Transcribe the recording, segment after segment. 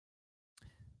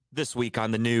This week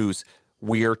on the news,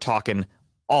 we're talking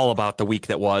all about the week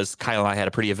that was. Kyle and I had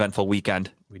a pretty eventful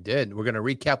weekend. We did. We're going to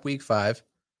recap week 5.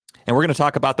 And we're going to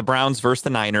talk about the Browns versus the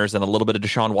Niners and a little bit of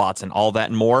Deshaun Watson. All that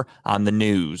and more on the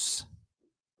news.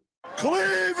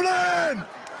 Cleveland!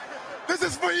 This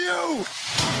is for you!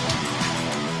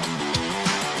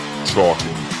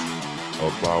 Talking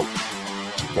about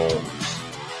balls.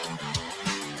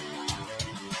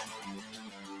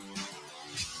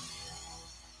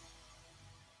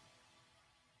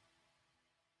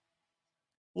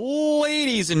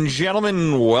 Ladies and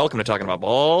gentlemen, welcome to Talking About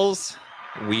Balls.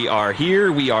 We are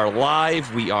here. We are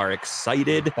live. We are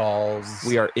excited. Balls.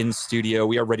 We are in studio.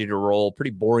 We are ready to roll. Pretty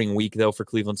boring week, though, for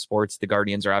Cleveland sports. The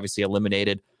Guardians are obviously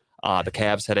eliminated. The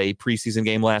Cavs had a preseason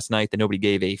game last night that nobody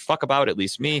gave a fuck about, at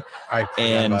least me. I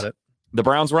forgot about it. The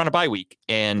Browns were on a bye week,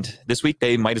 and this week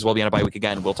they might as well be on a bye week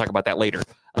again. We'll talk about that later.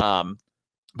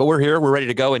 But we're here. We're ready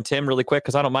to go. And Tim, really quick,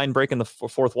 because I don't mind breaking the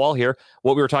fourth wall here.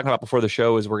 What we were talking about before the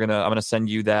show is I'm gonna send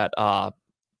you that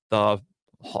the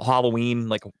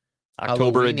Halloween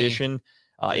October edition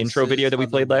intro video that we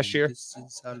played last year.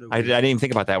 I didn't even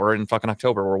think about that. We're in fucking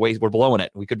October. We're blowing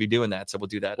it. We could be doing that, so we'll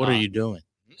do that. What are you doing?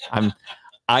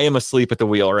 I am asleep at the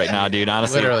wheel right now, dude.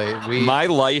 Honestly, literally, my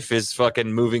life is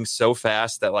fucking moving so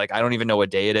fast that I don't even know what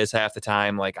day it is half the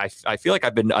time. I feel like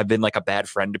I've been like a bad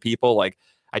friend to people.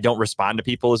 I don't respond to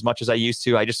people as much as I used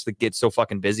to. I just get so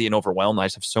fucking busy and overwhelmed. I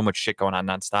just have so much shit going on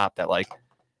nonstop that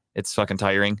it's fucking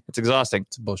tiring. It's exhausting.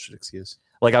 It's a bullshit excuse.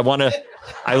 I wanted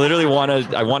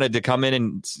to come in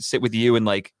and sit with you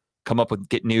and come up with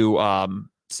get new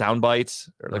sound bites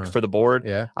for the board.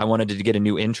 Yeah. I wanted to get a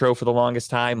new intro for the longest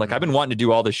time. I've been wanting to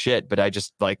do all this shit, but I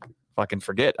just fucking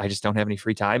forget. I just don't have any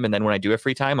free time. And then when I do have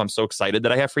free time, I'm so excited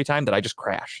that I have free time that I just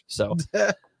crash. So,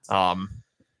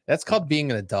 that's called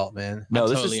being an adult, man. no,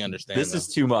 I totally understand. This is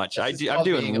too much. I'm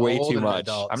doing way too much.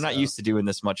 I'm not used to doing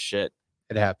this much shit.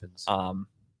 It happens.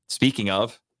 Speaking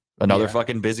of another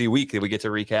fucking busy week that we get to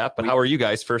recap, but how are you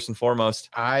guys first and foremost?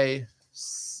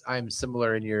 I'm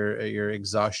similar in your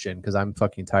exhaustion because I'm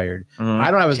fucking tired. Mhm.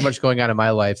 I don't have as much going on in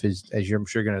my life as you're, I'm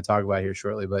sure, going to talk about here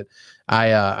shortly. But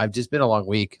I've just been a long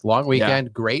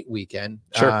weekend, great weekend.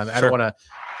 Sure, I don't want to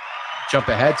jump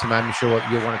ahead to I'm sure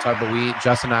what you want to talk about.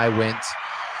 Justin and I went.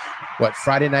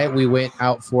 Friday night we went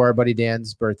out for our buddy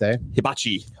Dan's birthday.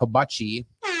 Hibachi.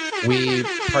 We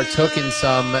partook in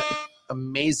some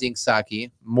amazing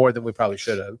sake, more than we probably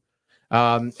should have.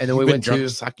 And then we went to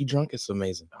sake drunk. It's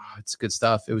amazing. Oh, it's good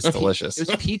stuff. It was delicious. It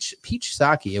was peach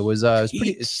sake. It was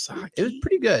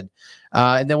pretty good.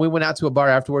 And then we went out to a bar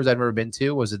afterwards I'd never been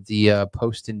to. Was it the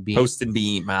Post and Beam? Post and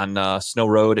Beam on Snow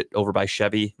Road over by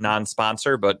Chevy,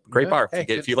 non-sponsor, but great bar. Hey,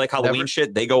 if you like Halloween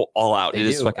shit, they go all out. It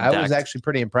is fucking I was actually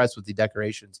pretty impressed with the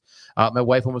decorations. My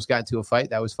wife almost got into a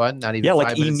fight. That was fun. Not even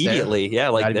 5 minutes immediately. There.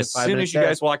 Yeah, as soon as you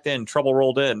guys walked in, trouble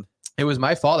rolled in. It was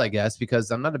my fault, I guess,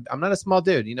 because I'm not a small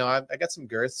dude. I got some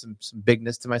girth, some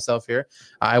bigness to myself here.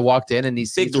 I walked in and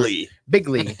these seats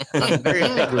bigly. I'm very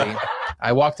bigly.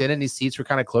 I walked in and these seats were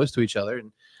kind of close to each other,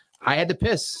 and I had to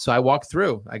piss, so I walked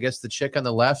through. I guess the chick on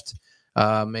the left,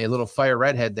 a little fire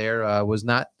redhead there, was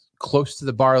not close to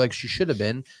the bar like she should have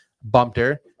been. Bumped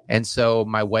her. And so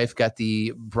my wife got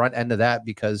the brunt end of that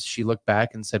because she looked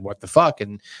back and said, "What the fuck?"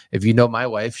 And if you know my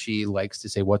wife, she likes to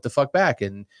say, "What the fuck?" back,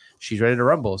 and she's ready to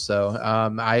rumble. So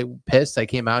I pissed. I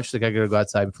came out. She's like, "I gotta go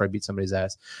outside before I beat somebody's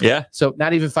ass." Yeah. So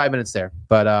not even 5 minutes there.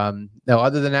 But no,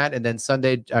 other than that, and then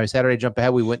Saturday, jump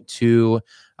ahead, we went to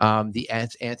the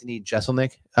Anthony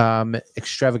Jeselnik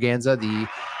extravaganza, the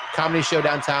comedy show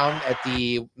downtown at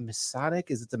the Masonic.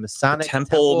 Is it the Masonic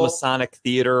Temple Masonic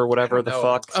Theater or whatever the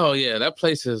fuck? Oh yeah, that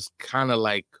place is kind of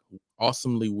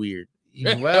awesomely weird.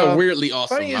 Well, weirdly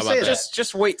awesome. funny you How say about that?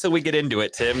 Just wait till we get into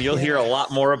it, Tim. You'll hear a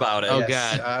lot more about it. Oh,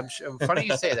 yes, God. funny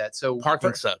you say that. So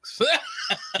Parking sucks.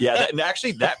 Yeah,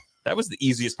 that was the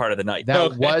easiest part of the night.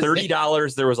 That was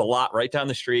 $30. There was a lot right down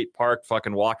the street. Parked,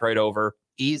 fucking walked right over.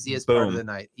 Easiest Boom. part of the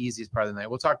night.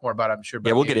 We'll talk more about it, I'm sure. But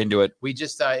Yeah, we'll get into it. We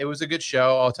just it was a good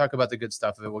show. I'll talk about the good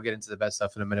stuff of it. We'll get into the bad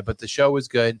stuff in a minute. But the show was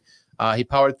good. He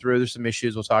powered through. There's some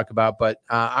issues we'll talk about. But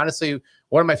honestly,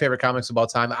 one of my favorite comics of all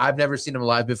time. I've never seen him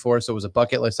live before, so it was a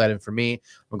bucket list item for me.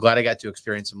 I'm glad I got to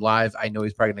experience him live. I know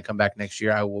he's probably going to come back next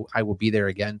year. I will be there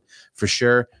again for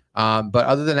sure. But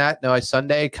other than that, no, I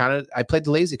played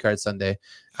the lazy card Sunday.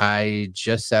 I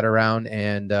just sat around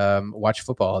and watched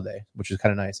football all day, which was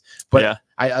kind of nice. But yeah.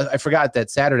 I forgot that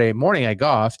Saturday morning I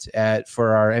golfed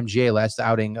for our MGA last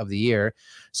outing of the year.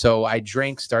 So I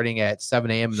drank starting at 7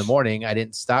 a.m. in the morning. I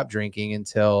didn't stop drinking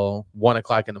until 1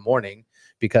 o'clock in the morning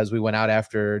because we went out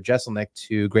after Jesselnick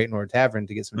to Great North Tavern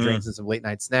to get some drinks and some late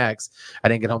night snacks. I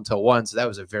didn't get home till 1, so that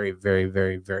was a very, very,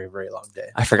 very, very, very long day.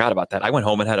 I forgot about that. I went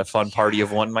home and had a fun party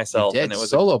of one myself, and it was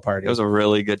solo party. It was a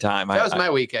really good time. That was my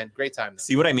weekend. Great time.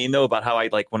 See what I mean though about how I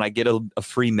like when I get a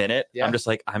free minute, I'm just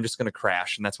gonna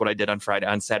crash, and that's what I did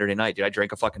on Saturday night. Dude, I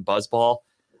drank a fucking Buzzball.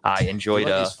 I enjoyed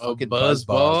a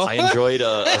Buzzball. I enjoyed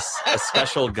a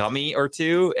special gummy or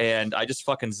two, and I just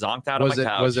fucking zonked out on my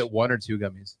couch. Was it 1 or 2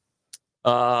 gummies?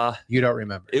 You don't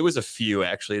remember? It was a few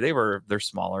actually. They're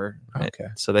smaller. Okay,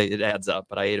 so it adds up.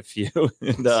 But I ate a few.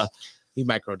 And he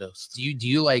microdosed. Do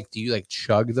you like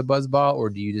chug the Buzzball,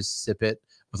 or do you just sip it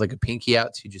with like a pinky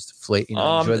out to just deflate?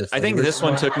 Enjoy the I think this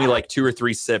one took me like 2 or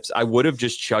 3 sips. I would have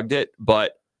just chugged it,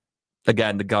 but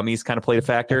again, the gummies kind of played a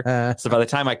factor. So by the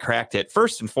time I cracked it,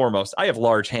 first and foremost, I have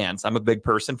large hands. I'm a big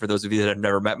person. For those of you that have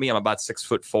never met me, I'm about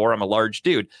 6'4". I'm a large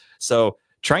dude. So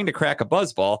trying to crack a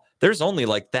Buzzball, there's only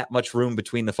like that much room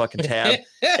between the fucking tab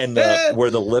and where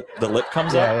the lip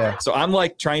comes up. Yeah. So I'm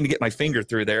like trying to get my finger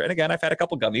through there. And again, I've had a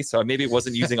couple gummies, so maybe it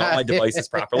wasn't using all my devices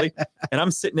properly. And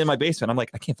I'm sitting in my basement. I'm like,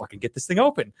 I can't fucking get this thing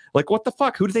open. Like, what the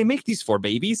fuck? Who do they make these for,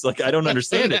 babies? Like, I don't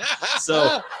understand it.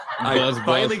 So I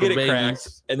finally get it cracked,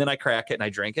 and then I crack it and I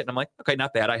drink it, and I'm like, okay,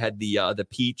 not bad. I had the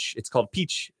peach. It's called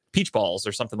peach balls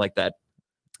or something like that.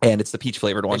 And it's the peach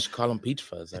flavored one. They should call them peach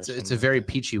fuzz. It's a very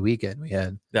peachy weekend we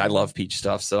had. I love peach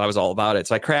stuff, so I was all about it.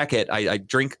 So I crack it. I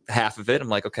drink half of it. I'm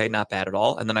like, okay, not bad at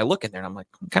all. And then I look in there and I'm like,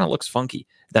 it kind of looks funky.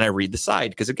 Then I read the side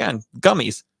because again,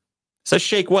 gummies. It says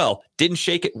shake well. Didn't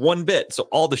shake it one bit. So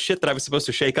all the shit that I was supposed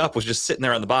to shake up was just sitting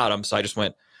there on the bottom. So I just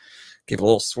went, gave a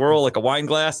little swirl like a wine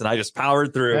glass, and I just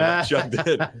powered through and chugged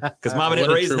it because Mama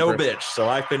didn't raise no bitch. So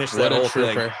I finished that whole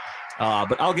thing.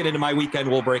 But I'll get into my weekend.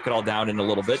 We'll break it all down in a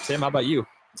little bit. Tim, how about you?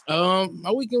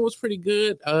 My weekend was pretty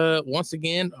good. Once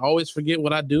again, I always forget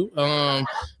what I do. I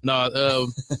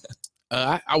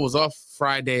was off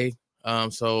Friday,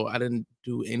 so I didn't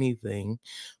do anything.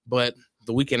 But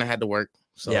the weekend I had to work,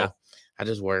 so yeah. I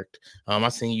just worked. I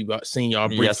seen y'all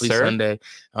briefly Sunday.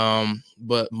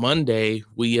 But Monday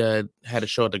we had a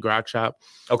show at the Grog Shop.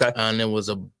 Okay. And it was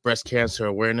a breast cancer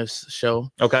awareness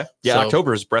show. Okay. Yeah, so,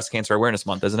 October is Breast Cancer Awareness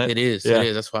Month, isn't it? It is. Yeah. It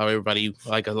is. That's why everybody,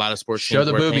 like a lot of sports, show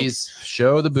the boobies.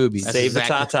 Show the boobies. Save the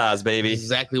tatas, baby.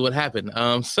 Exactly what happened.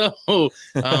 The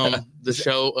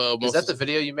show. Is that the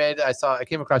video you made? I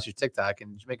came across your TikTok,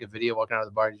 and did you make a video walking out of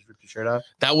the bar and you just ripped your shirt off?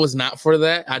 That was not for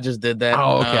that. I just did that.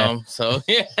 Oh, okay. So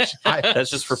yeah, that's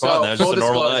just for fun. That's just a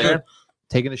normal night.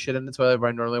 Taking a shit in the toilet where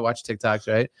I normally watch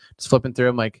TikToks, right? Just flipping through.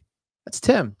 I'm like, that's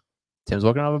Tim. Tim's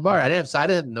walking out of a bar. I didn't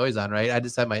have noise on, right? I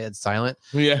just had my head silent.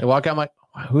 Yeah. I walk out. I'm like,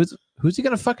 who's he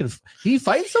gonna fucking? Did he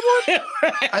fight someone?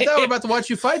 I thought we were about to watch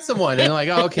you fight someone. And I'm like,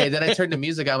 oh, okay. Then I turned the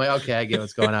music on. I'm like, okay, I get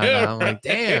what's going on now. I'm like,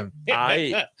 damn,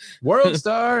 world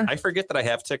star. I forget that I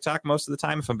have TikTok most of the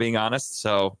time, if I'm being honest.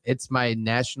 So it's my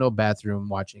national bathroom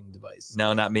watching device.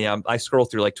 No, not me. I scroll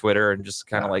through like Twitter and just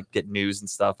kind of like get news and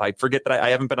stuff. I forget that I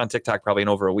haven't been on TikTok probably in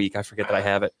over a week. I forget that I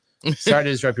have it. Sorry to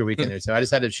disrupt your weekend there, so I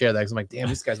just had to share that because I'm like, damn,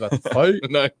 this guy's about to fight.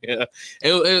 No, yeah.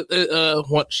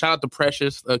 Shout out to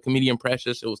Precious, comedian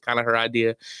Precious. It was kind of her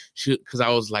idea, because I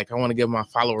was like, I want to get my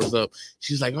followers up.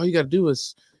 She's like, all you got to do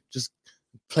is just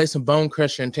play some Bone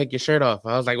Crusher and take your shirt off.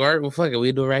 I was like, well, fuck it,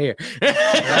 we do it right here.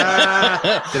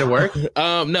 Did it work?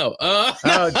 No.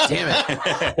 Oh, damn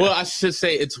it. Well, I should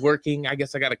say it's working. I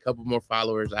guess I got a couple more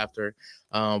followers after,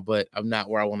 but I'm not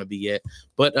where I want to be yet.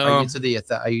 But are you to the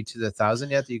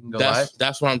 1,000 yet that you can go live?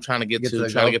 That's what I'm trying to get to.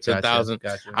 Trying to get to 1,000.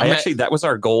 Gotcha. That was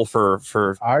our goal for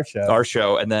our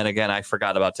show. And then again, I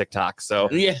forgot about TikTok. So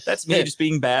yeah, that's me just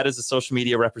being bad as a social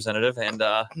media representative. And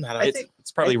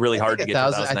it's probably really hard to get to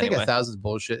 1,000. I think 1,000 is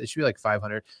bullshit. It should be like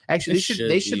 500. Actually,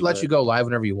 they should let you go live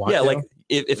whenever you want. Yeah, to. like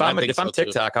if I'm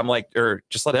TikTok, I'm like, or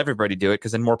just let everybody do it,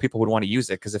 because then more people would want to use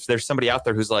it. Because if there's somebody out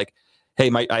there who's like,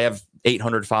 hey, I have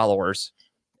 800 followers,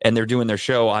 and they're doing their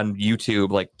show on YouTube,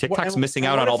 like TikTok's missing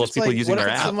out on all those people using their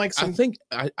app. I think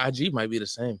IG might be the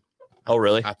same. Oh,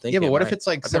 really? I think. Yeah, but what if it's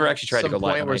like I've never actually tried to go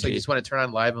live on where IG. it's like you just want to turn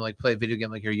on live and like play a video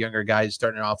game, like you're a younger guy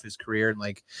starting off his career and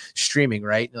like streaming,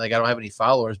 right? And like I don't have any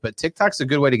followers, but TikTok's a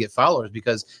good way to get followers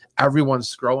because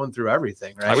everyone's scrolling through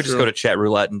everything, right? I would just go to chat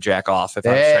roulette and jack off if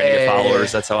I was trying to get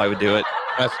followers. That's how I would do it.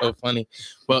 That's so funny.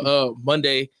 But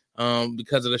Monday,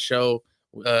 because of the show,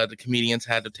 the comedians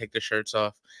had to take their shirts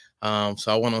off.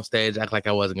 So I went on stage, act like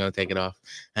I wasn't gonna take it off,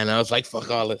 and I was like,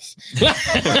 "Fuck all this."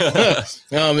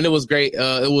 And it was great.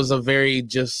 It was a very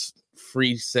just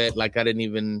free set. Like I didn't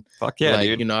even. Fuck yeah,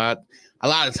 dude. You know, a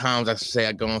lot of times I say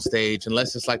I go on stage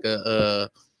unless it's like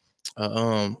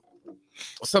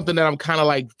something that I'm kind of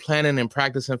like planning and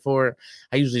practicing for.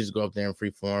 I usually just go up there in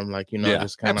free form, like, you know,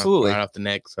 just kind of absolutely. right off the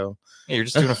neck. So Yeah, you're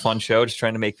just doing a fun show, just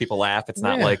trying to make people laugh. It's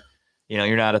not Yeah. like, you know,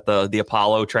 you're not at the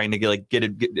Apollo trying to get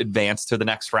advanced to the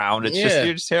next round. It's just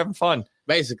you're just having fun.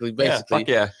 basically. Yeah, fuck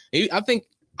yeah.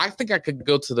 I think I could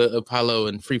go to the Apollo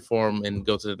in free form and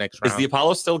go to the next round. Is the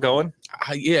Apollo still going?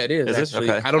 Yeah, it is. Is it? Actually,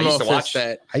 Okay. I don't I know used if to it's watch-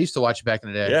 that. I used to watch it back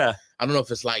in the day. Yeah. I don't know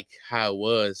if it's like how it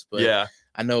was, but Yeah.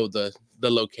 I know the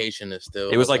location is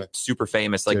still. It was okay. like super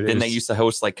famous. Like, Dude, it didn't they was- used to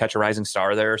host like Catch a Rising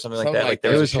Star there or something like Something that? like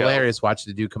there It that. a was show. hilarious watching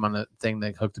the dude come on the thing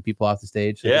that hooked the people off the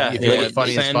stage. Like, Yeah. if you Yeah. look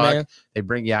funny as Sandman. fuck, they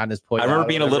bring you out in his point. I remember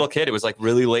being a little kid. It was like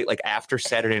really late, like after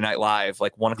Saturday Night Live,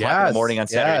 like 1 o'clock in the Yes, morning on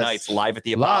Saturday yes. nights, live at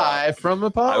the Apollo. live from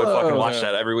Apollo. I would fucking watch Yeah.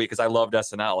 that every week because I loved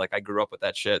SNL. Like I grew up with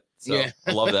that shit. So Yeah.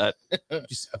 I love that.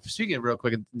 Speaking of real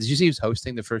quick, did you see who's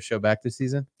hosting the first show back this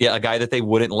season? Yeah, a guy that they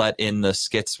wouldn't let in the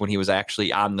skits when he was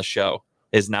actually on the show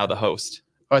is now the host.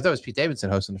 Oh, I thought it was Pete Davidson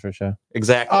hosting the first show.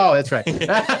 Exactly. Oh, that's right.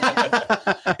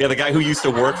 Yeah, the guy who used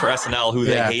to work for SNL, who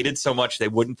Yeah. they hated so much they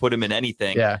wouldn't put him in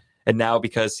anything. yeah. And now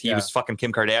because he Yeah. was fucking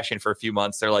Kim Kardashian for a few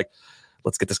months, they're like,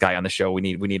 let's get this guy on the show. We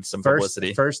need some First,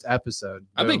 publicity. first episode.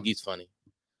 I think Boom. he's funny.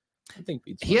 I think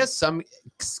Pete's he funny. has some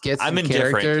skits I'm and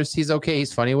indifferent. characters. He's okay.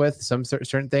 He's funny with some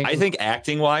certain things. I think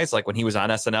acting wise, like when he was on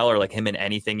SNL or like him in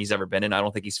anything he's ever been in, I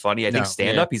don't think he's funny. I think No.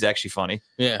 stand up, he's actually funny.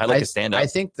 Yeah. I like his stand up. I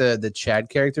think the Chad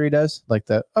character he does, like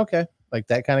like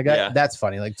that kind of guy, Yeah. that's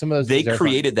funny. Like some of those. They things are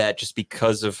funny. created that just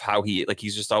because of how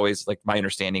he's just always like, my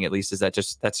understanding at least is that's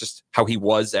just how he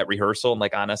was at rehearsal and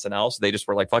like on SNL. So they just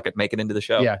were like, fuck it, make it into the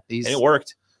show. Yeah, And it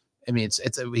worked. I mean,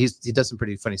 he does some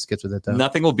pretty funny skits with it though.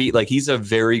 Nothing will beat, like, he's a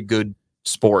very good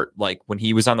sport. Like when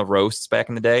he was on the roasts back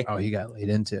in the day, Oh, he got laid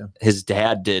into. his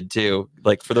dad did too.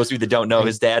 Like for those of you that don't know,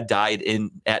 his dad died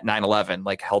at 9/11,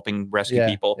 like helping rescue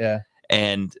people. Yeah.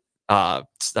 And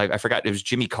I forgot, it was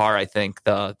Jimmy Carr, I think,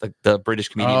 the British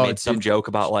comedian Oh, made some dude. joke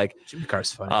about like, Jimmy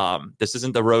Carr's funny. this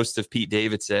isn't the roast of Pete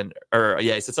Davidson, or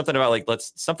yeah, he said something about like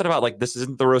this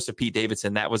isn't the roast of Pete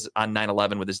Davidson, that was on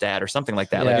 9/11 with his dad or something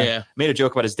like that. Yeah. Like Yeah. made a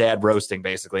joke about his dad roasting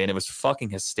basically, and it was fucking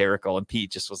hysterical. And Pete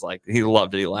just was like, he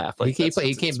loved it, he laughed. Like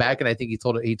he came back and I think he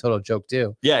told a joke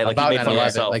too. yeah, like he about made fun of 9/11.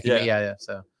 himself. Like yeah. yeah.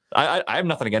 So I have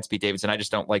nothing against Pete Davidson. I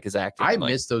just don't like his acting. I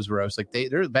like, miss those roasts. Like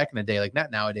they're back in the day, like not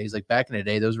nowadays. Like back in the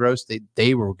day, those roasts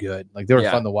they were good. Like they were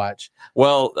Yeah. fun to watch.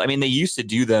 Well, I mean, they used to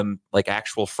do them like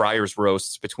actual Friars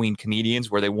roasts between comedians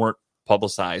where they weren't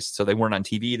publicized, so they weren't on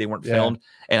TV, they weren't Yeah. filmed,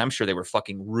 and I'm sure they were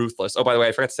fucking ruthless. Oh, by the way,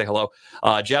 I forgot to say hello.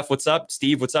 Jeff, what's up?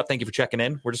 Steve, what's up? Thank you for checking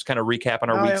in. We're just kind of recapping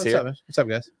our Oh, yeah, weeks what's here. up, man? What's up,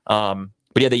 guys?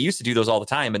 But yeah, they used to do those all the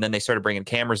time, and then they started bringing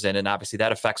cameras in, and obviously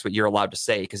that affects what you're allowed to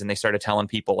say, because then they started telling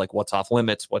people like what's off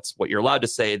limits, what you're allowed to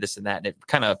say, this and that, and it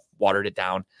kind of watered it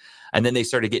down. And then they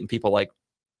started getting people like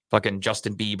fucking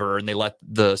Justin Bieber, and they let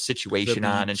the situation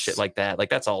on and Beats. shit like that. Like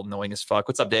that's all annoying as fuck.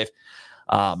 What's up, Dave?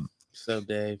 So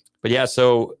Dave. But yeah,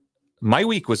 so my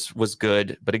week was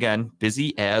good, but again,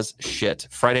 busy as shit.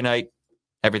 Friday night,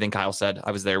 everything Kyle said,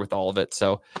 I was there with all of it.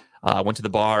 So I went to the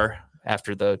bar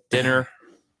after the dinner,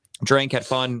 drank, had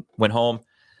fun, went home.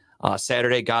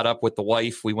 Saturday, got up with the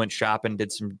wife. We went shopping,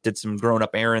 did some grown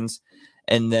up errands,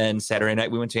 and then Saturday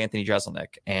night we went to Anthony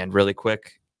Jeselnik. And really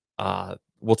quick,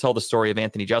 we'll tell the story of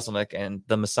Anthony Jeselnik and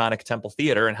the Masonic Temple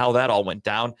Theater and how that all went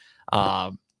down.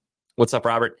 What's up,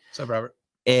 Robert? What's up, Robert?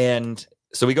 And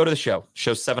so we go to the show.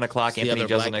 Show's 7 o'clock. The Anthony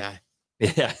other black Jeselnik. guy.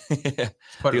 Yeah.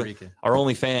 Puerto The- Rican. Our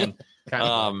only fan. Kind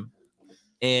of.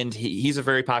 And he's a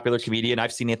very popular comedian.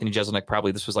 I've seen Anthony Jeselnik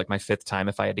probably, this was like my 5th time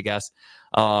if I had to guess.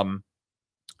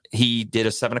 He did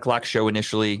a 7 o'clock show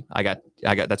initially. I got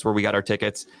that's where we got our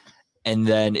tickets. And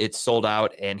then it sold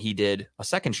out, and he did a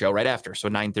second show right after. So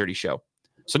 9:30 show.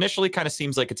 So initially kind of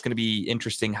seems like it's going to be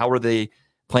interesting. How are they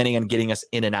planning on getting us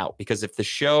in and out? Because if the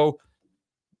show,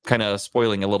 kind of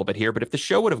spoiling a little bit here, but if the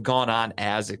show would have gone on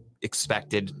as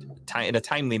expected in a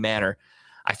timely manner,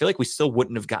 I feel like we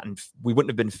wouldn't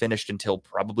have been finished until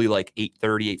probably like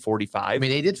 8:30, 8:45. I mean,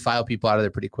 they did file people out of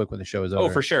there pretty quick when the show was over. Oh,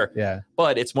 for sure. Yeah.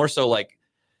 But it's more so like,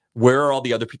 where are all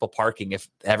the other people parking if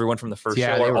everyone from the first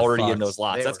Yeah, show they are were already in fucked. those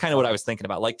lots? They That's were kind of what I fucked. was thinking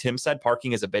about. Like Tim said,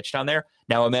 parking is a bitch down there.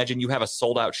 Now imagine you have a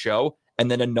sold out show and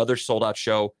then another sold out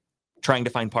show trying to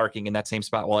find parking in that same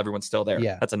spot while everyone's still there.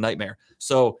 Yeah. That's a nightmare.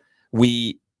 So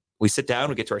we sit down,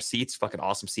 we get to our seats, fucking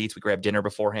awesome seats. We grab dinner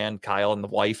beforehand, Kyle and the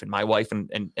wife and my wife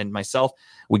and myself.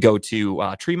 We go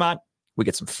to Tremont, we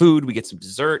get some food, we get some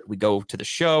dessert, we go to the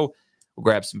show, we'll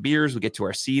grab some beers, we get to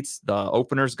our seats. The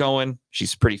opener's going.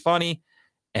 She's pretty funny.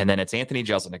 And then it's Anthony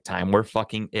Jeselnik time. We're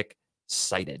fucking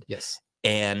excited. Yes.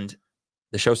 And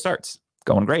the show starts.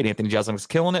 Going great. Anthony Jeselnik's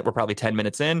killing it. We're probably 10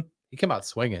 minutes in. He came out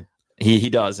swinging. He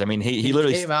does. I mean, he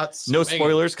literally came out no swinging.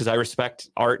 spoilers because I respect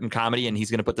art and comedy, and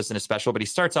he's going to put this in a special. But he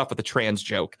starts off with a trans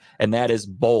joke, and that is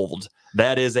bold.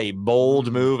 That is a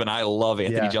bold move, and I love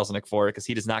Anthony Jeselnik for it because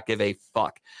he does not give a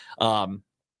fuck. So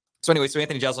anyway, so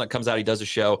Anthony Jeselnik comes out, he does a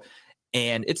show,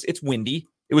 and it's windy.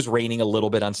 It was raining a little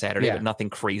bit on Saturday, but nothing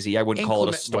crazy. I wouldn't call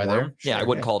it a storm. Weather. Yeah, Sure, I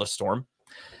wouldn't call it a storm.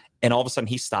 And all of a sudden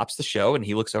he stops the show and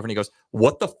he looks over and he goes,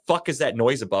 "What the fuck is that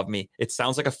noise above me? It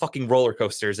sounds like a fucking roller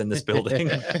coaster is in this building."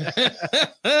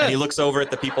 And he looks over at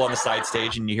the people on the side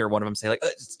stage and you hear one of them say like,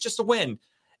 "It's just a wind."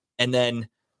 And then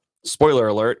spoiler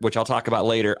alert, which I'll talk about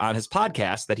later on his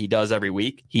podcast that he does every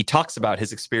week. He talks about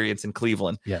his experience in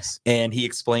Cleveland. Yes. And he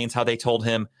explains how they told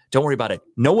him, "Don't worry about it.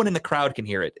 No one in the crowd can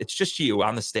hear it. It's just you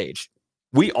on the stage."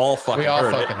 We all fucking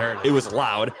heard it. It was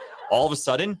loud. All of a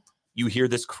sudden you hear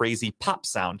this crazy pop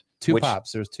sound. Two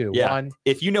pops. There's two. Yeah. One.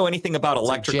 If you know anything about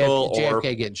electrical JFK or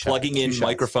getting shot. plugging in Two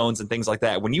microphones and things like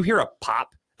that, when you hear a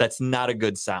pop, that's not a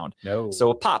good sound. No. So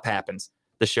a pop happens.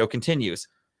 The show continues.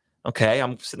 Okay,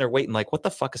 I'm sitting there waiting, like, what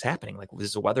the fuck is happening? Like,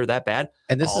 is the weather that bad?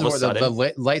 And this All is of a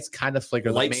where the lights kind of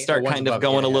flicker. Lights start kind of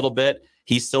going a little bit.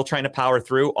 He's still trying to power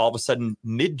through. All of a sudden,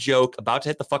 mid joke, about to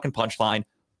hit the fucking punchline.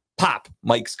 Pop,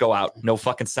 mics go out, no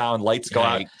fucking sound, lights go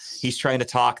out. He's trying to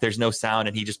talk, there's no sound,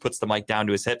 and he just puts the mic down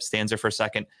to his hip, stands there for a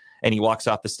second, and he walks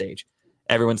off the stage.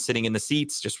 Everyone's sitting in the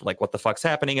seats, just like, what the fuck's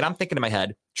happening? And I'm thinking in my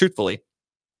head, truthfully,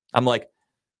 I'm like,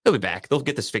 they'll be back. They'll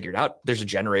get this figured out. There's a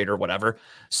generator, whatever.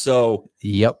 So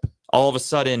all of a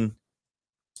sudden,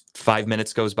 5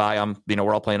 minutes goes by.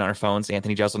 We're all playing on our phones.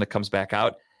 Anthony Jeselnik comes back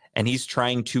out, and he's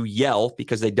trying to yell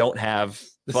because they don't have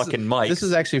fucking mics. This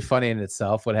is actually funny in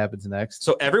itself. What happens next?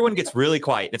 So everyone gets really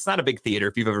quiet. It's not a big theater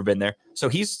if you've ever been there. So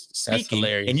he's speaking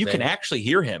and you can actually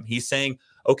hear him. He's saying,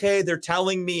 "Okay, they're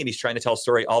telling me," and he's trying to tell a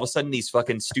story. All of a sudden, he's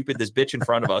fucking stupid. This bitch in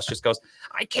front of us just goes,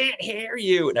 "I can't hear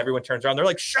you." And everyone turns around. They're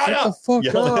like, "Shut up." The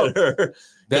fuck up.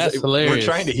 That's hilarious. We're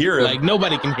trying to hear him. Like,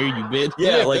 nobody can hear you, bitch.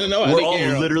 Yeah, like we're all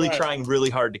literally trying really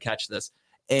hard to catch this.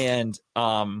 And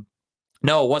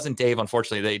no, it wasn't Dave,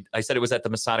 unfortunately. I said it was at the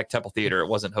Masonic Temple Theater. It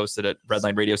wasn't hosted at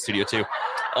Redline Radio Studio 2.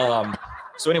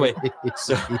 So anyway,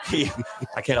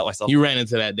 I can't help myself. You ran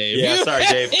into that, Dave. Yeah, sorry,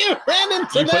 Dave. You ran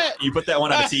into that. You put that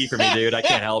one on the tee for me, dude. I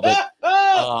can't help it.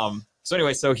 So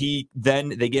anyway, so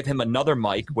they give him another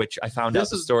mic, which I found out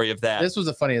the story of that. This was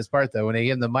the funniest part, though, when they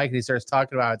give him the mic and he starts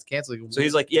talking about it's canceling. So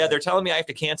he's like, "Yeah, they're telling me I have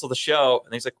to cancel the show."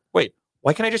 And he's like, "Wait,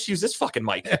 why can't I just use this fucking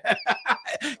mic?"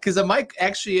 Because the mic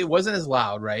actually, it wasn't as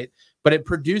loud, right? But it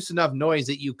produced enough noise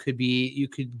that you could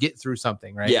get through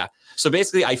something, right? Yeah. So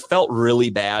basically, I felt really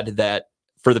bad that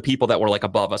for the people that were like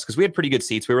above us, because we had pretty good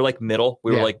seats. We were like middle.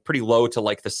 We were like pretty low to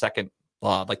like the second,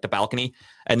 like the balcony.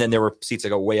 And then there were seats that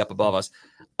go way up above us.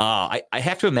 I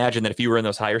have to imagine that if you were in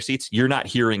those higher seats, you're not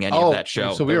hearing any of that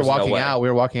show. So we were walking out. We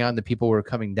were walking out, and the people were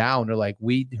coming down. They're like,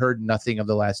 "We heard nothing of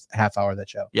the last half hour of that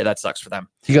show." Yeah, that sucks for them.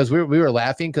 Because we were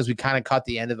laughing because we kind of caught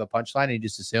the end of a punchline and you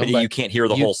just assumed. But you can't hear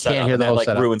the whole setup. Hear the whole that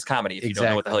setup. Ruins comedy if you don't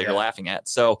know what the hell you're laughing at.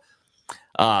 So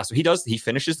he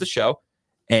finishes the show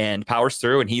and powers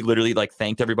through, and he literally like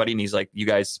thanked everybody, and he's like, "You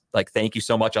guys, like, thank you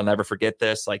so much. I'll never forget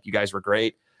this. Like, you guys were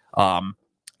great." And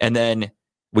then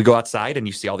we go outside and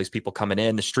you see all these people coming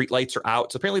in. The street lights are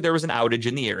out. So apparently there was an outage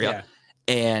in the area. Yeah.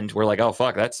 And we're like, "Oh,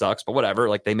 fuck, that sucks." But whatever.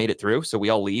 Like, they made it through. So we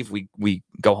all leave. We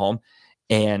go home.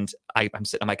 And I'm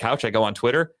sitting on my couch. I go on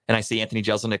Twitter and I see Anthony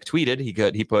Jeselnik tweeted.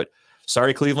 He put,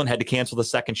 "Sorry, Cleveland, had to cancel the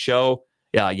second show.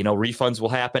 Yeah, refunds will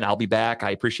happen. I'll be back. I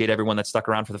appreciate everyone that stuck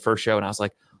around for the first show." And I was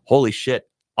like, holy shit.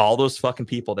 All those fucking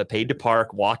people that paid to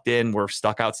park, walked in, were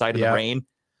stuck outside in the rain,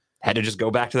 had to just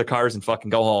go back to their cars and fucking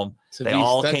go home. So they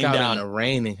all stuck came out down in the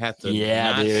rain and have to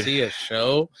dude. see a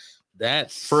show.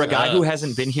 That's for a guy who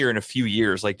hasn't been here in a few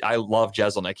years. Like, I love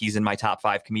Jeselnik. He's in my top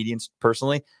 5 comedians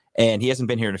personally, and he hasn't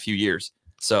been here in a few years.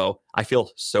 So I feel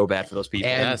so bad for those people.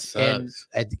 And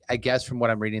I guess from what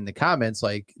I'm reading in the comments,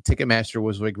 like Ticketmaster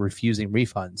was like refusing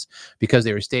refunds because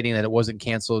they were stating that it wasn't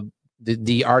canceled.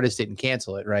 The artist didn't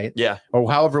cancel it, right? Yeah. Or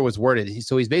however it was worded.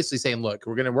 So he's basically saying, "Look,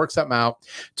 we're going to work something out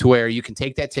to where you can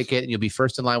take that ticket and you'll be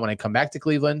first in line when I come back to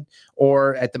Cleveland,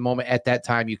 or at that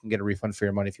time, you can get a refund for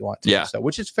your money if you want to." Yeah. So,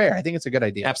 which is fair. I think it's a good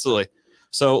idea. Absolutely.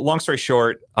 So long story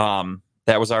short,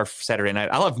 that was our Saturday night.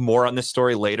 I'll have more on this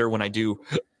story later when I do,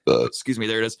 excuse me,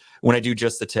 there it is. When I do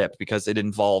just the tip, because it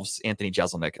involves Anthony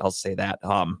Jeselnik. I'll say that.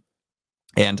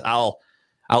 And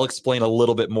I'll explain a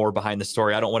little bit more behind the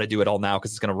story. I don't want to do it all now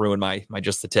because it's going to ruin my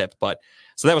just the tip. But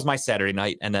so that was my Saturday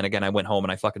night. And then again, I went home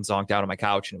and I fucking zonked out on my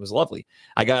couch and it was lovely.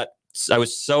 I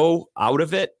was so out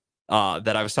of it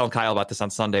that I was telling Kyle about this on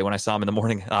Sunday when I saw him in the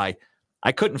morning.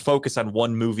 I couldn't focus on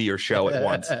one movie or show at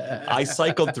once. I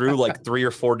cycled through like 3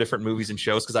 or 4 different movies and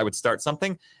shows because I would start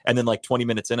something and then like 20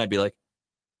 minutes in, I'd be like,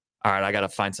 all right, I got to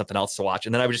find something else to watch.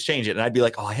 And then I would just change it. And I'd be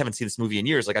like, oh, I haven't seen this movie in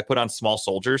years. Like I put on Small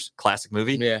Soldiers, classic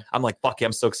movie. Yeah. I'm like, fuck yeah,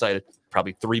 I'm so excited.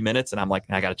 Probably 3 minutes. And I'm like,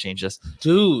 I got to change this.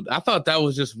 Dude, I thought that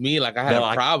was just me. Like I had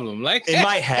a problem. Like in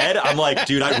my head, I'm like,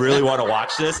 dude, I really want to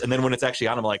watch this. And then when it's actually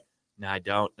on, I'm like, no, I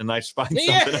don't. And I just find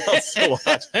something else to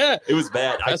watch. It was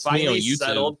bad. That's I me on finally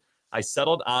YouTube.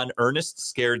 settled on Ernest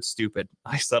Scared Stupid.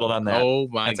 I settled on that. Oh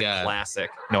my That's God. a classic.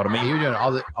 You know what I mean? You were doing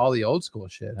all the old school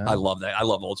shit. Huh? I love that. I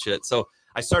love old shit. So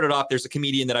I started off. There's a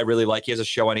comedian that I really like. He has a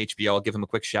show on HBO. I'll give him a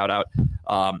quick shout out.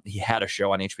 He had a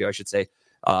show on HBO, I should say.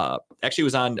 Actually, it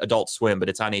was on Adult Swim, but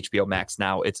it's on HBO Max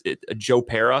now. Joe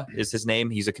Pera is his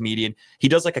name. He's a comedian. He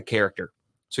does like a character.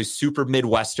 So he's super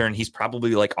Midwestern. He's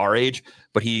probably like our age,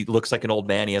 but he looks like an old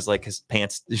man. He has like his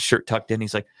shirt tucked in.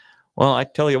 He's like, well, I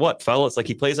tell you what, fellas, like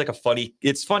he plays like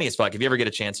it's funny as fuck. If you ever get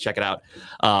a chance, check it out.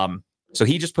 So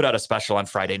he just put out a special on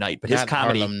Friday night, but his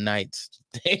comedy Harlem Nights.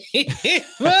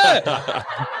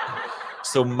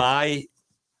 So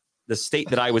the state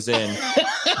that I was in,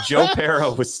 Joe Pera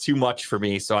was too much for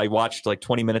me. So I watched like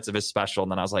 20 minutes of his special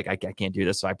and then I was like, I can't do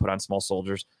this. So I put on Small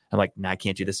Soldiers. I'm like, nah, I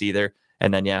can't do this either.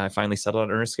 And then, I finally settled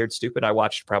on Ernest Scared Stupid. I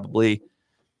watched probably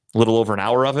a little over an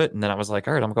hour of it. And then I was like,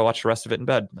 all right, I'm gonna go watch the rest of it in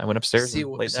bed. I went upstairs. See,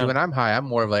 when I'm high, I'm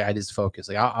more of like, I just focus.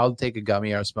 Like I'll take a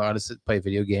gummy or a smoke. I'll just play a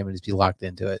video game and just be locked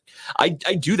into it. I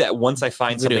do that once I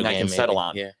find Video something I game, can settle maybe.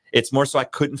 on. Yeah. It's more so I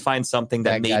couldn't find something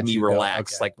that That made got me you going.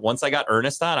 relax. Okay. Like once I got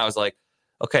Ernest on, I was like,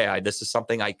 okay, this is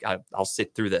something I'll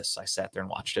sit through this. I sat there and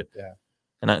watched it. Yeah.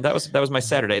 And that was my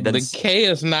Saturday. Then The K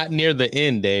is not near the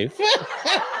end, Dave.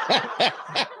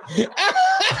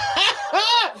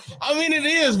 I mean, it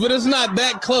is, but it's not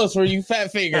that close where you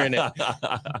fat fingering it.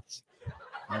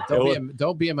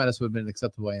 Don't be a menace would have been an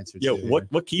acceptable answer. Yo, too.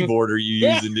 what keyboard are you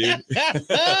using, dude?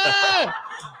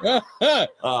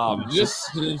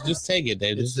 Just take it,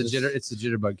 Dave. It's the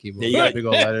jitterbug keyboard. Yeah, you gotta- Big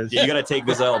old letters. You gotta take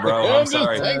this L, bro. I'm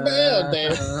sorry. Take the L,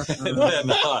 Dave. And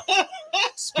then,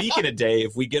 speaking of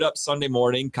Dave, we get up Sunday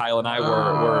morning. Kyle and I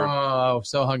were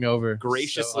so hungover.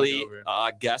 graciously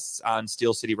guests on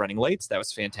Steel City Running Lates. That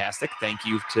was fantastic. Thank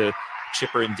you to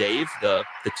Chipper and Dave, the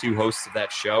two hosts of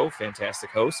that show. Fantastic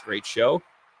hosts, great show.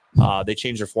 They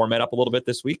changed their format up a little bit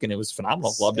this week, and it was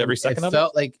phenomenal. Loved every second of it. It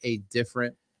felt like a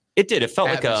different. It did. It felt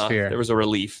atmosphere. like there was a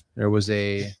relief. There was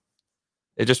a.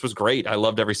 It just was great. I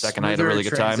loved every second. I had a really good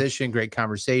time. Transition, great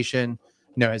conversation.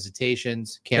 No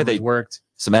hesitations. Cameras they- worked.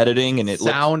 Some editing, and it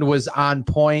Sound was on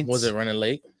point. Was it running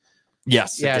late?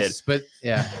 Yes, it did. Yes, but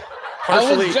yeah.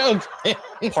 I was joking.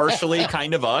 Partially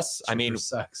kind of us. I mean,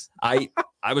 sucks. I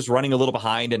was running a little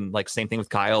behind, and like same thing with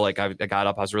Kyle. Like I got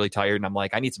up, I was really tired, and I'm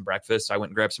like, I need some breakfast. So I went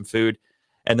and grabbed some food,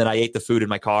 and then I ate the food in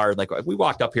my car. Like we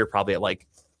walked up here probably at like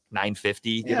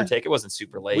 9:50, give or take. It wasn't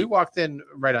super late. We walked in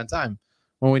right on time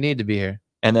when we needed to be here.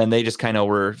 And then they just kind of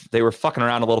were fucking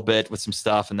around a little bit with some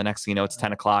stuff. And the next thing you know, it's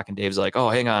 10 o'clock, and Dave's like, oh,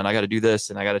 hang on, I got to do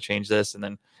this and I got to change this. And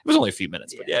then it was only a few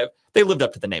minutes, but yeah, they lived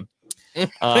up to the name. And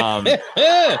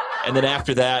then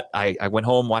after that, I went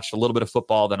home, watched a little bit of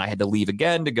football. Then I had to leave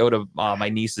again to go to my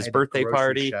niece's birthday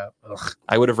party.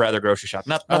 I would have rather grocery shop.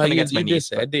 Nothing against my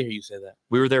niece. I did hear you say that.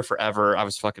 We were there forever. I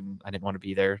didn't want to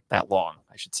be there that long,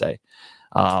 I should say.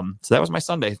 So that was my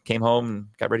Sunday. Came home and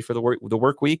got ready for the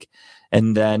work week.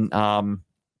 And then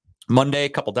Monday, a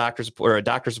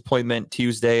doctor's appointment.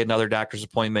 Tuesday, another doctor's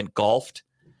appointment. Golfed.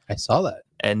 I saw that.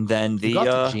 And then You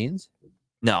golfed in jeans?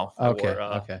 No. Okay.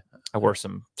 Okay. I wore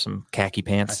some khaki I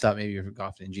pants. thought maybe you were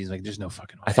golfing in jeans. Like, there's no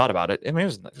fucking way. I thought about it. I mean,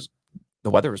 the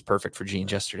weather was perfect for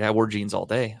jeans yesterday. I wore jeans all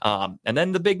day. And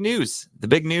then the big news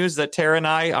that Tara and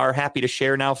I are happy to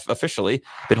share now officially.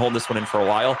 Been holding this one in for a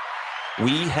while.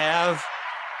 We have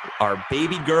our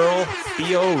baby girl,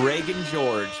 Theo Reagan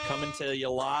George, coming to you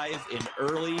live in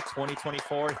early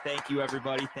 2024. Thank you,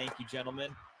 everybody. Thank you, gentlemen.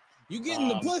 You getting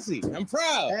the pussy. I'm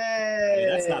proud. Hey,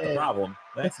 that's not the problem.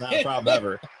 That's not a problem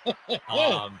ever.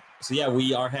 So yeah,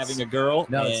 we are having a girl.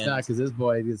 No, it's not, because this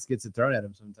boy just gets it thrown at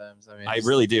him sometimes. I mean, I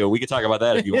really do. We could talk about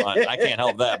that if you want. I can't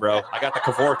help that, bro. I got the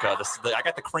Kavorka. I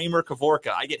got the Kramer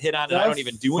Kavorka. I get hit on and I don't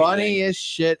even do anything. Funniest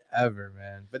shit ever,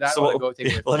 man. But I want to go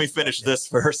take let me finish this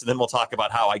first, and then we'll talk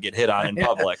about how I get hit on in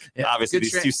public. Yeah. Obviously,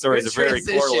 Good these two stories are very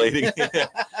transition. correlating.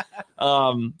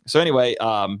 So anyway,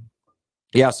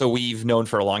 yeah. So we've known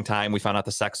for a long time. We found out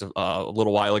the sex a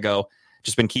little while ago.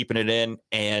 Just been keeping it in,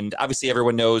 and obviously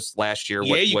everyone knows last year.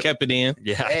 You kept it in.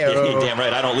 Yeah, Hey-o. damn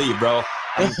right. I don't leave, bro.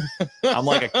 I'm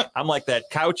like that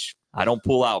couch. I don't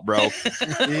pull out, bro.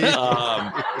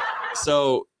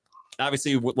 So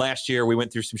obviously last year we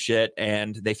went through some shit,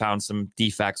 and they found some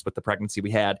defects with the pregnancy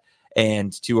we had.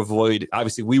 And to avoid,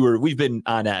 obviously we've been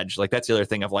on edge. Like that's the other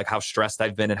thing of like how stressed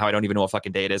I've been and how I don't even know what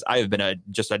fucking day it is. I have been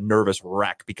just a nervous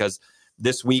wreck because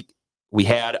this week we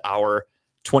had our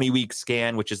 20-week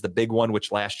scan, which is the big one,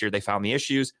 which last year they found the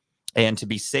issues. And to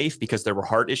be safe, because there were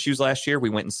heart issues last year, we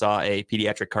went and saw a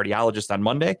pediatric cardiologist on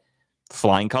Monday.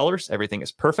 Flying colors. Everything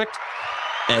is perfect.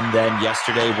 And then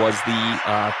yesterday was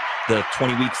the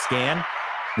 20-week scan,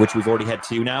 which we've already had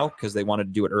 2 now because they wanted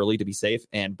to do it early to be safe.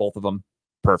 And both of them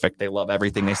perfect. They love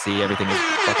everything they see. Everything is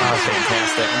fucking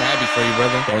fantastic. I'm happy for you,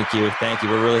 brother. Thank you.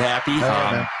 We're really happy.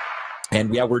 Yeah,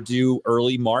 And yeah, we're due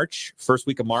early March, first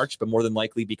week of March, but more than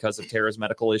likely because of Tara's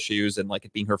medical issues and like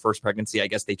it being her first pregnancy, I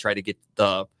guess they try to get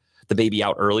the baby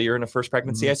out earlier in a first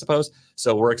pregnancy, I suppose.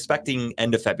 So we're expecting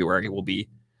end of February will be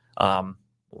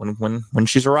when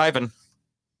she's arriving.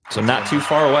 So not too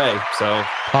far away. So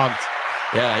Pumped.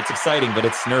 yeah, it's exciting, but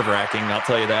it's nerve-wracking. I'll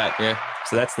tell you that. Yeah.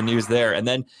 So that's the news there. And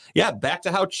then, yeah, back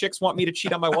to how chicks want me to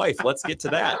cheat on my wife. Let's get to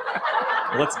that.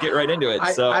 Let's get right into it.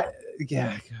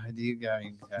 Yeah, God, you got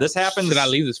me. This happens. Should I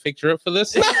leave this picture up for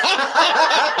this? It's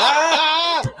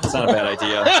not a bad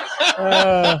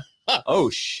idea. Oh,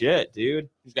 shit, dude.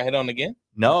 You got hit on again?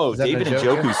 No, Is that David the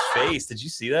Joker? Njoku's face. Did you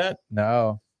see that?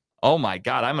 No. Oh, my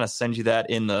God. I'm going to send you that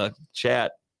in the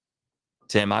chat,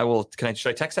 Tim. I will. Should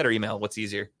I text that or email? What's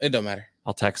easier? It don't matter.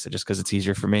 I'll text it just because it's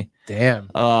easier for me. Damn.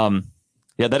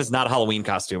 Yeah, that is not a Halloween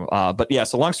costume. But yeah,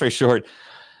 so long story short,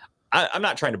 I'm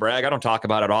not trying to brag. I don't talk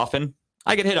about it often.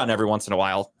 I get hit on every once in a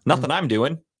while. Nothing I'm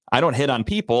doing. I don't hit on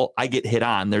people. I get hit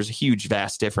on. There's a huge,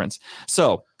 vast difference.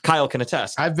 So Kyle can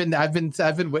attest. I've been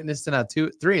witness to now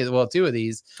two of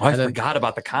these. Oh, I forgot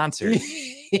about the concert.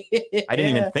 I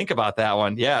didn't even think about that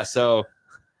one. Yeah. So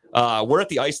we're at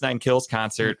the Ice Nine Kills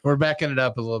concert. We're backing it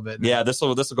up a little bit. Yeah, this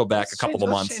will go back a couple of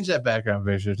months. Change that background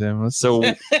picture, Tim. So,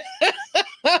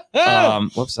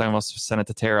 whoops, I almost sent it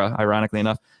to Tara, ironically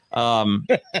enough.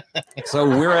 So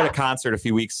we're at a concert a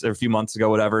few months ago,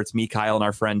 whatever. It's me, Kyle, and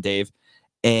our friend Dave.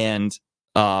 And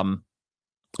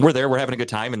we're there, we're having a good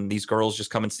time. And these girls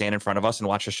just come and stand in front of us and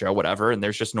watch the show, whatever. And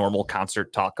there's just normal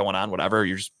concert talk going on, whatever.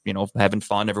 You're just, having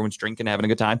fun. Everyone's drinking, having a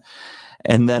good time.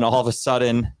 And then all of a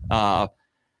sudden,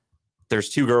 there's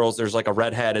 2 girls. There's like a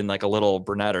redhead and like a little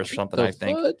brunette or something, I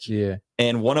think. Fudge? Yeah.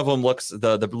 And one of them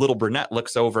the little brunette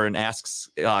looks over and asks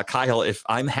Kyle if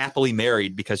I'm happily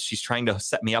married because she's trying to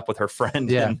set me up with her friend.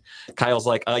 Yeah. And Kyle's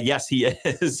like, yes, he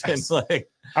is. And like,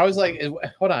 I was like,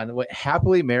 hold on, what,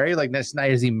 happily married? Like, next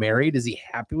night, is he married? Is he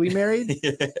happily married?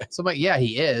 yeah. So I'm like, yeah,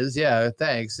 he is. Yeah,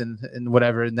 thanks. And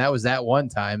whatever. And that was that one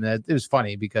time. That it was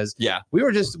funny because we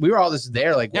were all just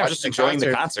there, like, yeah, just enjoying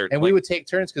the concert. And we would take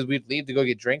turns because we'd leave to go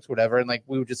get drinks, whatever. And like,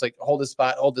 we would just like hold this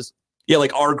spot, hold this. Yeah,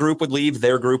 like our group would leave,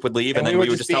 their group would leave, and then we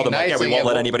would just tell them, nice, like, we won't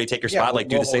let anybody take your spot. Like,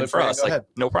 do the same for us. Like, ahead.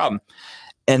 No problem.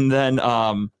 And then,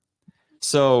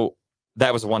 so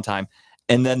that was one time.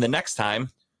 And then the next time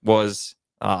was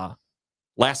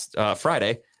last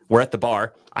Friday. We're at the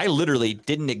bar. I literally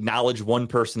didn't acknowledge one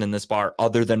person in this bar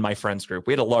other than my friends group.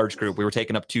 We had a large group. We were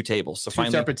taking up 2 tables. So 2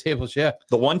 finally, separate tables. Yeah.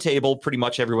 The one table, pretty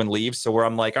much everyone leaves. So where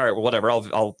I'm like, all right, well, whatever.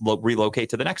 I'll relocate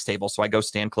to the next table. So I go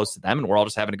stand close to them, and we're all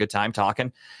just having a good time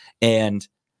talking. And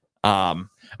I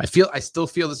still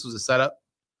feel this was a setup.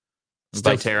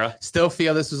 By Tara. Still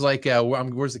feel this was like,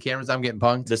 where's the cameras? I'm getting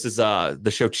punked. This is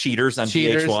the show Cheaters on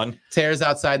VH1. Tara's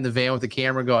outside in the van with the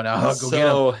camera going, go get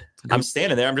him. I'm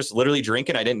standing there. I'm just literally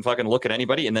drinking. I didn't fucking look at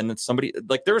anybody. And then somebody,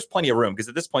 like, there was plenty of room because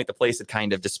at this point the place had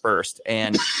kind of dispersed.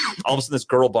 And all of a sudden this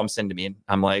girl bumps into me and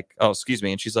I'm like, oh, excuse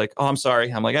me. And she's like, oh, I'm sorry.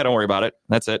 I'm like, don't worry about it.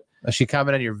 That's it. She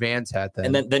commented on your Vans hat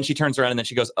then. And then she turns around and then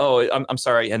she goes, oh, I'm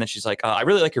sorry. And then she's like, I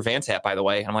really like your Vans hat, by the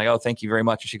way. And I'm like, oh, thank you very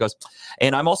much. And she goes,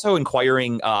 and I'm also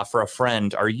inquiring for a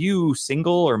friend. Are you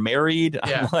single or married?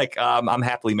 Yeah. I'm like, I'm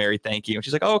happily married. Thank you. And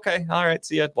she's like, oh, okay. All right.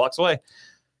 See ya. Walks away.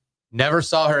 Never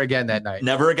saw her again that night.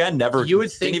 Never again. Never. You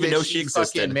would think didn't even know she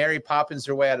existed. Mary Poppins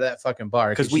her way out of that fucking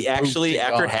bar. Because we actually,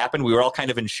 after it happened, we were all kind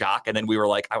of in shock, and then we were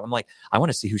like, I'm like, I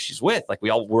want to see who she's with. Like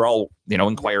we're all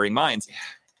inquiring minds,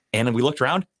 and then we looked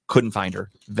around, couldn't find her,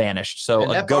 vanished. So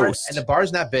a ghost. And the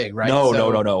bar's not big, right? No.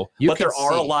 But there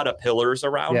are a see. lot of pillars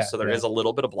around, so there is a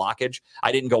little bit of blockage.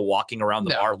 I didn't go walking around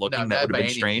the bar looking. That would have been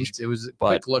strange. It was a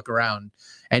quick look around.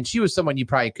 And she was someone you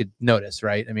probably could notice,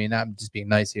 right? I mean, I'm just being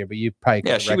nice here, but you probably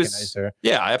could recognize her.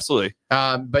 Yeah, absolutely.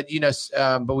 But but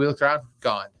we looked around,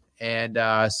 gone. And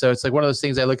so it's like one of those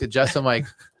things. I look at Justin, I'm like,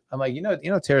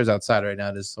 Tara's outside right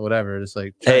now, just whatever. Just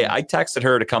like, hey, I texted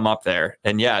her to come up there,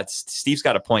 and yeah, Steve's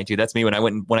got a point, dude. That's me when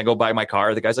I go buy my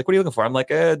car. The guy's like, "What are you looking for?" I'm like,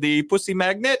 "The pussy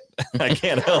magnet." I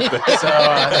can't help it. So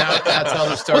now tell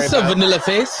the story. What's up, Vanilla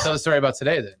Face? Tell the story about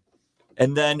today then.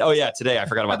 And then, oh yeah, today I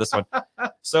forgot about this one.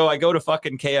 So I go to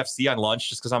fucking KFC on lunch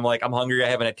just because I'm like, I'm hungry. I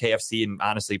haven't had KFC in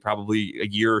honestly probably a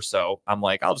year or so. I'm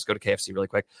like, I'll just go to KFC really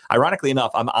quick. Ironically enough,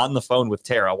 I'm on the phone with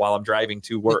Tara while I'm driving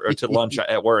to work or to lunch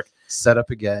at work. Set up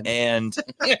again. And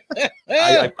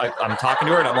I'm talking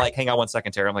to her and I'm like, hang on one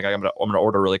second, Tara. I'm like, I'm gonna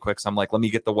order really quick. So I'm like, let me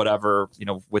get the whatever,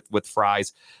 with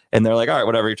fries. And they're like, all right,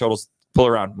 whatever, your total's pull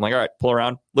around. I'm like, all right, pull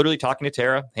around. Literally talking to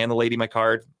Tara, hand the lady my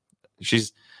card.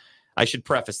 I should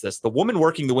preface this. The woman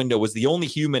working the window was the only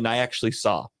human I actually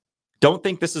saw. Don't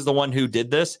think this is the one who did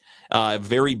this.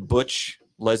 Very butch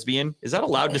lesbian. Is that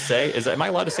allowed to say? Am I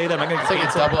allowed to say that? Am I going to say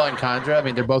it's double entendre? I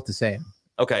mean, they're both the same.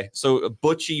 Okay. So a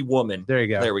butchy woman. There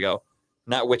you go. There we go.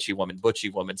 Not witchy woman, butchy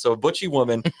woman. So a butchy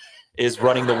woman is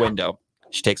running the window.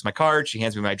 She takes my card. She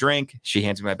hands me my drink. She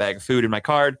hands me my bag of food and my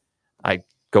card. I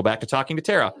go back to talking to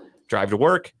Tara. Drive to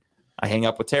work. I hang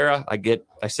up with Tara.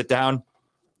 I sit down.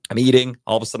 I'm eating.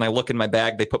 All of a sudden, I look in my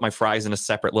bag. They put my fries in a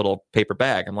separate little paper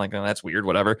bag. I'm like, oh, that's weird,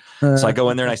 whatever. So I go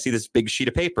in there and I see this big sheet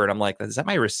of paper. And I'm like, is that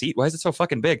my receipt? Why is it so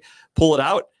fucking big? Pull it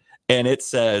out. And it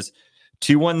says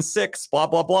 216, blah,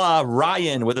 blah, blah.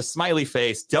 Ryan with a smiley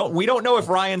face. We don't know if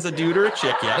Ryan's a dude or a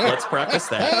chick yet. Let's preface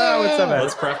that. What's up, man?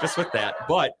 Let's preface with that.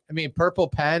 But I mean, purple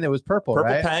pen. It was purple,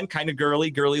 right? Pen, kind of girly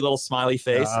little smiley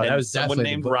face. And that was someone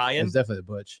named Ryan. That was definitely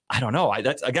the butch. I don't know.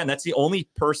 That's the only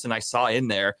person I saw in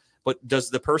there. But does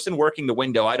the person working the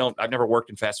window, I've never worked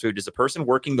in fast food. Does the person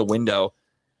working the window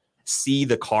see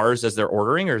the cars as they're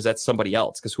ordering, or is that somebody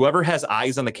else? Because whoever has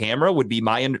eyes on the camera would be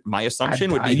my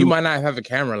assumption would be you might not have a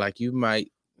camera. Like you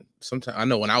might sometimes. I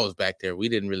know when I was back there, we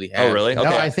didn't really have. Oh, really? Okay.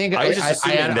 No, I think I was just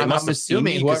assuming they must have seen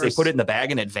me because they whoever's- put it in the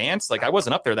bag in advance. Like I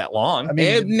wasn't up there that long. I mean,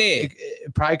 Ebony.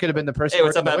 it probably could have been the person. Hey,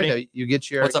 what's working up, the Ebony? window. You get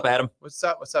your. What's up, Adam? What's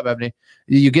up, Ebony?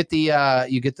 You get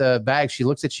the bag. She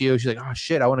looks at you. She's like, oh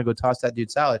shit, I want to go toss that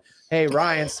dude salad. Hey,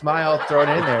 Ryan, smile, throw it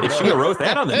in there. If she had wrote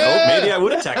that on the note, maybe I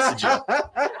would have texted you.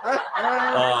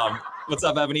 What's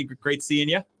up, Ebony? Great seeing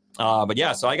you. But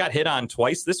yeah, so I got hit on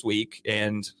twice this week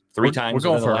and three times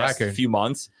going in the for a last record. few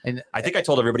months. And I think I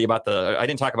told everybody about I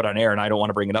didn't talk about it on air, and I don't want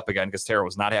to bring it up again because Tara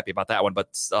was not happy about that one.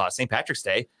 But St. Patrick's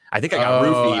Day, I think I got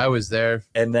roofied. I was there.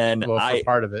 And then for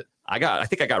part of it. I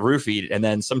think I got roofied, and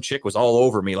then some chick was all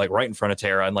over me, like right in front of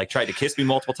Tara, and like tried to kiss me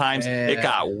multiple times. Yeah. It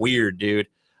got weird, dude.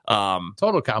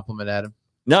 Total compliment, Adam.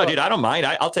 No, dude, I don't mind.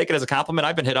 I'll take it as a compliment.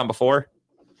 I've been hit on before.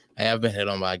 I have been hit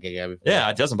on by a gay guy before. Yeah,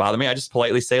 it doesn't bother me. I just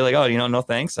politely say like, oh, no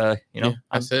thanks. That's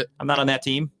it. I'm not on that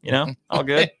team. All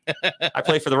good. I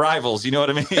play for the rivals. You know what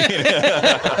I mean?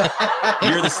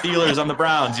 You're the Steelers. I'm the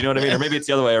Browns. You know what I mean? Or maybe it's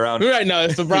the other way around. Right now,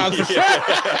 it's the Browns. For sure.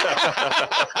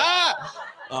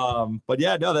 But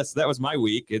yeah, no, that was my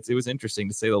week. It was interesting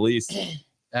to say the least.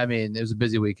 I mean, it was a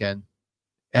busy weekend.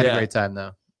 Had a great time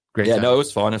though. Great yeah, time. no, it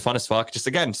was fun and fun as fuck. Just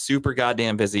again, super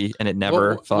goddamn busy, and it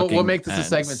never fucking. We'll make this ends. a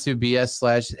segment to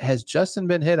BS / has Justin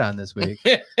been hit on this week?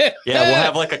 Yeah, we'll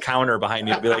have like a counter behind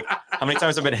you to be like, how many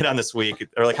times I've been hit on this week,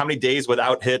 or like how many days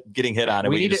without getting hit on,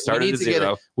 and we just started at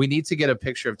zero. We need to get a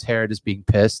picture of Tara just being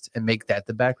pissed and make that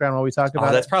the background while we talk about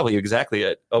it. That's probably exactly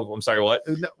it. Oh, I'm sorry. What?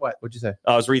 No, what'd you say?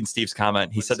 I was reading Steve's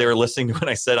comment. He said they were listening to when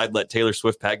I said I'd let Taylor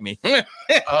Swift peg me.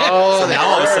 Oh, So now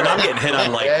all of a sudden I'm getting hit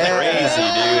on like crazy,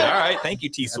 dude. All right, thank you,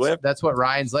 T Swift. That's what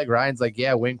Ryan's like. Ryan's like,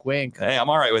 yeah, wink, wink. Hey,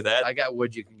 I'm all right with that. I got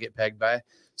wood you can get pegged by.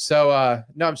 So,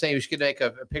 no, I'm saying we should make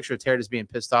a picture of Tara just being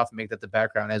pissed off and make that the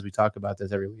background as we talk about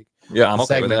this every week. Yeah, I'm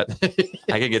okay Segment. with that.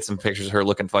 I could get some pictures of her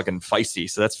looking fucking feisty,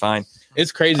 so that's fine.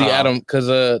 It's crazy, Adam, because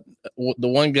the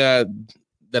one guy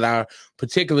that I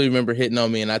particularly remember hitting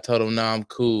on me, and I told him, "No, I'm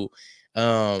cool."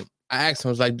 I asked him,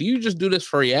 I was like, "Do you just do this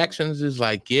for reactions?" It's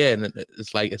like, "Yeah," and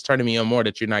it's like it's turning me on more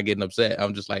that you're not getting upset.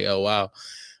 I'm just like, "Oh wow."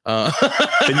 Then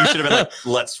you should have been like,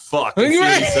 "Let's fuck." And see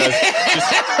what he says.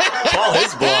 Just call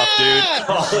his bluff, dude.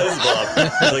 Call his bluff.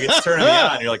 It's like it's turning me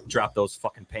on. You're like, "Drop those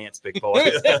fucking pants, big boy."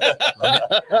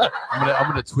 I'm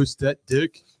gonna twist that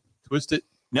dick. Twist it.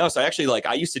 No, so actually, like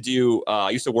I used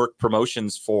to work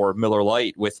promotions for Miller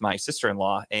Lite with my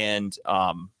sister-in-law, and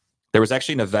there was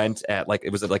actually an event at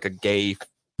it was like a gay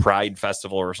pride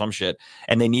festival or some shit,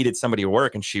 and they needed somebody to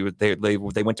work, and they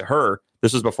went to her.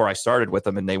 This was before I started with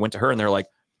them, and they went to her, and they're like,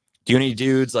 "Do you need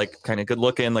dudes like kind of good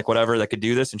looking, like whatever that could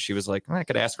do this?" And she was like, "I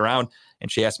could ask around,"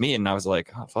 and she asked me, and I was like,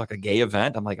 "Oh fuck, a gay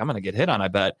event?" I'm like, "I'm gonna get hit on, I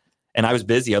bet." And I was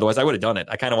busy. Otherwise, I would have done it.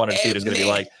 I kind of wanted to see what it was going to be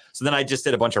like. So then I just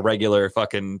did a bunch of regular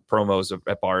fucking promos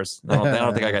at bars. I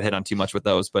don't think I got hit on too much with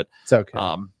those, but It's okay.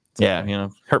 yeah,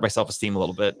 hurt my self-esteem a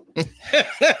little bit.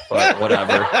 But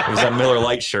whatever. It was that Miller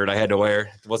Lite shirt I had to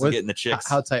wear. It wasn't getting the chicks.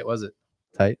 How tight was it?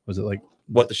 Tight? Was it like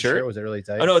What, the shirt? Was it really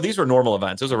tight? Oh no, these were normal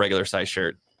events. It was a regular size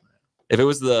shirt. If it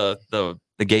was the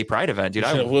the gay pride event, dude. You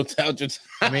should have whipped out your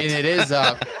I mean, it is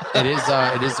a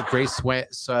great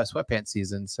sweatpants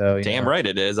season. So damn right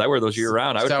it is. I wear those year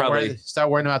round. I would probably start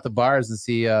wearing them at the bars and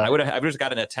see. I would have just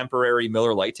gotten a temporary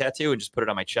Miller Lite tattoo and just put it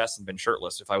on my chest and been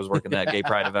shirtless if I was working that gay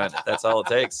pride event. That's all it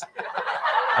takes.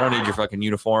 I don't need your fucking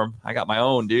uniform. I got my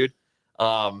own, dude.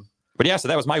 But yeah, so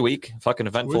that was my week. Fucking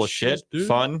eventful as shit,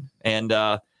 fun, and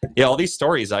yeah, all these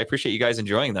stories. I appreciate you guys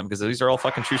enjoying them because these are all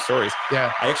fucking true stories.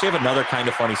 Yeah, I actually have another kind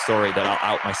of funny story that I'll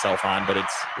out myself on, but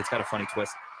it's got a funny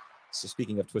twist. So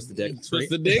speaking of twisted dick, twist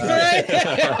the dick, right?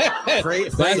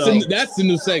 That's the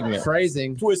new segment.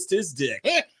 Phrasing. Twist his dick.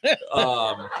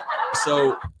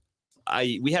 So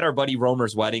we had our buddy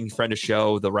Romer's wedding, friend of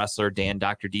show, the wrestler Dan,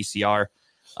 Dr. DCR.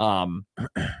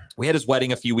 We had his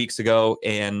wedding a few weeks ago,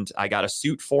 and I got a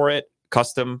suit for it,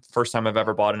 custom. First time I've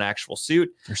ever bought an actual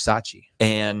suit. Versace.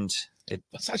 And it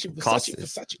cost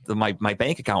my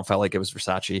bank account felt like it was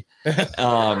Versace.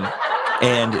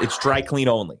 And it's dry clean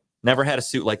only. Never had a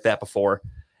suit like that before,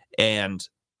 and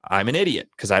I'm an idiot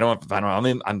because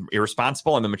I'm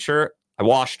irresponsible. I'm immature. I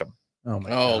washed them. Oh my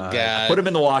God. I put them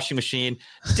in the washing machine.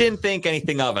 Didn't think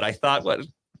anything of it. I thought, what?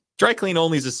 Dry clean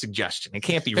only is a suggestion. It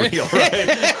can't be real, right?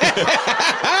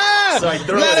 So I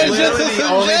threw it in. Literally the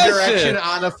only direction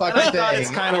on a fucking thing.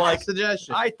 It's kind of like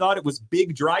suggestion. I thought it was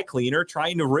big dry cleaner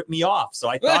trying to rip me off. So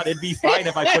I thought it'd be fine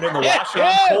if I put it in the washer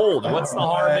on cold. What's the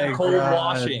harm in cold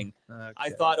washing? Okay. I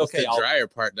thought, okay, the drier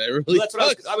part that really that's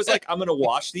what I was like, I'm going to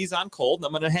wash these on cold and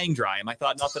I'm going to hang dry them. I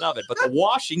thought nothing of it, but the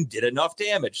washing did enough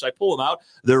damage. So I pull them out.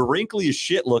 They're wrinkly as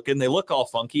shit looking. They look all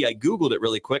funky. I Googled it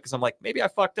really quick because I'm like, maybe I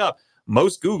fucked up.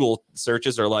 Most Google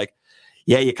searches are like,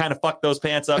 yeah, you kind of fucked those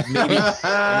pants up.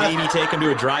 Maybe take them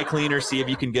to a dry cleaner, see if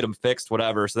you can get them fixed,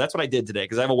 whatever. So that's what I did today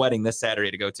because I have a wedding this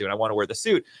Saturday to go to and I want to wear the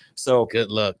suit. So good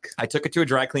luck. I took it to a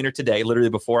dry cleaner today, literally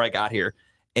before I got here.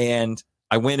 And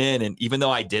I went in, and even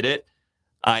though I did it,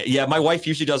 my wife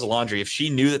usually does the laundry. If she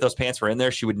knew that those pants were in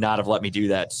there, she would not have let me do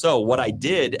that. So what I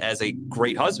did as a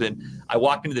great husband, I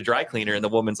walked into the dry cleaner and the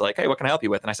woman's like, hey, what can I help you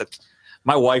with? And I said,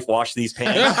 my wife washed these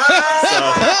pants. So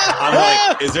I'm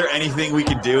like, is there anything we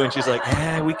can do? And she's like,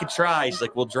 yeah, we could try. She's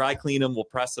like, we'll dry clean them. We'll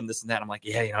press them, this and that. I'm like,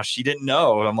 yeah, she didn't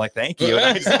know. I'm like, thank you.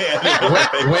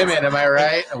 Women, am I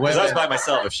right? I was by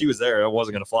myself. If she was there, I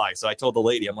wasn't going to fly. So I told the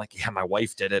lady, I'm like, yeah, my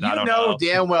wife did it. I don't know.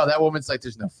 Damn well that woman's like,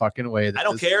 there's no fucking way. I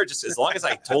don't care. Just as long as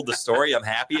I told the story, I'm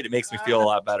happy. And it makes me feel a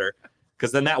lot better.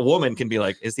 Because then that woman can be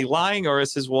like, is he lying or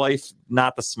is his wife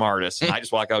not the smartest? And I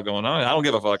just walk out going, oh, I don't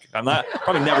give a fuck. I'm not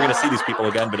probably never going to see these people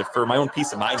again. But if for my own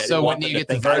peace of mind, I didn't want them to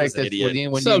think I was an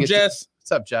idiot. What's up, Jess?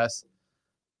 What's up, Jess?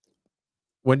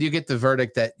 When do you get the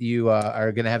verdict that you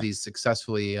are going to have these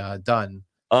successfully done?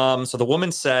 So the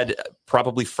woman said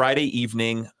probably Friday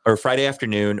evening or Friday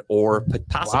afternoon or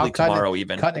possibly tomorrow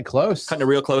even. Cutting it close. Cutting it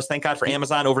real close. Thank God for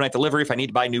Amazon overnight delivery. If I need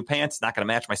to buy new pants, not going to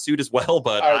match my suit as well,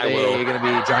 but I will. Are you going to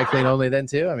be dry clean only then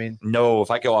too? I mean, no, if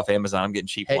I go off Amazon, I'm getting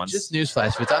cheap ones. Just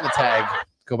newsflash. If it's on the tag,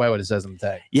 go by what it says on the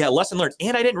tag. Yeah, lesson learned.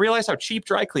 And I didn't realize how cheap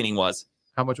dry cleaning was.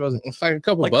 How much was it? It's like a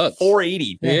couple bucks.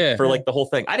 $4.80 for like the whole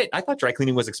thing. I thought dry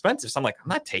cleaning was expensive. So I'm like, I'm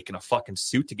not taking a fucking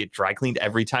suit to get dry cleaned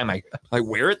every time I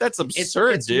wear it. That's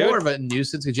absurd, it's dude. It's more of a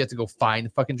nuisance because you have to go find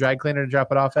the fucking dry cleaner to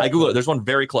drop it off at. I Googled it. There's one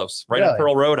very close, right on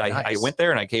Pearl Road. I went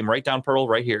there and I came right down Pearl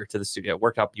right here to the studio. It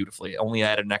worked out beautifully. Only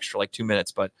added an extra like 2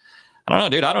 minutes, but I don't know,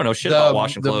 dude. I don't know shit about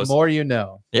washing clothes. The more you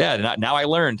know. Yeah, now I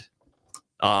learned.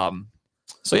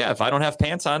 So yeah, if I don't have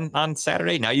pants on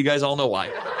Saturday, now you guys all know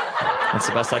why. That's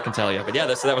the best I can tell you. But yeah,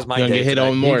 that was my day. Get hit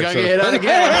on more. You're gonna get hit on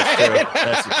again.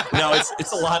 That's true. No,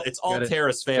 it's a lot. It's all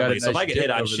Terrace family. So if I get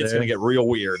hit on, shit's gonna get real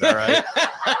weird. All right,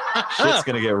 shit's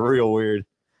gonna get real weird.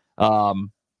 But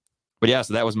yeah,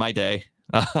 so that was my day.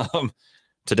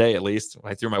 Today, at least,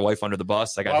 I threw my wife under the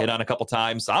bus. I got hit on a couple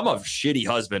times. I'm a shitty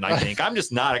husband. I think I'm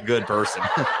just not a good person.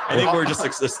 I think we're just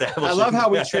establishing. I love how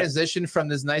we transitioned from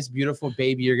this nice, beautiful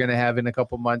baby you're gonna have in a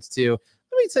couple months to.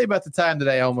 Let me tell you about the time that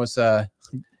I almost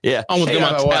yeah. Almost hey,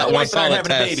 my wife and I are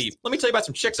having a baby. Let me tell you about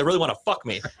some chicks that really want to fuck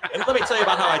me. And let me tell you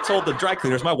about how I told the dry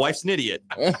cleaners my wife's an idiot.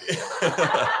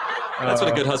 That's what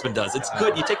a good husband does. It's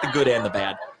good. You take the good and the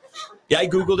bad. Yeah, I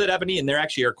Googled it, Ebony, and there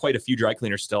actually are quite a few dry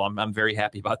cleaners still. I'm very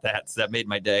happy about that. So that made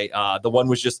my day. The one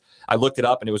was just, I looked it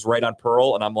up and it was right on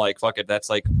Pearl. And I'm like, fuck it. That's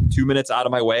like 2 minutes out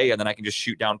of my way. And then I can just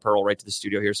shoot down Pearl right to the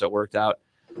studio here. So it worked out.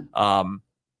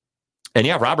 And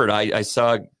yeah, Robert, I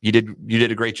saw you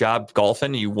did a great job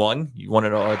golfing. You won your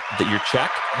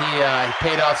check. He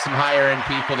paid off some higher end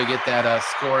people to get that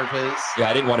score of his. Yeah,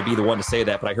 I didn't want to be the one to say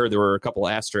that, but I heard there were a couple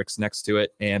of asterisks next to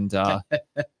it, and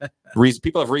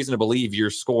people have reason to believe your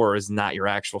score is not your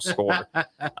actual score.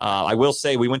 I will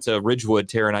say we went to Ridgewood.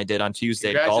 Tara and I did on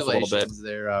Tuesday to golf a little bit.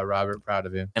 There, Robert, proud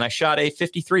of you. And I shot a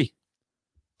 53.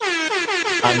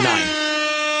 On 9.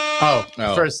 Oh,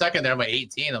 Oh. for a second there, I'm like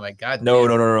 18. I'm like, God. No.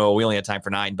 We only had time for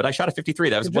 9, but I shot a 53.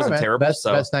 That wasn't terrible. Best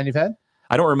 9 you've had.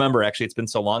 I don't remember, actually. It's been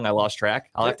so long. I lost track.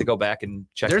 I'll have to go back and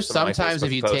check. There's some of my sometimes Facebook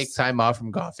if you posts. take time off from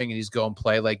golfing and you just go and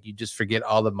play, like you just forget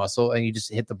all the muscle and you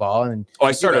just hit the ball. And Oh,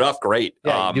 I started off great.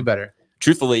 yeah, you do better.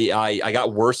 Truthfully, I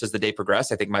got worse as the day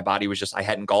progressed. I think my body was just, I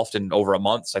hadn't golfed in over a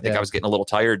month. So I think Yeah. I was getting a little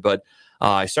tired, but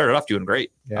I started off doing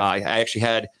great. Yeah. I actually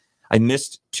I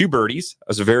missed 2 birdies. I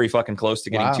was very fucking close to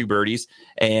getting Wow. 2 birdies,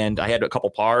 and I had a couple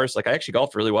pars. Like I actually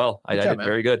golfed really well. I Good job, did man.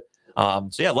 very good. So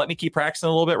yeah, let me keep practicing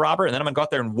a little bit, Robert, and then I'm gonna go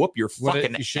out there and whoop your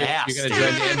fucking ass. You're gonna dude.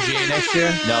 join the MGA next year.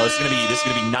 No, this is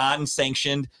gonna be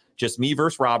non-sanctioned, just me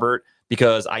versus Robert,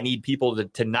 because I need people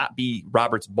to not be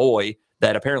Robert's boy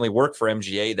that apparently work for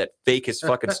MGA that fake his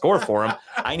fucking score for him.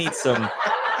 I need some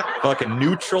fucking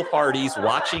neutral parties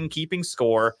watching, keeping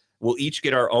score. We'll each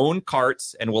get our own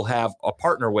carts, and we'll have a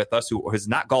partner with us who is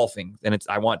not golfing. And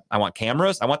I want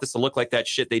cameras. I want this to look like that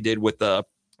shit they did with the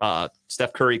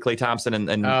Steph Curry, Klay Thompson, and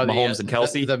Mahomes and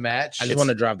Kelsey. The match. I just want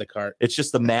to drive the cart. It's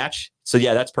just the match. So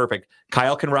yeah, that's perfect.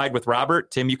 Kyle can ride with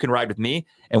Robert. Tim, you can ride with me,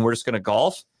 and we're just going to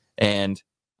golf. And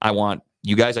I want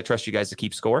you guys, I trust you guys to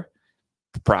keep score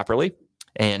properly.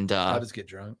 And I'll just get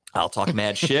drunk. I'll talk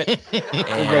mad shit. We're both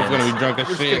gonna be drunk as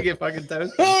We're just gonna shit. get fucking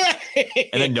toast.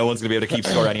 And then no one's going to be able to keep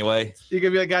score anyway. You're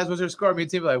gonna be like, guys, what's your score? Me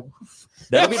too. Like,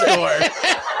 That'll be, score.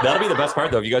 that'll be the best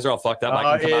part, though. If you guys are all fucked up,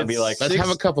 I can come out and be like, Let's have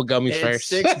a couple gummies It's first.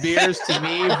 6 beers to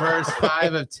me versus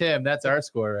 5 of Tim. That's our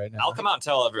score right now. I'll come out and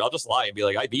tell I'll just lie and be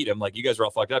like, I beat him. Like, you guys are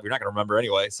all fucked up. You're not going to remember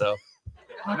anyway. So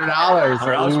 $100.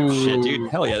 $100 shit, Ooh. dude.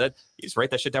 Hell yeah. You just write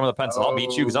that shit down with a pencil. I'll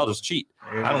beat you because I'll just cheat.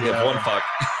 There I don't you give go. one fuck.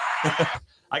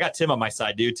 I got Tim on my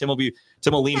side, dude. Tim will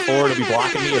lean forward and be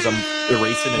blocking me as I'm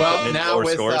erasing and Well, putting in now lower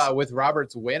scores. with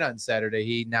Robert's win on Saturday,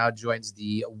 he now joins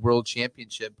the World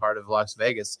Championship part of Las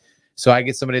Vegas. So I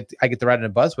get to ride in a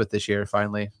bus with this year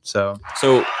finally. So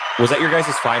So was that your guys'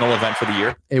 final event for the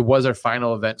year? it was our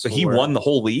final event. So he for- won the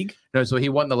whole league? No, so he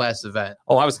won the last event.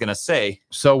 Oh, I was gonna say.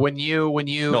 So when you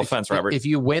No offense, Robert. if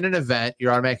you win an event,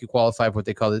 you're automatically qualified for what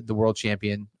they call the World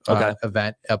Champion Okay.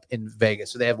 event up in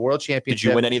Vegas. So they have World Championship. Did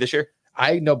you win any this year?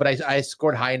 I know, but I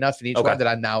scored high enough in each Okay. one that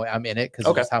I'm in it because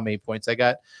Okay. that's how many points I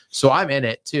got. So I'm in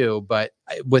it too. But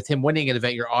with him winning an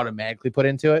event, you're automatically put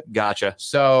into it. Gotcha.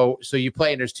 So you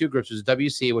play, and there's 2 groups. There's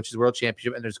WC, which is World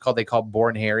Championship, and they call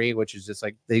Born Harry, which is just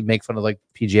like they make fun of like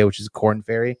PGA, which is Corn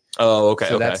Ferry. Oh, okay.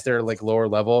 So okay. that's their like lower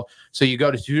level. So you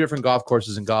go to 2 different golf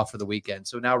courses and golf for the weekend.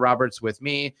 So now Robert's with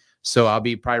me. So I'll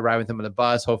be probably riding with him on the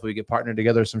bus. Hopefully we get partnered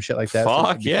together, some shit like that. So Fuck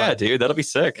it'll be yeah, fun. dude. That'll be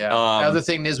sick. Yeah. Another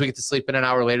thing is we get to sleep in an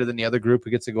hour later than the other group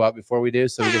who gets to go out before we do.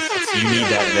 So we just you need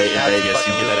that in That's Vegas. You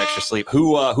fucking get that extra sleep.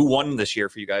 Who won this year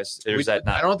for you guys? There's that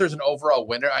I not. don't know if there's an overall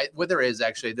winner. There is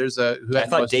actually. There's a who had I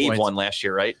thought most Dave points. won last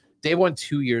year, right? Dave won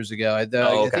 2 years ago. I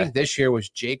okay. think this year was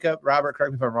Jacob. Robert,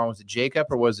 correct me if I'm wrong. Was it Jacob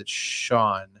or was it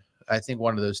Sean? I think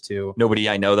one of those 2. Nobody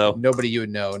I know though. Nobody you would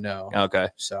know. No. Okay.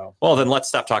 So Well, then let's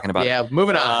stop talking about yeah,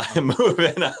 moving on. it.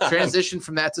 Moving on. Transition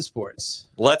from that to sports.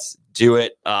 Let's do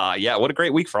it. Yeah, what a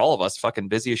great week for all of us. Fucking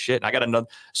busy as shit. And I got another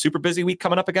super busy week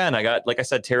coming up again. I got, like I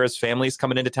said, Tara's family's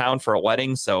coming into town for a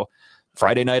wedding. So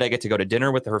Friday night, I get to go to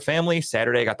dinner with her family.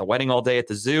 Saturday, I got the wedding all day at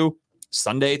the zoo.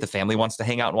 Sunday, the family wants to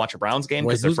hang out and watch a Browns game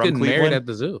Wait, because they're who's from getting married Cleveland. at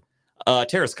the zoo?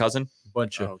 Tara's cousin.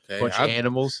 Bunch of Okay, bunch of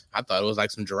animals. I thought it was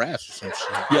like some giraffes or some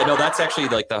shit. Yeah, no, that's actually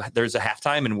like there's a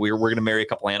halftime, and we're gonna marry a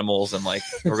couple animals, and like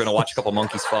we're gonna watch a couple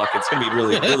monkeys fuck. It's gonna be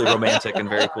really really romantic and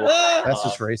very cool. That's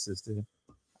just racist, dude.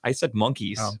 I said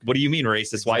monkeys. Oh. What do you mean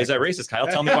racist? Why is that racist, Kyle?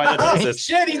 Tell me why that's racist.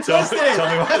 Shit, he Tell twisted. me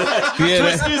why that. Yeah.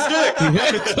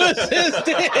 Twist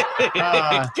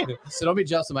his dick. So don't be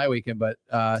jealous of my weekend, but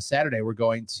Saturday we're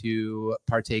going to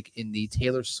partake in the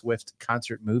Taylor Swift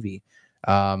concert movie.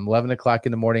 11 o'clock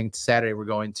in the morning Saturday we're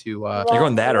going to You're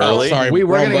going that early? sorry. we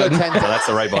were wrong gonna go button. 10 Oh, that's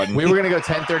the right button. we were gonna go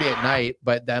 10:30 at night,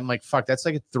 but then like fuck, that's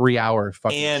like a 3-hour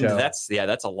fucking and show.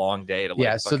 that's a long day to like,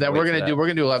 Yeah, so fucking then wait we're for gonna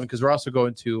that. do 11 because we're also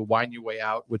going to Wine Your Way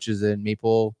Out, which is in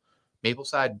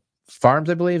Mapleside Farms,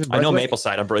 I believe. in I know Brunswick.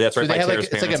 Mapleside. That's So right they by have Tara's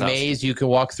it's like a parents' house. maze you can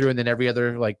walk through, and then every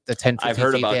other like the 10, 15 I've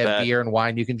heard feet, about they have that. beer and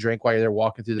wine you can drink while you're there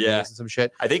walking through the Yeah. maze and some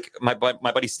shit. I think my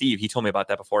buddy Steve, he told me about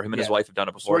that before. Him and his Yeah. wife have done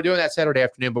it So before. we're doing that Saturday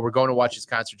afternoon, but we're going to watch his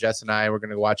concert. Jess and I, we're going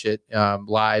to watch it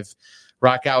live,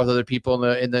 rock out with other people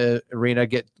in the arena,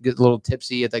 get a little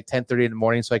tipsy at like 10:30 in the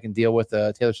morning, so I can deal with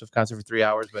a Taylor Swift concert for 3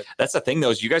 hours. But That's the thing,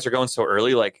 though, is you guys are going so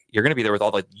early. Like you're going to be there with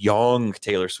all the young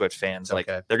Taylor Swift fans. Like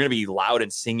Okay. they're going to be loud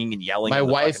and singing and yelling. my in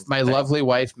the wife, fucking my thing. lovely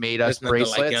wife, made us There's nothing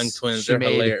bracelets. like young twins. She They're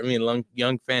made, hilarious. I mean,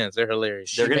 young fans. They're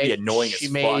hilarious. They're she gonna be made- annoying She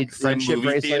as made fuck. friendship Movie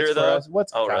bracelets theater, for though? us.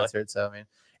 What's a Oh, really? concert? So I mean,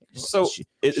 So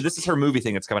this is her movie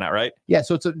thing that's coming out, right? Yeah,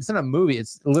 so it's not a movie.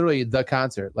 It's literally the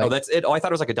concert. Like, Oh, that's it. Oh, I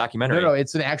thought it was like a documentary. no,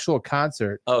 it's an actual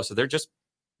concert. Oh, so they're just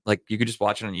like you could just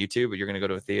watch it on YouTube, but you're gonna go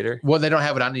to a theater. Well, they don't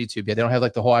have it on YouTube yet. They don't have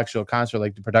like the whole actual concert,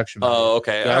 like the production. Oh,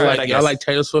 okay. Yeah, All right, I like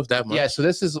Taylor Swift that much. Yeah, so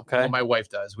this is Okay. well, my wife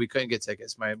does. We couldn't get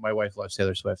tickets. My wife loves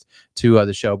Taylor Swift to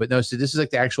the show, but no. So this is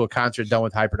like the actual concert done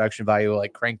with high production value,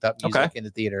 like cranked up music in the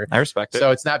theater. I respect it.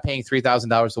 So it's not paying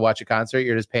 $3,000 to watch a concert.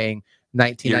 You're just paying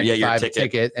 $19.95 a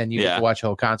ticket, and you get to watch a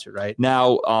whole concert, right?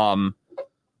 Now,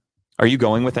 are you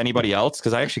going with anybody else?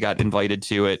 Because I actually got invited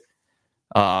to it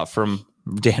from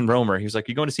Dan Romer. He was like,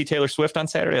 "You going to see Taylor Swift on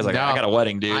Saturday?" I was like, No, "I got a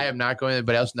wedding, dude." I am not going.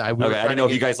 Anybody else? No, I didn't know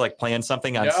if you guys like planned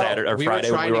something on Saturday or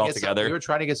Friday when we were all together. We were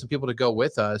trying to get some people to go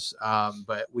with us,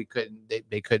 but we couldn't.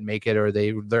 They couldn't make it, or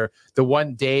they're the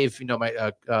one Dave,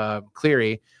 my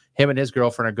Cleary, him and his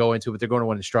girlfriend are going to, but they're going to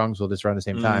one in Strongsville just around the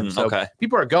same time. So okay.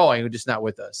 people are going, just not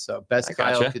with us. So best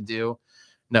Kyle could do.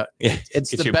 No,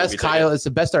 it's the best Kyle. It's the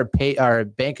best our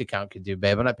bank account could do,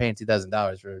 babe. I'm not paying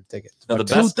 $2,000 for a ticket. No, the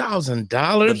best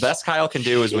 $2,000. The best Kyle can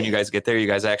do is when you guys get there, you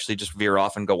guys actually just veer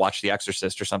off and go watch The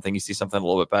Exorcist or something. You see something a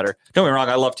little bit better. Don't get me wrong,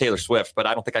 I love Taylor Swift, but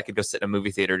I don't think I could go sit in a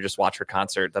movie theater and just watch her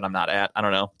concert that I'm not at. I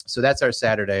don't know. So that's our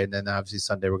Saturday, and then obviously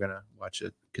Sunday we're gonna watch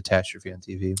a catastrophe on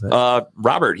TV. But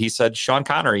Robert, he said Sean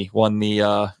Connery won the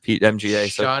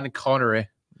MGA. Sean Connery.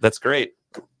 That's great.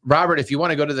 Robert, if you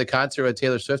want to go to the concert with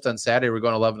Taylor Swift on Saturday, we're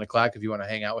going 11 o'clock. If you want to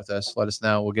hang out with us, let us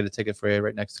know. We'll get a ticket for you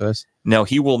right next to us. No,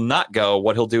 he will not go.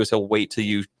 What he'll do is he'll wait till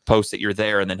you post that you're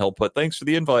there, and then he'll put thanks for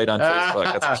the invite on Facebook.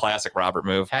 That's a classic Robert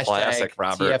move. Classic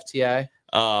Robert. TFTI.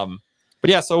 But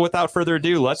yeah, so without further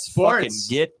ado, let's fucking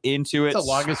get into it. It's the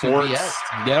longest Sports. BS.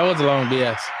 Yeah, that was a long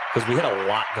BS. Because we had a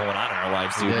lot going on in our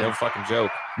lives, dude. Yeah. No fucking joke.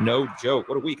 No joke.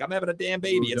 What a week. I'm having a damn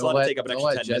baby. It's allowed to take up an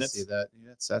extra 10 minutes. See that.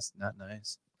 That's not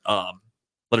nice.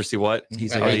 Let her see what? He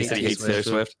said he hates Taylor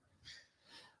Swift.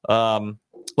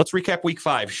 Let's recap week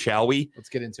 5, shall we? Let's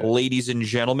get into it. Ladies and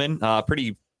gentlemen,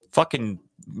 pretty fucking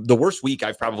the worst week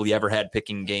I've probably ever had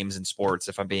picking games in sports,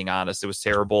 if I'm being honest. It was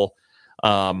terrible.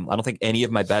 I don't think any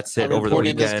of my bets hit over the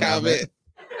weekend.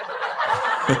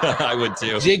 I would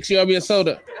too. Jake, you owe me a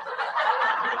soda.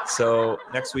 So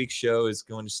next week's show is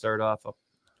going to start off. Oh,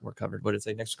 we're covered. What did it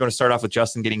say? Next, we're going to start off with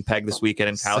Justin getting pegged this weekend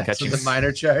and Kyle catching the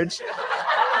minor charge.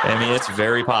 I mean, it's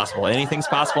very possible. Anything's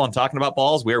possible. I'm talking about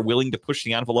balls. We are willing to push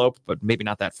the envelope, but maybe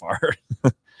not that far.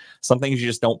 Some things you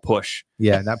just don't push.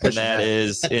 Yeah, not pushing. And that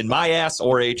is in my ass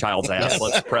or a child's ass.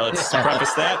 Let's preface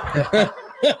that.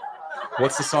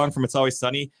 What's the song from It's Always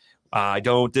Sunny? I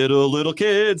don't diddle little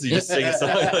kids. You just sing a song.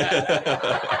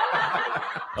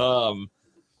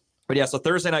 But yeah, so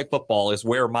Thursday Night Football is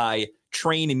where my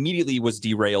train immediately was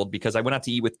derailed because I went out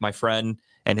to eat with my friend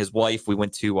and his wife. We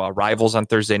went to Rivals on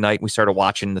Thursday night. We started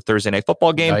watching the Thursday Night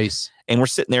Football game. Nice. And we're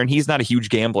sitting there, and he's not a huge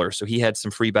gambler, so he had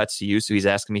some free bets to use. So he's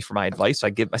asking me for my advice. So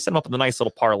I set him up with a nice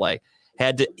little parlay.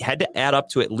 Had to add up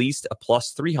to at least a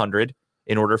plus 300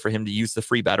 in order for him to use the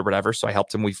free bet or whatever. So I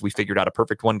helped him. We figured out a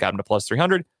perfect one, got him to plus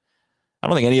 300. I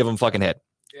don't think any of them fucking hit.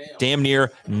 Damn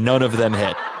near none of them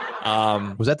hit.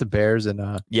 Was that the Bears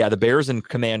and yeah, the Bears and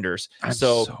Commanders. I'm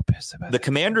so pissed about the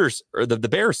Commanders or the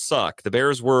Bears suck. The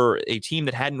Bears were a team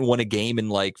that hadn't won a game in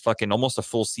like fucking almost a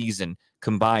full season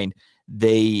combined.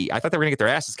 I thought they were gonna get their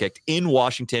asses kicked in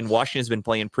Washington. Washington's been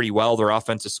playing pretty well. Their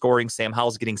offense is scoring. Sam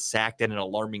Howell's getting sacked at an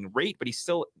alarming rate, but he's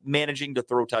still managing to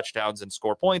throw touchdowns and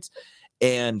score points.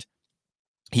 And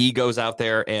he goes out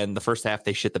there, and the first half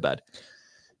they shit the bed.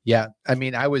 Yeah, I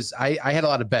mean, I had a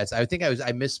lot of bets. I think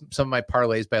I missed some of my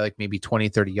parlays by like maybe 20,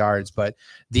 30 yards, but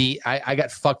I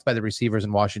got fucked by the receivers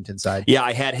in Washington side. Yeah,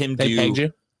 I had him They pegged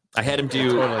you? I had him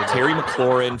do Totally Terry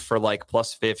McLaurin for like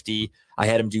plus 50. I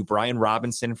had him do Brian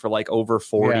Robinson for like over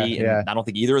 40. Yeah. And I don't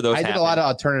think either of those I did a lot of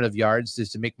alternative yards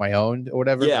just to make my own or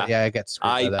whatever. Yeah. But yeah, I got screwed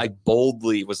by that. I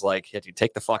boldly was like, hey, dude,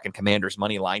 take the fucking Commanders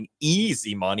money line.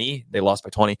 Easy money. They lost by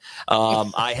 20.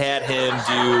 I had him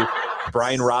do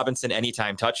Brian Robinson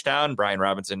anytime touchdown. Brian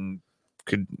Robinson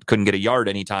couldn't get a yard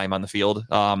anytime on the field.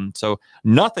 So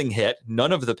nothing hit.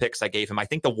 None of the picks I gave him. I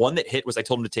think the one that hit was I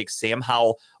told him to take Sam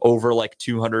Howell over like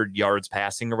 200 yards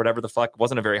passing or whatever the fuck. It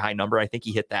wasn't a very high number. I think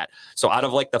he hit that. So out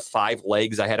of like the 5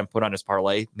 legs I had him put on his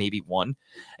parlay, maybe one,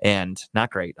 and not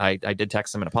great. I did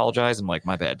text him and apologize. I'm like,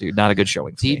 my bad, dude. Not a good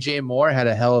showing. DJ Moore had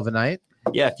a hell of a night.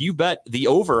 Yeah, if you bet the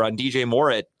over on DJ Moore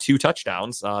at 2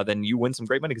 touchdowns, then you win some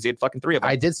great money because he had fucking 3 of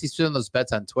them. I did see some of those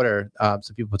bets on Twitter.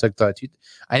 Some people took the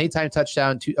anytime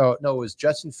touchdown. It was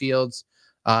Justin Fields.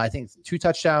 I think 2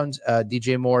 touchdowns.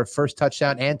 DJ Moore first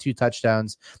touchdown and 2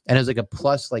 touchdowns, and it was like a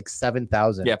plus like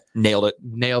 7,000. Yeah, nailed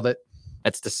it.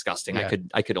 That's disgusting. Yeah.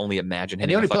 I could only imagine. And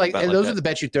you only hitting a play fucking bet and those that. are the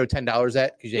bets you throw $10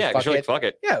 at because Yeah, because you're like, fuck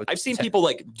it. Yeah, I've seen people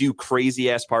like do crazy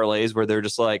ass parlays where they're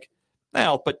just like,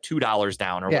 I'll put $2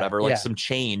 down or whatever, like some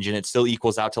change, and it still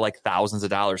equals out to like thousands of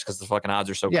dollars because the fucking odds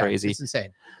are so crazy. It's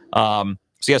insane.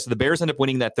 So the Bears end up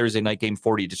winning that Thursday night game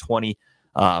 40-20.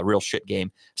 Real shit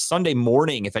game. Sunday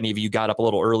morning, if any of you got up a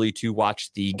little early to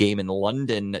watch the game in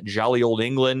London, jolly old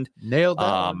England. Nailed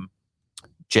that.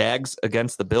 Jags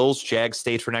against the Bills. Jags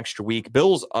stayed for an extra week.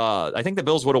 Bills, I think the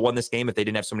Bills would have won this game if they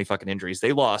didn't have so many fucking injuries.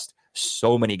 They lost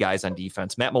so many guys on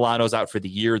defense. Matt Milano's out for the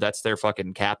year. That's their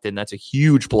fucking captain. That's a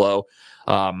huge blow.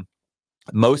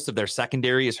 Most of their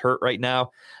secondary is hurt right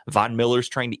now. Von Miller's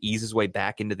trying to ease his way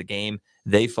back into the game.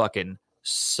 They fucking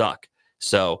suck.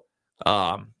 So,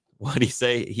 what did he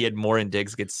say? He had Moore and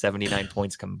Diggs get 79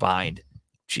 points combined.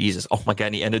 Jesus. Oh my God.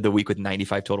 And he ended the week with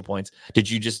 95 total points. Did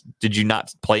you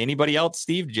not play anybody else,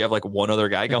 Steve? Did you have like one other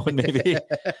guy going maybe?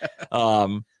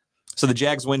 So the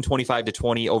Jags win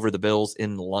 25-20 over the Bills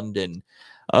in London.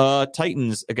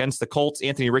 Titans against the Colts.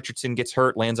 Anthony Richardson gets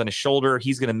hurt, lands on his shoulder.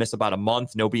 He's going to miss about a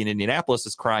month. Nobody in Indianapolis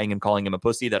is crying and calling him a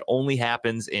pussy. That only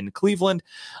happens in Cleveland.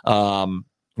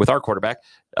 With our quarterback.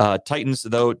 Titans,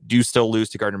 though, do still lose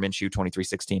to Gardner Minshew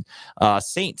 23-16.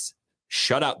 Saints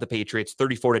shut out the Patriots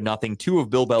 34-0. Two of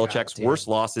Bill Belichick's worst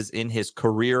losses in his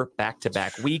career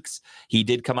back-to-back weeks. He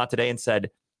did come out today and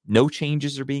said no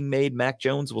changes are being made. Mac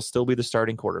Jones will still be the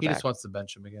starting quarterback. He just wants to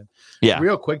bench him again. Yeah.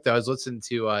 Real quick though, I was listening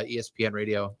to ESPN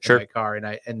radio in my car,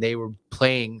 and they were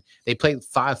playing. They played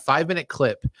 5-minute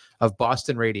clip of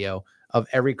Boston radio of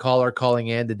every caller calling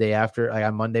in the day after, like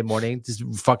on Monday morning, just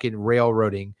fucking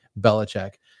railroading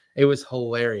Belichick. It was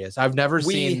hilarious. I've never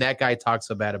seen that guy talk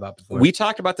so bad about before. We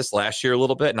talked about this last year a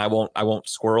little bit, and I won't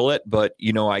squirrel it, but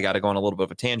I got to go on a little bit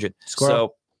of a tangent.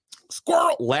 Squirrel.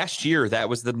 Last year, that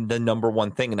was the number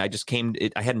one thing, and I just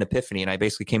I had an epiphany, and I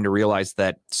basically came to realize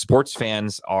that sports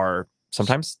fans are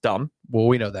sometimes dumb. Well,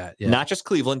 we know that. Yeah. Not just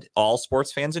Cleveland. All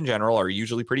sports fans in general are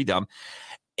usually pretty dumb.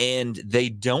 And they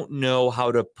don't know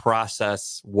how to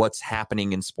process what's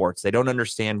happening in sports. They don't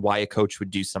understand why a coach would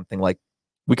do something like,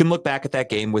 we can look back at that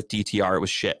game with DTR. It was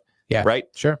shit. Yeah. Right?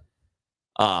 Sure.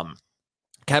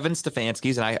 Kevin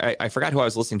Stefanski's, and I forgot who I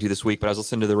was listening to this week, but I was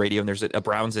listening to the radio, and there's a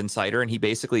Browns insider, and he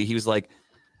was like,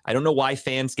 I don't know why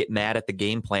fans get mad at the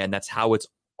game plan. That's how it's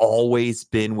always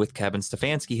been with Kevin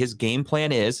Stefanski. His game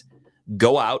plan is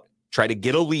go out, try to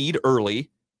get a lead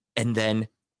early, and then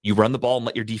you run the ball and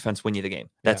let your defense win you the game.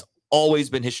 That's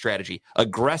always been his strategy.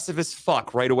 Aggressive as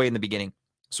fuck right away in the beginning.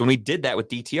 So when we did that with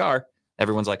DTR,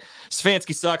 everyone's like,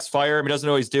 Stefanski sucks, fire him. He doesn't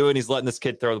know what he's doing. He's letting this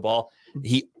kid throw the ball.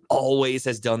 He always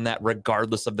has done that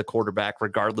regardless of the quarterback,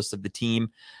 regardless of the team.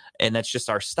 And that's just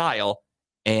our style.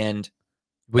 And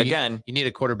again, you need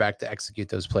a quarterback to execute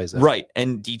those plays. Right.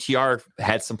 And DTR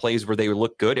had some plays where they would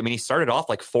look good. I mean, he started off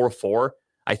like 4-4.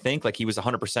 I think like he was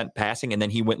 100% passing, and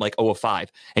then he went like 0-5,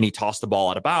 and he tossed the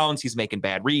ball out of bounds. He's making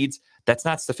bad reads. That's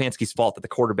not Stefanski's fault that the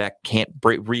quarterback can't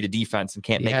read a defense and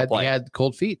can't make a play. He had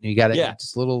cold feet. You got to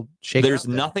just a little shake. There's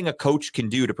nothing a coach can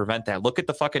do to prevent that. Look at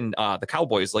the fucking the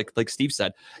Cowboys. Like Steve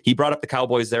said, he brought up the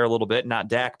Cowboys there a little bit, not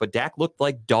Dak, but Dak looked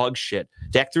like dog shit.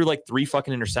 Dak threw like 3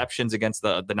 fucking interceptions against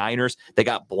the Niners. They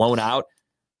got blown out.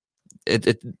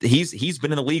 He's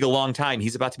been in the league a long time.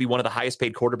 He's about to be one of the highest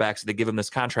paid quarterbacks. They give him this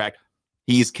contract.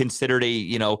 He's considered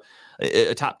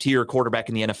a top tier quarterback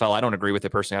in the NFL. I don't agree with it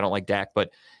personally. I don't like Dak,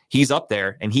 but he's up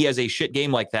there, and he has a shit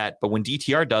game like that. But when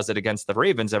DTR does it against the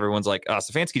Ravens, everyone's like,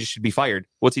 Stefanski just should be fired.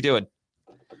 What's he doing?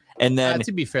 And then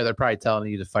to be fair, they're probably telling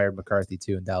you to fire McCarthy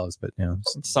too in Dallas, but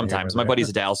sometimes my buddy's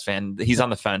a Dallas fan. He's on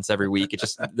the fence every week.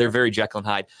 They're very Jekyll and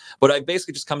Hyde. But I've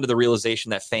basically just come to the realization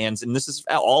that fans, and this is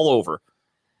all over,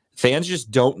 fans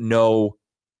just don't know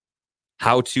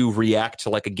how to react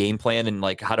to like a game plan and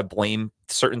like how to blame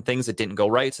certain things that didn't go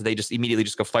right. So they just immediately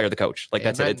just go fire the coach. Like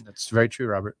that's it. That's very true,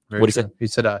 Robert. What he said? He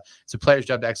said, it's a player's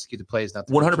job to execute the plays, not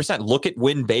the 100%. Look at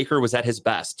when Baker was at his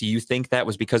best. Do you think that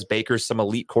was because Baker's some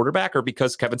elite quarterback or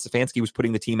because Kevin Stefanski was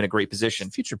putting the team in a great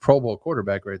position? Future Pro Bowl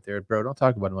quarterback right there, bro. Don't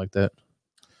talk about him like that.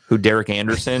 Who, Derek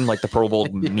Anderson, like the Pro Bowl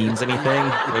means anything?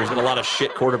 There's been a lot of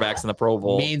shit quarterbacks in the Pro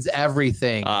Bowl. Means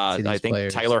everything. I think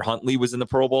players. Tyler Huntley was in the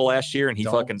Pro Bowl last year, and he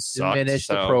fucking sucked. Diminish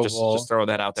so the Pro Bowl. Just throw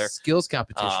that out there. Skills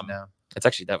competition now.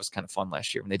 That was kind of fun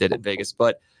last year when they did it in Vegas.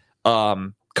 But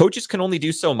coaches can only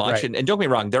do so much. Right. And don't get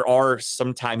me wrong, there are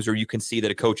some times where you can see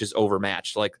that a coach is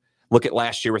overmatched. Like, look at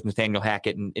last year with Nathaniel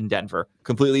Hackett in Denver.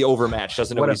 Completely overmatched.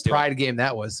 Doesn't know what he's doing. What a pride game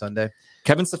that was Sunday.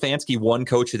 Kevin Stefanski won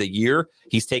Coach of the Year.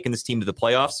 He's taken this team to the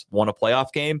playoffs, won a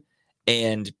playoff game,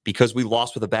 And because we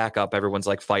lost with a backup, everyone's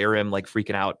like, fire him, like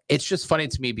freaking out. It's just funny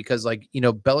to me because, like,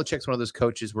 Belichick's one of those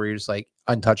coaches where you're just like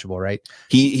untouchable, right?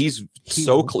 He's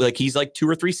like he's like 2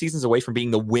 or 3 seasons away from being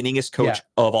the winningest coach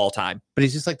of all time. But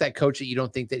he's just like that coach that you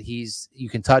don't think that you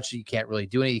can touch. You can't really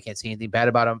do anything. You can't say anything bad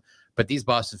about him. But these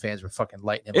Boston fans were fucking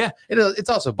lighting him. Yeah. It's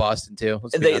also Boston too.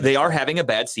 They are having a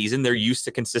bad season. They're used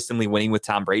to consistently winning with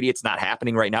Tom Brady. It's not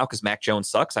happening right now because Mac Jones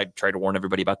sucks. I tried to warn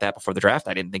everybody about that before the draft.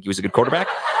 I didn't think he was a good quarterback.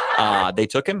 They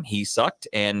took him. He sucked,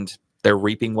 and they're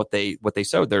reaping what they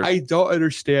sowed. I don't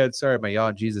understand. Sorry, my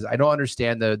yawn. Jesus, I don't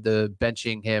understand the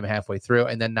benching him halfway through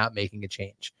and then not making a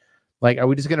change. Like, are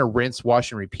we just gonna rinse,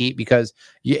 wash, and repeat? Because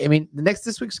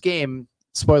this week's game.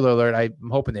 Spoiler alert, I'm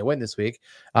hoping they win this week.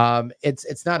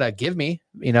 It's not a give me,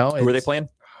 Who are they playing?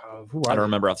 I don't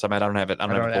remember off the top of my head. I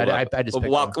don't have it. I just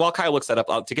while Kyle looks that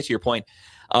up, to get to your point,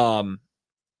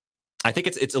 I think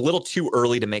it's a little too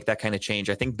early to make that kind of change.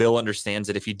 I think Bill understands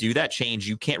that if you do that change,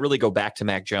 you can't really go back to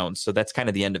Mac Jones. So that's kind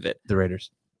of the end of it. The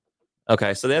Raiders.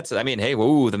 Okay, so that's, the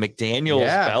McDaniels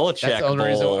Belichick that's the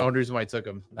only bowl. reason why I took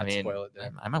him. Spoil it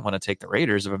there. I might want to take the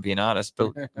Raiders if I'm being honest,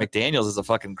 but McDaniels is a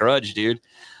fucking grudge, dude.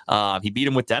 He beat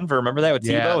him with Denver. Remember that with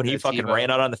Tebow? And he fucking ran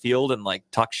out on the field and like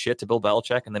talked shit to Bill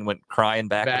Belichick and then went crying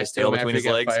back with his tail between his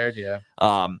legs. Fired, yeah.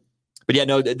 But yeah,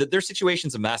 no, their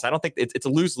situation's a mess. I don't think it's a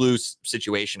lose-lose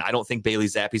situation. I don't think Bailey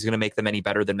Zappe's going to make them any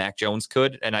better than Mac Jones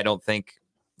could, and I don't think,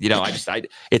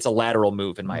 it's a lateral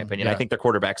move in my opinion. Yeah. I think their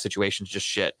quarterback situation's just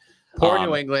shit. Poor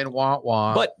New England,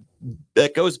 wah. But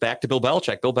that goes back to Bill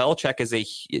Belichick. Bill Belichick is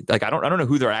I don't know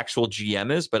who their actual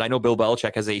GM is, but I know Bill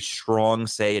Belichick has a strong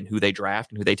say in who they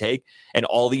draft and who they take, and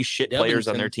all these shit players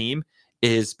on their team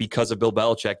is because of Bill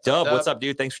Belichick. Dub, what's up,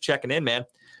 dude? Thanks for checking in, man.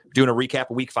 Doing a recap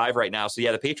of Week 5 right now. So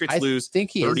yeah, the Patriots lose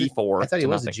 34. I thought he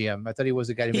was a GM. I thought he was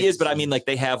a guy. He is, but I mean, like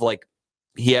they have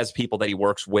he has people that he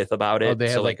works with about it. Oh, they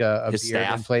have his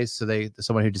staff in place, so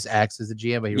someone who just acts as the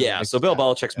GM. But so Bill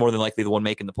Belichick's more than likely the one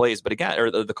making the plays, but again,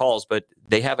 or the calls. But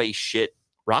they have a shit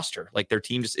roster. Like their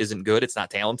team just isn't good. It's not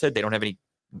talented. They don't have any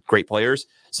great players.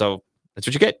 So that's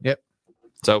what you get. Yep.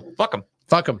 So fuck them.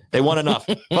 Fuck them. They won enough.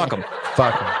 Fuck them.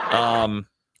 Fuck them.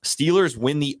 Steelers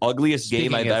win the ugliest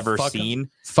game I've ever seen.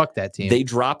 Fuck that team. They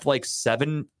dropped like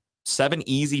seven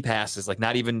easy passes, like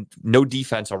not even no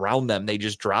defense around them. They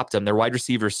just dropped them. Their wide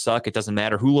receivers suck. It doesn't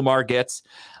matter who Lamar gets.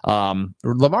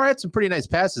 Lamar had some pretty nice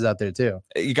passes out there too.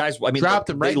 You guys, I mean, dropped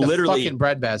them right in the fucking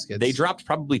bread baskets. They dropped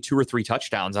probably 2 or 3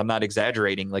 touchdowns. I'm not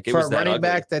exaggerating. Like it for was a that running ugly.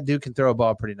 back. That dude can throw a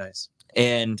ball pretty nice.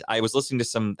 And I was listening to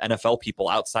some NFL people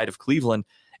outside of Cleveland,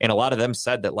 and a lot of them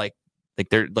said that like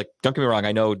they're like, don't get me wrong,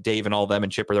 I know Dave and all them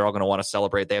and Chipper, they're all going to want to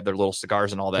celebrate. They have their little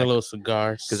cigars and all that. Their little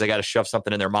cigars. Because they got to shove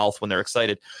something in their mouth when they're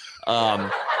excited.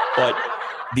 But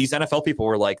these NFL people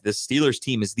were like, this Steelers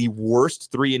team is the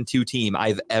worst 3-2 team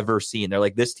I've ever seen. They're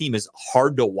like, this team is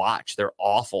hard to watch. They're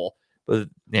awful. But,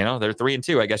 they're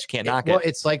 3-2. I guess you can't knock it. Well,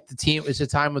 it's like the team. It's a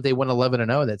time when they went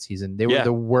 11-0 that season. They were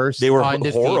the worst. They were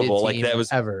undefeated horrible. Team like that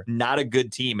was ever. Not a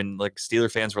good team. And like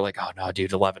Steeler fans were like, oh no,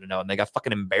 dude, 11-0, and they got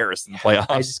fucking embarrassed in the playoffs.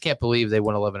 I just can't believe they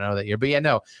won 11-0 that year. But yeah,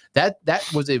 no, that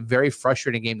was a very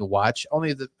frustrating game to watch.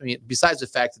 Besides the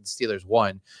fact that the Steelers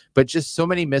won, but just so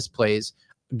many misplays.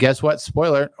 Guess what?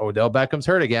 Spoiler: Odell Beckham's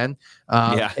hurt again.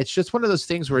 It's just one of those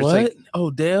things where it's like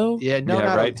Odell. Yeah, not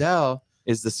right. Odell.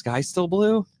 Is the sky still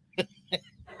blue?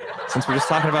 Since we're just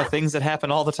talking about things that happen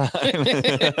all the time.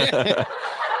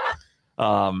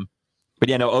 But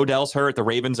yeah, no, Odell's hurt. The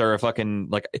Ravens are a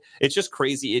fucking it's just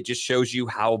crazy. It just shows you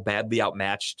how badly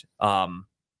outmatched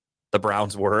the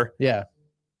Browns were. Yeah.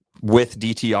 With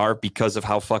DTR because of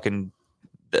how fucking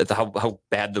how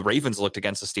bad the Ravens looked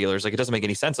against the Steelers. Like it doesn't make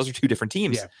any sense. Those are 2 different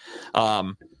teams.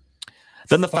 Yeah.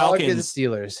 Then the Falcons. The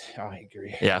Steelers. Oh, I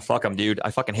agree. Yeah, fuck them, dude. I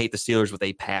fucking hate the Steelers with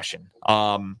a passion.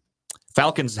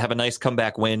 Falcons have a nice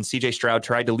comeback win. CJ Stroud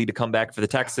tried to lead a comeback for the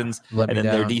Texans, and then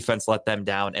their defense let them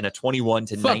down. And a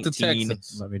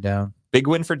 21-19. Let me down. Big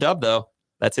win for Dub, though.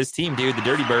 That's his team, dude. The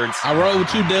Dirty Birds. I rode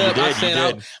with you, Dub. You I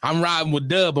said I'm riding with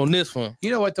Dub on this one.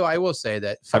 You know what, though? I will say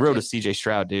that I rode with CJ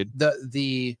Stroud, dude.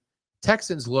 The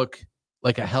Texans look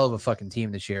like a hell of a fucking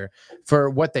team this year for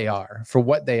what they are.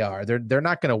 They're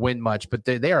not going to win much, but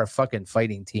they are a fucking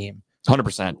fighting team.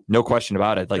 100%. No question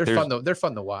about it. Like they're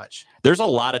fun to watch. There's a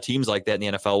lot of teams like that in the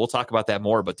NFL. We'll talk about that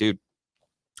more, but dude,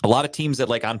 a lot of teams that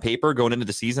like on paper going into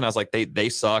the season, I was like, they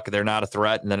suck. They're not a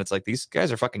threat. And then it's like, these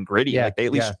guys are fucking gritty. Yeah, like they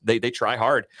at least they try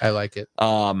hard. I like it.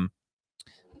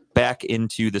 Back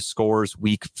into the scores,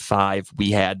 Week 5,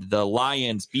 we had the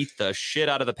Lions beat the shit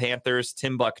out of the Panthers.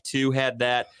 Timbuktu had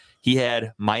that. He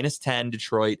had -10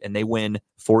 Detroit, and they win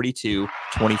 42-24.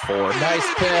 Nice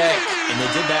pick. And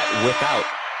they did that without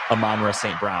Amon-Ra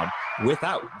St. Brown,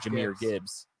 without Jahmyr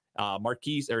Gibbs,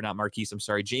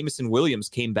 Jameson Williams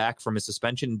came back from his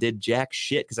suspension and did jack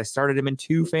shit because I started him in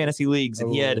 2 fantasy leagues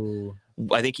and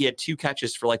I think he had 2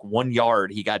 catches for like 1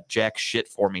 yard. He got jack shit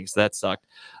for me, so that sucked.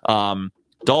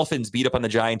 Dolphins beat up on the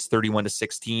Giants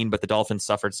 31-16, but the Dolphins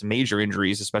suffered some major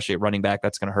injuries, especially at running back.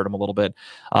 That's going to hurt them a little bit.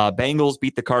 Bengals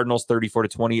beat the Cardinals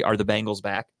 34-20. Are the Bengals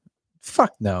back?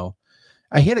 Fuck no.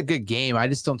 He had a good game. I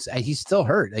just don't. He's still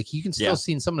hurt. Like you can still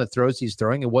see some of the throws he's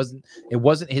throwing. It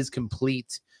wasn't his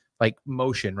complete like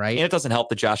motion, right? And it doesn't help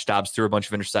that Josh Dobbs threw a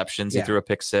bunch of interceptions. He threw a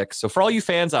pick 6. So for all you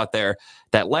fans out there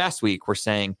that last week were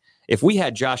saying, if we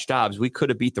had Josh Dobbs, we could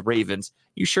have beat the Ravens.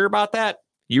 You sure about that?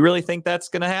 You really think that's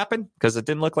going to happen? Because it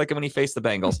didn't look like it when he faced the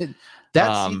Bengals.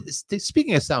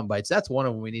 Speaking of sound bites, that's one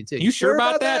of them we need to. You sure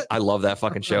about that? I love that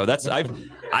fucking show.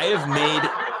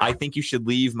 I think you should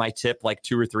leave my tip like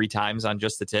 2 or 3 times on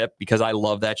just the tip because I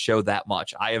love that show that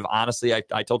much. I have honestly,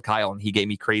 I told Kyle and he gave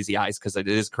me crazy eyes because it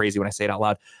is crazy when I say it out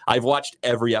loud. I've watched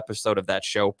every episode of that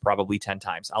show probably 10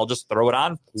 times. I'll just throw it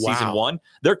on season 1.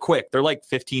 They're quick. They're like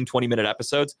 15, 20-minute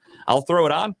episodes. I'll throw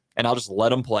it on and I'll just let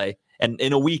them play. And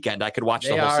in a weekend, I could watch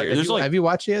the whole series. Have you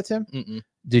watched it yet, Tim? Mm-mm.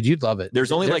 Dude, you'd love it.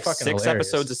 There's only like 6 hilarious.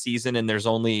 episodes a season, and there's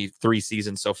only 3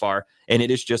 seasons so far. And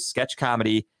it is just sketch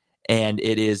comedy, and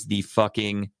it is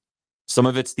some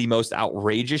of it's the most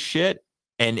outrageous shit,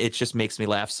 and it just makes me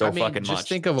laugh fucking much. Just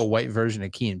think of a white version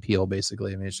of Key and Peele,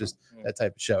 basically. I mean, it's just that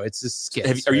type of show. It's just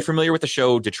skits. Are you familiar with the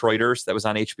show Detroiters that was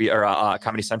on HBO or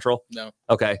Comedy Central? No.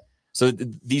 Okay. So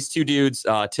these 2 dudes,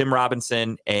 Tim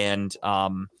Robinson and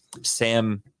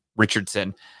Sam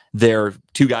Richardson, they're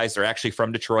 2 guys. They're actually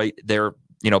from Detroit. They're,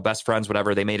 best friends,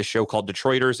 whatever. They made a show called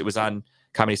Detroiters. It was on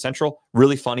Comedy Central.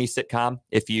 Really funny sitcom.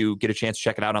 If you get a chance to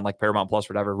check it out on like Paramount Plus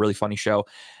or whatever, really funny show.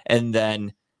 And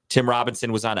then Tim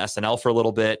Robinson was on SNL for a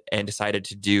little bit and decided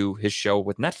to do his show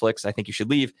with Netflix. I think you should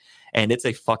leave. And it's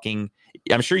I'm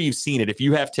sure you've seen it. If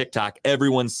you have TikTok,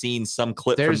 everyone's seen some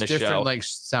clip from the show. There's different like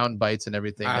sound bites and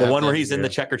everything. The one where he's in the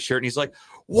checkered shirt and he's like,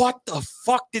 what the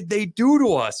fuck did they do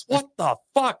to us? What the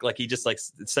fuck? Like he just like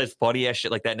says funny ass shit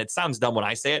like that. And it sounds dumb when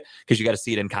I say it because you got to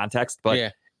see it in context,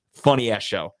 but funny ass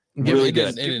show. Really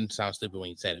good. It didn't sound stupid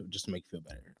when you said it, just to make you feel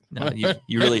better. No,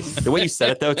 you really, the way you said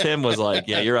it though, Tim, was like,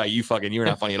 yeah, you're right. You're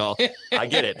not funny at all. I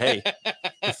get it. Hey,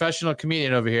 professional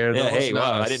comedian over here. Yeah, hey,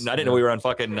 wow. I didn't know we were on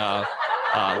fucking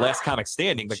Last Comic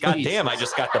Standing, but goddamn, I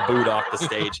just got the boot off the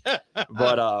stage.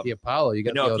 But the Apollo, you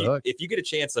got the hook. If you get a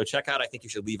chance though, check out I Think You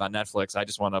Should Leave on Netflix. I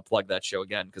just want to plug that show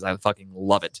again because I fucking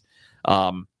love it.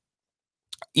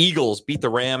 Eagles beat the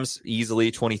Rams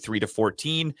easily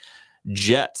 23-14.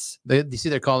 Jets. You see,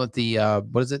 they're calling it the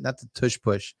what is it? Not the tush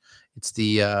push. It's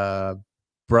the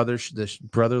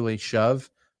brotherly shove.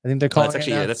 I think they're calling that's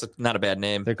actually that's not a bad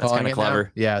name. They're calling it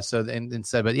clever. Now. Yeah. So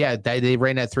instead, but yeah, they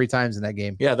ran that 3 times in that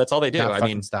game. Yeah, that's all they do.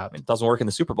 It doesn't work in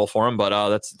the Super Bowl for them, but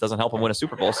that doesn't help them win a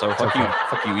Super Bowl. So fuck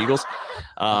you, Eagles.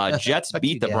 Jets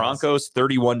beat the Broncos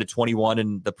 31-21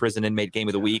 in the prison inmate game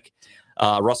of the week.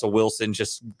 Russell Wilson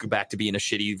just back to being a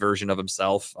shitty version of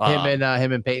himself.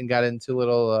 Him and Peyton got into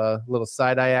little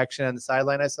side eye action on the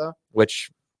sideline. I saw,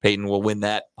 which Peyton will win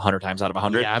that 100 times out of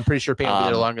 100. Yeah, I'm pretty sure Peyton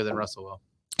did it longer than Russell will.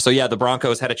 So yeah, the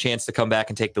Broncos had a chance to come back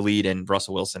and take the lead, and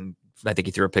Russell Wilson, I think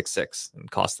he threw a pick 6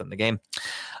 and cost them the game.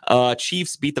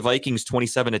 Chiefs beat the Vikings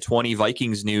 27-20.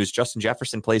 Vikings news: Justin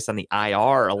Jefferson placed on the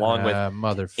IR along with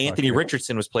Anthony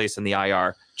Richardson was placed in the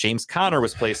IR. James Conner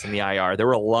was placed in the IR. There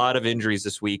were a lot of injuries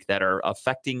this week that are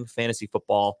affecting fantasy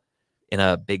football in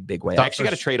a big way. I actually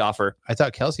got a trade offer. I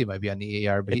thought Kelsey might be on the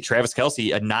IR, but Travis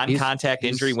Kelsey, a non-contact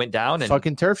injury went down, and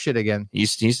fucking turf shit again.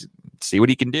 He's see what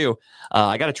he can do.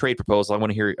 I got a trade proposal. I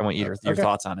want your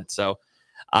thoughts on it. So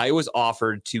I was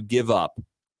offered to give up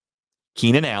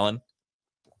Keenan Allen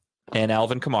and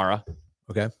Alvin Kamara.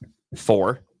 Okay.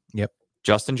 For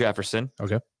Justin Jefferson.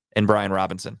 Okay. And Brian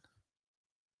Robinson.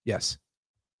 Yes.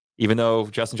 Even though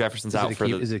Justin Jefferson's out for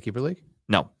is it a keeper league?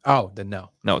 No. Oh, then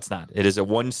no. No, it's not. It is a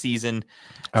 1 season.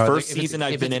 First season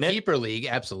I've been in it. Keeper league,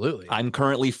 absolutely. I'm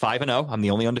currently 5-0. I'm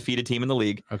the only undefeated team in the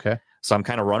league. Okay. So I'm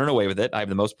kind of running away with it. I have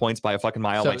the most points by a fucking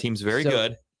mile. My team's very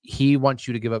good. He wants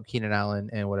you to give up Keenan Allen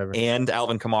and whatever. And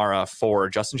Alvin Kamara for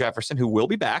Justin Jefferson, who will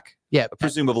be back. Yeah.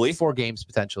 Presumably. 4 games,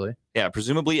 potentially. Yeah,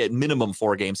 presumably at minimum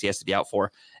 4 games he has to be out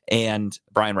for. And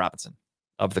Brian Robinson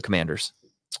of the Commanders.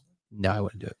 No, I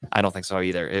wouldn't do it. I don't think so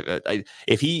either.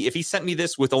 If he sent me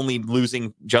this with only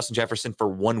losing Justin Jefferson for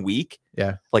 1 week,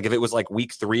 like if it was like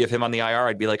week 3 of him on the IR,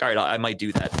 I'd be like, all right, I might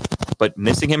do that. But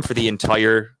missing him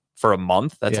for a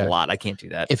month, that's a lot. I can't do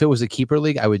that. If it was a keeper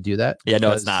league, I would do that. Yeah,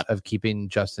 no, it's not. Of keeping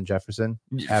Justin Jefferson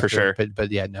for sure.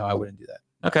 But yeah, no, I wouldn't do that.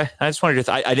 Okay, I just wanted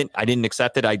to. I didn't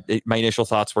accept it. My initial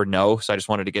thoughts were no, so I just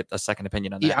wanted to get a second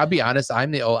opinion on that. Yeah, I'll be honest.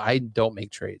 I don't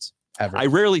make trades. ever. I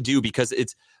rarely do because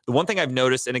it's the one thing I've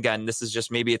noticed. And again, this is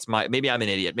just maybe I'm an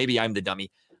idiot. Maybe I'm the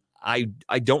dummy. I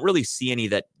don't really see any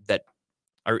that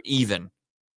are even.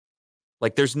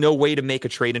 Like there's no way to make a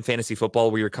trade in fantasy football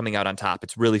where you're coming out on top.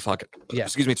 It's really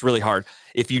it's really hard.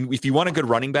 If you want a good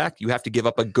running back, you have to give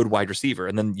up a good wide receiver,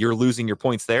 and then you're losing your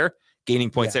points there, gaining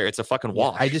points there. It's a fucking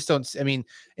wash. I just don't. I mean,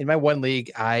 in my one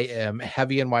league, I am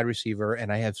heavy on wide receiver,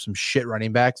 and I have some shit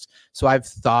running backs. So I've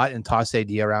thought and tossed the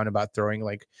idea around about throwing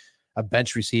like a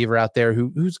bench receiver out there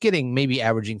who's getting maybe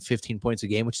averaging 15 points a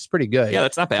game, which is pretty good. Yeah,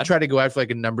 that's not bad. I try to go after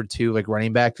like a number 2 like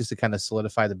running back just to kind of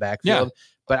solidify the backfield. Yeah.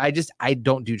 But I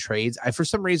don't do trades. For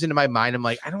some reason in my mind, I'm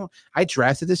like, I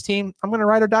drafted this team. I'm going to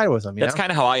ride or die with them. That's kind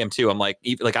of how I am too. I'm like,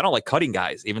 I don't like cutting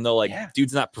guys, even though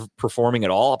dude's not performing at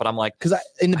all. But I'm like, because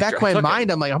in the back of my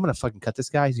mind, I'm like, I'm going to fucking cut this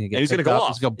guy. He's going to go off.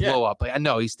 He's going to blow up. Like, I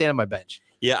know he's staying on my bench.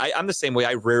 Yeah, I'm the same way.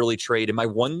 I rarely trade. In my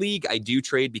one league, I do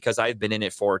trade because I've been in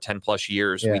it for 10 plus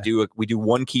years. Yeah. We do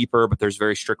one keeper, but there's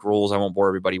very strict rules. I won't bore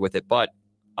everybody with it. But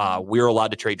we're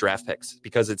allowed to trade draft picks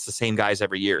because it's the same guys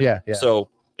every year. Yeah. So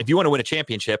if you want to win a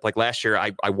championship, like last year,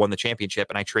 I won the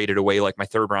championship and I traded away like my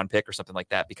 3rd round pick or something like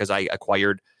that because I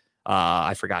acquired,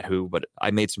 I forgot who, but I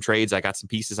made some trades. I got some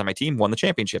pieces on my team, won the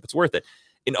championship. It's worth it.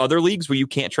 In other leagues where you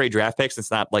can't trade draft picks,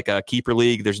 it's not like a keeper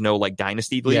league. There's no like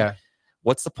dynasty league. Yeah.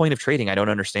 What's the point of trading? I don't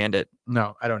understand it.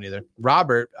 No, I don't either.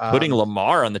 Robert putting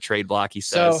Lamar on the trade block. He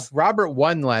says. So Robert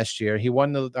won last year. He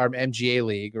won our MGA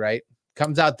league, right?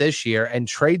 Comes out this year and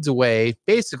trades away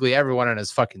basically everyone on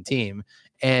his fucking team.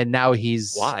 And now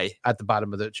he's at the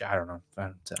bottom of the. I don't know.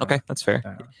 Okay, that's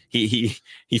fair. He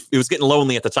was getting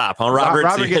lonely at the top, huh, Robert?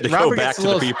 So he had to go back to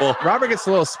the people. Robert gets a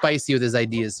little spicy with his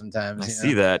ideas sometimes. I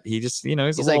see that. He just,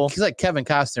 he's like Kevin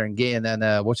Costner and gay. And then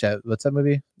what's that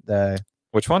movie?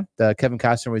 Which one? The Kevin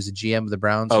Costner was the GM of the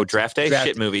Browns. Oh, Draft Day?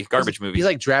 Shit movie. Garbage movie. He's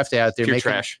like Draft Day out there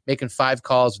trash. Making 5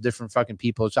 calls with different fucking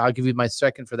people. So I'll give you my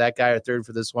 2nd for that guy or 3rd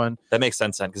for this one. That makes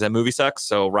sense then because that movie sucks.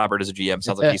 So Robert is a GM.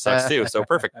 Sounds like he sucks too. So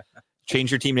perfect.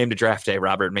 Change your team name to Draft Day,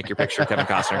 Robert. Make your picture Kevin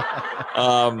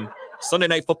Costner. Sunday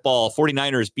Night Football,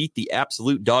 49ers beat the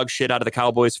absolute dog shit out of the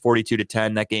Cowboys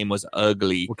 42-10. That game was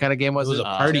ugly. What kind of game was it? It was a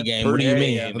party game. What do you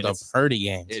mean? It was a party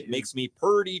game. It makes me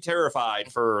pretty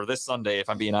terrified for this Sunday, if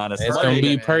I'm being honest. It's going to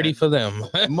be party for them.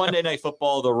 Monday Night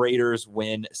Football, the Raiders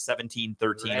win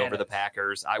 17-13 over the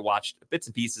Packers. I watched bits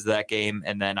and pieces of that game,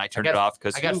 and then I turned it off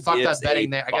because I got fucked on betting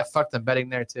there. I got fucked on betting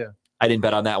there, too. I didn't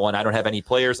bet on that one. I don't have any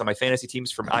players on my fantasy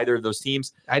teams from either of those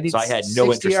teams. I had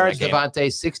no interest yards, in that game.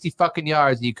 Devontae, 60 fucking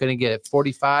yards, and you couldn't get it.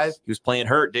 45. He was playing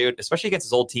hurt, dude. Especially against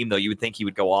his old team, though. You would think he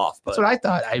would go off. But that's what I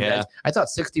thought. I thought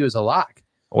 60 was a lock.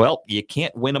 Well, you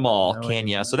can't win them all, can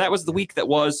you? So that was the week that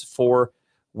was for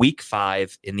week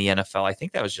 5 in the NFL. I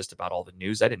think that was just about all the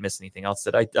news. I didn't miss anything else.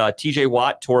 TJ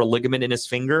Watt tore a ligament in his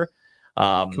finger.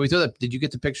 Can we throw that? Did you get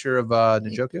the picture of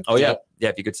Njoku? Oh, yeah. Yeah,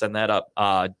 if you could send that up.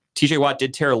 TJ Watt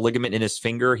did tear a ligament in his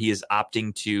finger. He is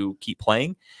opting to keep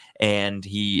playing, and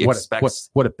he expects.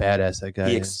 What a badass that guy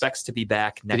is. He expects to be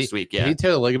back next week. Yeah. Did he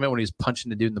tear the ligament when he was punching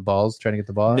the dude in the balls, trying to get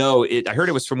the ball? No, I heard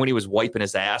it was from when he was wiping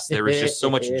his ass. There was just so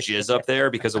much jizz up there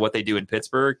because of what they do in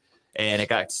Pittsburgh, and it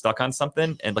got stuck on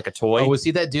something and like a toy. Oh, was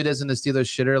he that dude as in the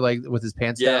Steelers shitter, like with his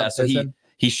pants down? Yeah, so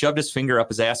he shoved his finger up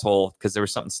his asshole because there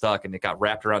was something stuck and it got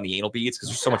wrapped around the anal beads because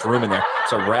there's so much room in there.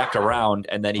 So it wrapped around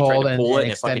and then he tried to pull it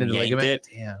and it fucking yanked it.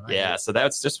 Yeah, so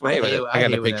that's just way. I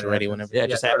got a picture ready whenever. Yeah, it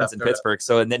just happens in Pittsburgh.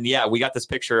 So and then we got this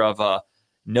picture of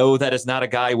no, that is not a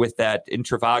guy with that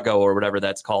Intravago or whatever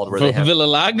that's called. Where they have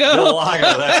Villalago. That's what I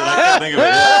can't think of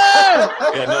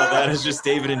it. Yeah, no, that is just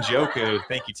David Njoku.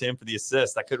 Thank you, Tim, for the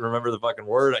assist. I couldn't remember the fucking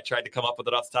word. I tried to come up with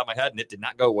it off the top of my head, and it did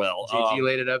not go well. JG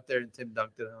laid it up there, and Tim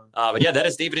dunked it on. But yeah, that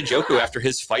is David Njoku after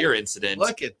his fire incident.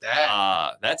 Look at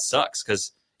that. That sucks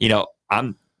because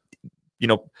doesn't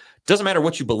matter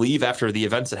what you believe after the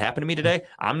events that happened to me today.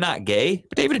 I'm not gay,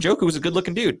 but David Njoku was a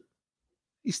good-looking dude.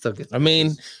 He still gets. I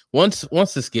mean, once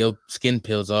the skin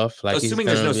peels off, like assuming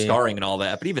there's no scarring and all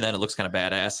that, but even then, it looks kind of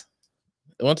badass.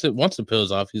 Once it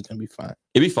peels off, he's gonna be fine.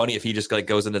 It'd be funny if he just like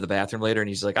goes into the bathroom later and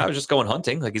he's like, "I was just going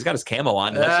hunting." Like he's got his camo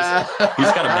on. And that's just,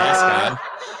 he's got a mask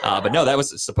on. But no, that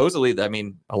was supposedly. I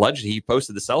mean, alleged he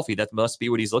posted the selfie. That must be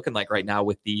what he's looking like right now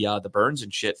with the burns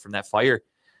and shit from that fire.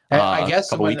 I guess a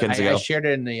couple weekends ago. I shared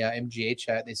it in the MGA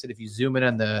chat. They said if you zoom in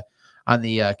on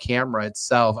the camera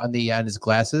itself, on his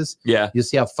glasses, you'll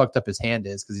see how fucked up his hand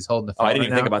is because he's holding the phone. I didn't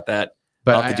even think about that.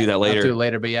 But I'll have to do that later. I'll do it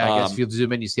later. But yeah, I guess if you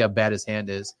zoom in, you see how bad his hand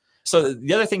is. So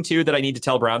the other thing too that I need to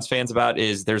tell Browns fans about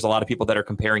is there's a lot of people that are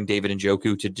comparing David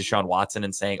Njoku to Deshaun Watson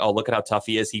and saying, "Oh, look at how tough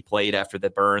he is. He played after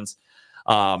the burns."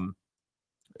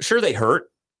 Sure, they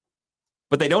hurt,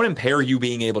 but they don't impair you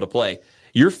being able to play.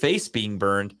 Your face being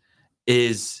burned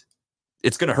is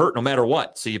it's going to hurt no matter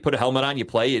what. So you put a helmet on, you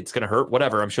play, it's going to hurt,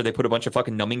 whatever. I'm sure they put a bunch of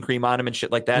fucking numbing cream on him and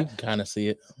shit like You that. can kind of see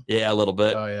it. Yeah, a little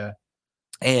bit. Oh yeah.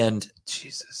 And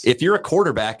Jesus. if you're a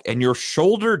quarterback and your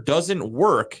shoulder doesn't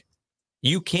work,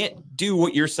 you can't do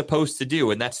what you're supposed to do,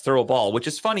 and that's throw a ball, which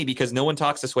is funny because no one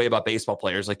talks this way about baseball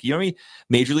players. Like, you know,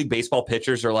 Major League Baseball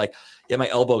pitchers are like, yeah, my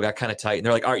elbow got kind of tight. And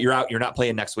they're like, all right, you're out. You're not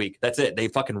playing next week. That's it. They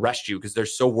fucking rest you because they're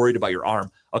so worried about your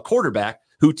arm. A quarterback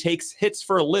who takes hits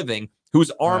for a living, whose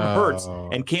arm hurts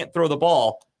and can't throw the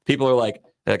ball, people are like,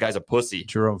 that guy's a pussy.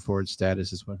 Jerome Ford's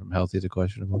status just went from healthy to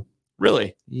questionable.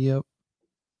 Really? Yep.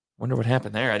 Wonder what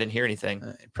happened there. I didn't hear anything.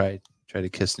 He probably tried to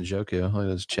kiss Njoku. Look at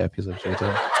those chappies right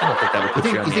there. I don't think that would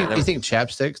put you on the end. You think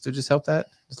chapsticks would just help that?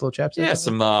 Just a little chapstick? Yeah,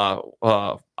 some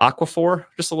Aquaphor,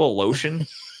 just a little lotion,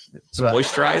 some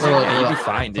moisturizer. little- Yeah, you'd be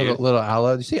fine, dude. Little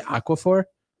aloe. Did you say Aquaphor?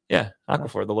 Yeah,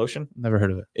 Aquaphor, the lotion. Never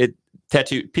heard of it.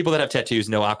 Tattoo people that have tattoos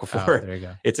know Aquaphor. Oh, there you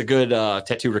go. It's a good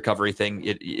tattoo recovery thing.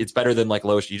 It's better than like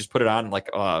lotion. You just put it on like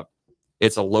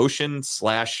it's a lotion /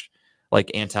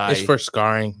 like anti. It's for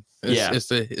scarring. Yeah. It's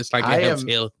like it helps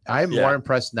heal. I'm more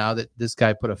impressed now that this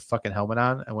guy put a fucking helmet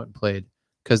on and went and played.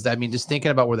 Because I mean, just thinking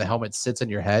about where the helmet sits on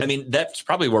your head. I mean, that's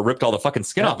probably where ripped all the fucking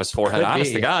skin off his forehead. could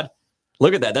Honest be. to God,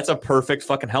 look at that. That's a perfect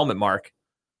fucking helmet mark.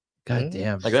 God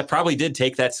damn. Like that probably did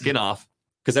take that skin off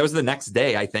because that was the next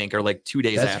day, I think, or like 2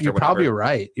 days after. You're whatever. probably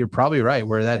right. You're probably right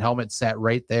where that helmet sat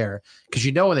right there. Because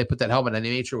you know when they put that helmet on,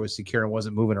 they made sure it was secure and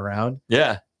wasn't moving around.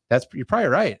 Yeah. You're probably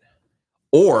right.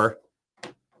 Or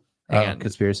hang on.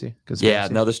 Conspiracy. Yeah,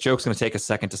 no, this joke's going to take a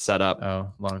second to set up.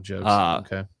 Oh, long jokes.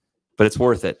 Okay. But it's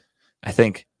worth it. I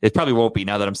think it probably won't be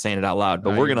now that I'm saying it out loud,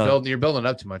 but we're going to. You're building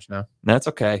up too much now. That's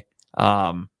okay.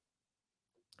 I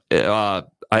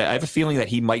have a feeling that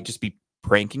he might just be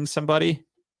pranking somebody.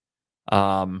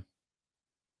 But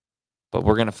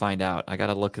we're going to find out. I got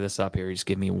to look this up here. Just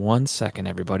give me 1 second,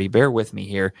 everybody. Bear with me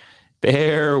here.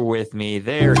 Bear with me.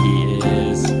 There he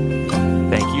is.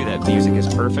 Thank you. That music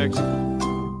is perfect.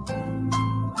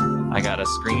 I got to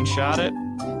screenshot it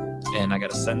and I got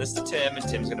to send this to Tim, and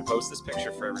Tim's going to post this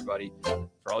picture for everybody,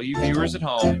 for all you viewers at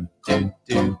home. And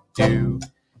it's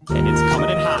coming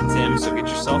in hot, Tim, so get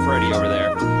yourself ready over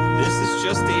there. This is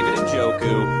just David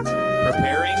Njoku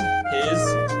preparing his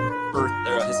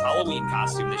Halloween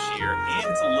costume this year,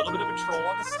 and it's a little bit of a troll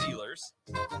on the Steelers.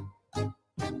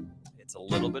 It's a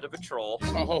little bit of a troll.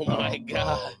 Oh my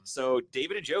God. So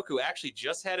David Njoku actually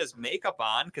just had his makeup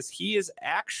on because he is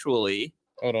actually...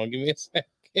 Hold on, give me a second.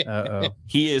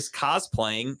 He is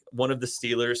cosplaying one of the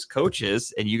Steelers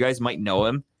coaches, and you guys might know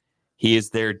him. He is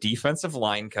their defensive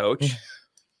line coach,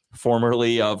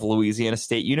 formerly of Louisiana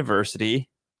State University.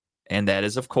 And that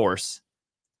is, of course,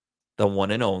 the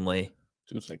one and only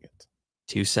 2 seconds.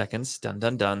 2 seconds. Dun,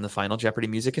 dun, dun. The final Jeopardy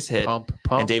music is hit. Pump.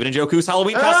 And David Njoku's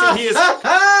Halloween costume, he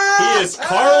is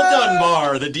Carl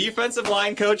Dunbar, the defensive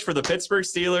line coach for the Pittsburgh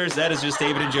Steelers. That is just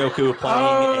David Njoku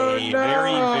playing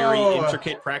very, very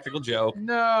intricate practical joke.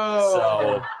 No.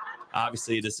 So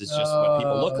obviously this is just what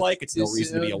people look like. It's no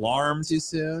reason to be alarmed. Too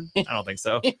soon. I don't think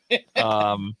so.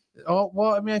 Oh,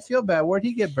 well, I mean, I feel bad. Where'd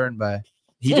he get burned by?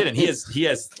 He didn't. He has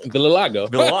Villalago.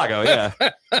 Villalago, yeah.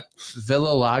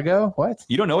 Villa Lago? What?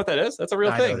 You don't know what that is? That's a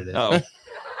real I know thing. what it is.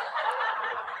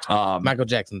 Oh. Michael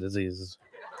Jackson disease.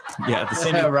 Yeah, the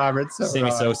Sammy, Robert. So Sammy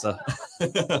wrong. Sosa.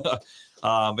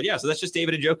 But yeah, so that's just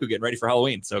David Njoku getting ready for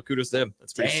Halloween. So kudos to him.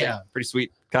 That's pretty sick, pretty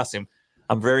sweet costume.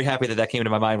 I'm very happy that came to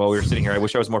my mind while we were sitting here. I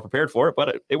wish I was more prepared for it,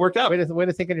 but it worked out. Way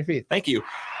to think on your feet. Thank you.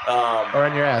 Or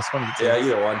on your ass. One of the two. Yeah,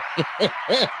 either one.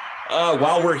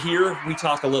 While we're here, we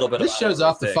talk a little bit This about show's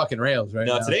off the fucking rails right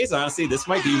No, now. today's honestly, this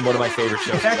might be one of my favorite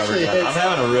shows I've ever Actually done. is. I'm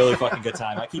having a really fucking good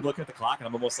time. I keep looking at the clock and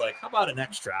I'm almost like, how about an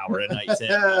extra hour tonight,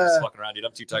 Tim? I'm just fucking around, dude.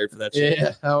 I'm too tired for that shit.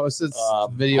 Yeah, that was this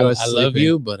video. I love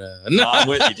you, but no. I'm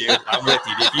with you, dude. I'm with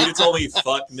you. If you'd have told me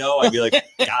fuck no, I'd be like,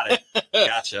 got it.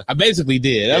 Gotcha. I basically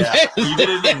did. Yeah, you did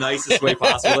it in the nicest way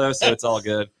possible, though, so it's all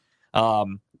good.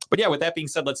 But yeah, with that being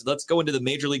said, let's go into the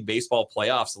Major League Baseball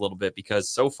playoffs a little bit, because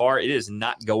so far it is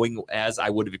not going as I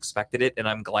would have expected it, and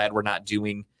I'm glad we're not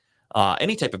doing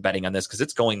any type of betting on this because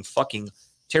it's going fucking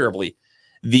terribly.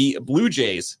 The Blue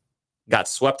Jays got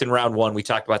swept in round one. We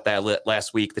talked about that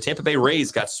last week. The Tampa Bay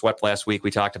Rays got swept last week.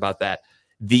 We talked about that.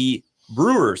 The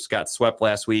Brewers got swept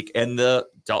last week, and the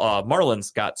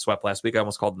Marlins got swept last week. I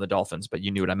almost called them the Dolphins, but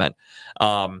you knew what I meant.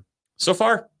 So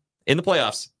far in the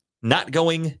playoffs, not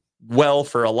going well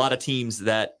for a lot of teams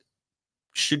that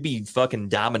should be fucking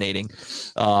dominating.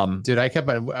 Dude, I kept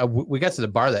we got to the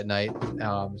bar that night,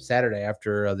 Saturday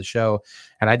after the show,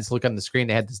 and I just looked on the screen.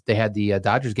 They had the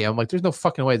Dodgers game. I'm like, there's no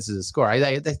fucking way this is a score.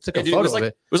 I took a photo of it.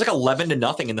 It was like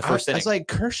 11-0 in the first inning. It's like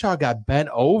Kershaw got bent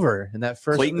over in that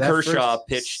first. Clayton Kershaw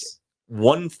pitched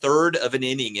 1/3 of an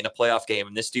inning in a playoff game,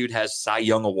 and this dude has Cy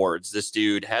Young awards. This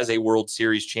dude has a World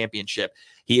Series championship.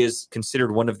 He is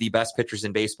considered one of the best pitchers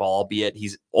in baseball, albeit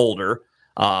he's older,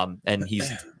 and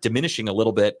he's diminishing a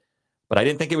little bit. But I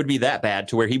didn't think it would be that bad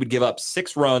to where he would give up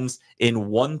 6 runs in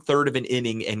 1/3 of an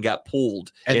inning and got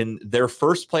pulled in their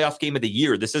first playoff game of the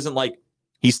year. This isn't like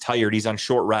he's tired, he's on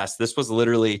short rest. This was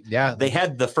literally, they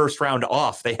had the first round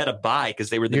off. They had a bye because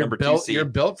they were the number 2 seed. You're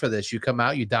built for this. You come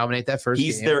out, you dominate that first game.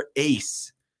 He's their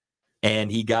ace,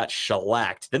 and he got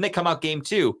shellacked. Then they come out game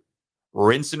 2,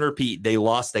 rinse and repeat. They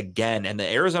lost again, and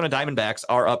the Arizona Diamondbacks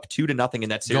are up 2-0 in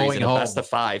that series in a best of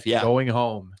 5. Yeah, going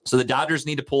home. So the Dodgers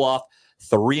need to pull off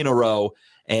 3 in a row.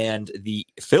 And the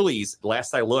Phillies,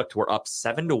 last I looked, were up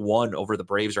 7-1 over the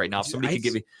Braves right now. If somebody could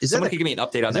give me an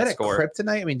update on that score.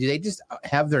 Kryptonite? I mean, do they just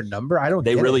have their number? I don't.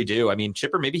 They really do. I mean,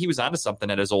 Chipper, maybe he was onto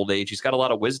something at his old age. He's got a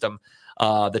lot of wisdom.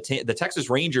 The Texas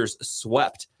Rangers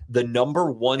swept the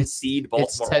number 1 seed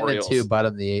Baltimore Orioles. 10-2,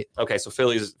 bottom of the 8. Okay, so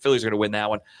Phillies are going to win that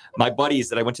one. My buddies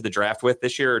that I went to the draft with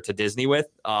this year, or to Disney with,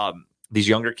 these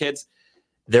younger kids,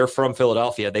 they're from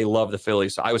Philadelphia. They love the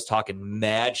Phillies. So I was talking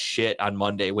mad shit on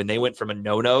Monday when they went from a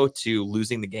no-no to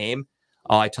losing the game.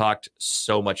 I talked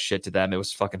so much shit to them. It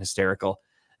was fucking hysterical.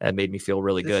 That made me feel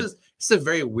really good. This is a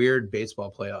very weird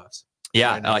baseball playoffs.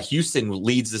 Yeah, Houston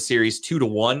leads the series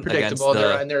 2-1 predictable.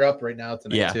 They're up right now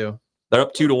tonight too. They're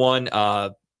up 2-1.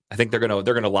 I think they're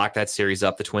gonna lock that series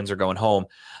up. The Twins are going home.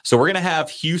 So we're gonna have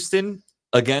Houston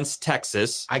against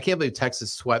Texas. I can't believe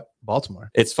Texas swept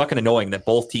Baltimore. It's fucking annoying that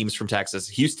both teams from Texas,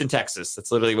 Houston, Texas,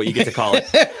 that's literally what you get to call it.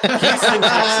 Houston,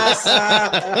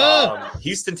 Texas.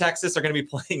 Houston, Texas are going to be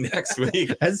playing next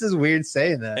week. That's just weird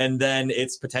saying that. And then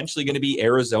it's potentially going to be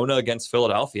Arizona against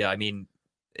Philadelphia. I mean,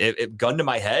 if gun to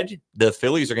my head, the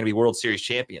Phillies are going to be World Series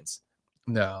champions.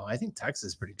 No, I think Texas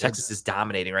is pretty good. Texas is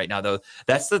dominating right now, though.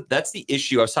 That's the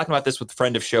issue. I was talking about this with a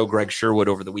friend of show, Greg Sherwood,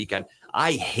 over the weekend.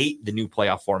 I hate the new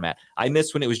playoff format. I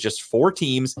miss when it was just 4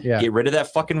 teams. Get rid of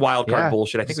that fucking wild card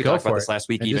bullshit. I think we talked about this last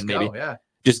week, even maybe.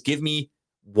 Just give me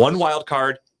 1 wild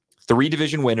card, 3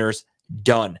 division winners,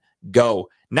 done. Go.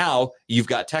 Now you've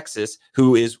got Texas,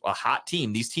 who is a hot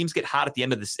team. These teams get hot at the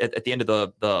end of this at the end of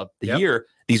the year.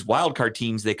 These wild card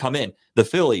teams, they come in. The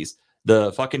Phillies,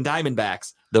 the fucking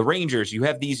Diamondbacks, the Rangers. You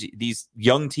have these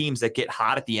young teams that get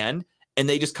hot at the end, and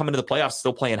they just come into the playoffs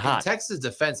still playing hot. In Texas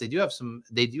defense, they do have some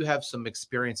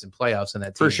experience in playoffs in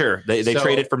that For team. sure. They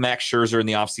traded for Max Scherzer in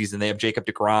the offseason. They have Jacob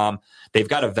deGrom. They've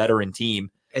got a veteran team.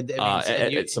 And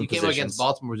you came against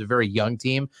Baltimore, who's a very young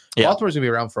team. Yeah. Baltimore's gonna be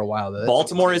around for a while, though.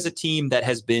 Baltimore is a team that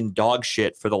has been dog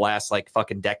shit for the last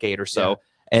fucking decade or so. Yeah.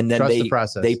 And then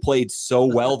they played so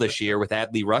well this year with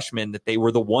Adley Rutschman that they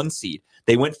were the 1 seed.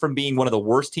 They went from being one of the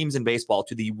worst teams in baseball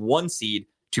to the 1 seed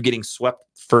to getting swept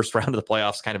first round of the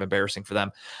playoffs. Kind of embarrassing for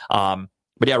them.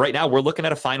 But yeah, right now we're looking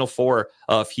at a Final Four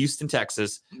of Houston,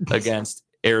 Texas against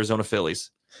Arizona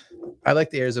Phillies. I like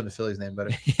the Arizona Phillies name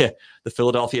better. Yeah, the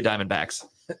Philadelphia Diamondbacks.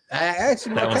 I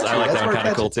like that one kind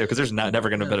of cool too, because there's never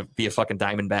going to be a fucking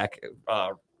Diamondback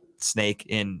snake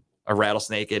in a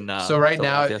rattlesnake in. So right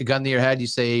now, gun to your head,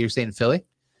 you're saying Philly.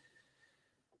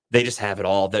 They just have it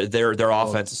all. Their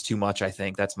offense is too much. I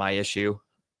think that's my issue.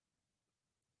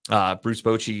 Bruce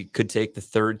Bochy could take the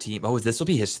 3rd team. Oh, this will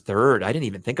be his 3rd. I didn't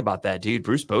even think about that, dude.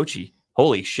 Bruce Bochy.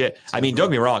 Holy shit. I mean, don't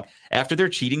get me wrong. After their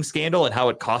cheating scandal and how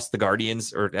it cost the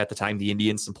Guardians, or at the time the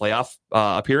Indians, some playoff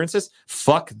appearances,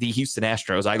 fuck the Houston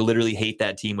Astros. I literally hate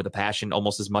that team with a passion,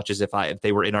 almost as much as if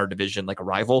they were in our division, like a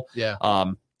rival. Yeah.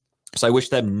 So I wish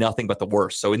them nothing but the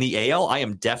worst. So in the AL, I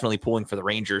am definitely pulling for the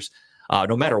Rangers,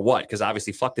 no matter what, because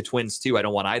obviously fuck the Twins too. I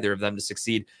don't want either of them to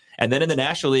succeed. And then in the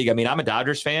National League, I mean, I'm a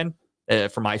Dodgers fan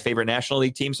for my favorite National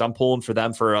League team, so I'm pulling for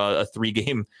them for a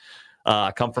 3-game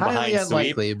come from behind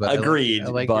sweep. But agreed. I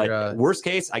like but your, worst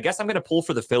case, I guess I'm going to pull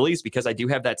for the Phillies because I do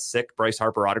have that sick Bryce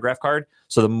Harper autograph card.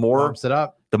 So the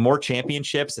more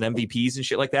championships and MVPs and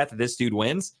shit like that this dude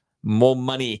wins, more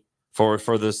money for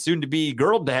the soon-to-be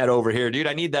girl dad over here, dude.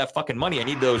 I need that fucking money. I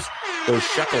need those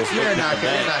shekels. You're not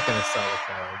going to sell the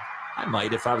card. I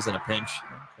might if I was in a pinch.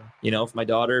 Okay. You know, if my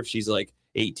daughter, if she's like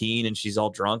 18 and she's all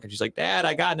drunk and she's like, Dad,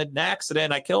 I got in an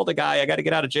accident. I killed a guy. I got to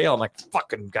get out of jail. I'm like,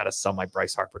 fucking got to sell my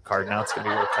Bryce Harper card now. It's going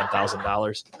to be worth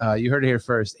 $10,000. You heard it here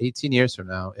first. 18 years from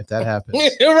now, if that happens.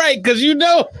 You're right, because you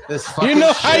know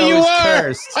how you are.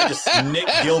 Cursed. I just Nick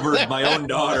Gilbert, my own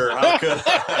daughter. How could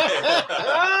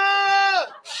I?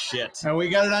 Shit. And we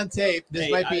got it on tape.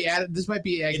 This might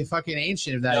be fucking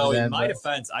ancient. If that no, in my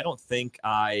defense, I don't think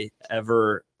I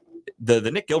ever the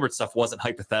Nick Gilbert stuff wasn't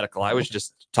hypothetical. I was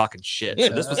just talking shit. So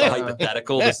this was a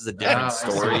hypothetical. This is a different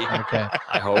story. Okay.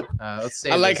 I hope. Let's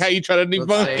save I like this. how you try to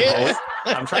debunk save it. this.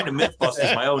 I'm trying to myth bust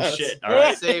my own Let's- shit. All right.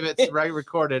 let's save it. It's right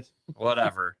recorded.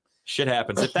 Whatever. Shit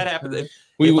happens. If that happens, if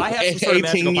We I had some sort of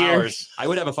magical 18 years. powers, I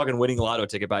would have a fucking winning lotto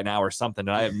ticket by now or something.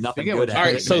 And I have nothing Speaking of good which, All right,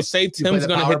 happening. so to me. say play Tim's the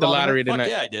gonna hit the Powerball lottery Fuck tonight.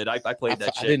 yeah, I did. I played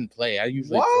that I shit. didn't play. I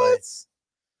usually What?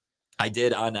 I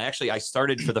did on actually. I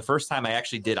started for the first time. I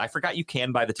actually did. I forgot you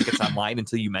can buy the tickets online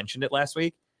until you mentioned it last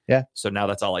week. Yeah. So now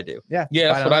that's all I do. Yeah. play.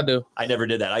 Yeah, that's what I do. I never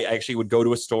did that. I actually would go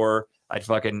to a store. I'd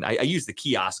fucking I used the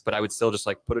kiosk, but I would still just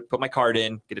like put my card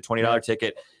in, get a $20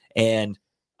 ticket, and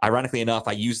ironically enough,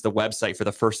 I used the website for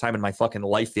the first time in my fucking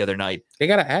life the other night. They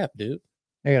got an app, dude.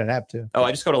 I got an app too. Oh, I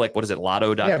just go to like what is it,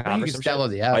 lotto.com Yeah, but you or can some just shit? download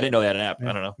the I app. didn't know they had an app.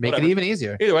 Yeah. I don't know. Make Whatever. it even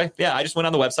easier. Either way, yeah, I just went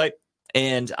on the website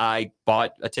and I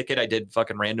bought a ticket. I did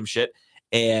fucking random shit,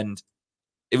 and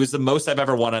it was the most I've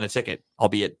ever won on a ticket,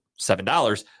 albeit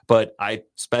 $7. But I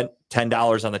spent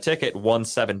 $10 on the ticket, won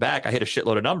 $7 back. I hit a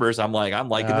shitload of numbers. I'm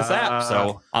liking this app,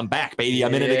 so I'm back, baby.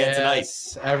 I'm in it again tonight.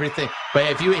 Yes, everything. But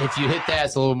if you hit that,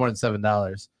 it's a little more than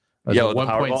 $7. Yo, the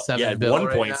 1.7 yeah, bill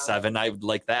right 1.7. I would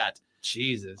like that.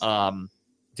 Jesus.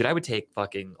 Dude, I would take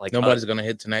fucking like Nobody's gonna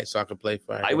hit tonight, so I can play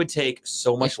Friday. I would take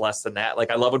so much less than that.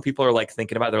 Like, I love when people are like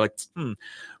thinking about it. They're like,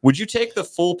 would you take the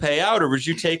full payout or would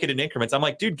you take it in increments? I'm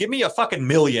like, dude, give me a fucking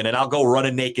million and I'll go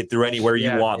running naked through anywhere you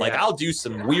Yeah, want. Like, yeah. I'll do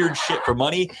some weird shit for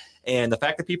money. And the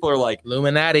fact that people are like,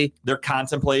 Illuminati. they're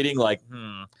contemplating, like,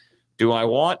 do I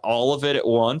want all of it at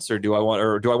once or do I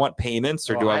want payments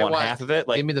or Oh, do I I want want- half of it?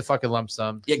 Like, Give me the fucking lump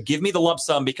sum. yeah, give me the lump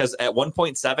sum because at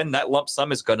 1.7, that lump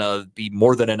sum is going to be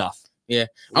more than enough. Yeah.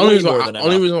 Way Only more than enough.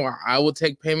 reason why I would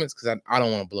take payments because I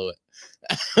don't want to blow it.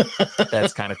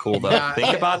 That's kind of cool, though. Yeah,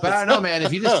 Think about but this. I don't know, man.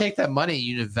 If you just take that money,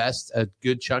 you invest a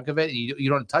good chunk of it, and you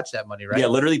don't touch that money, right? Yeah,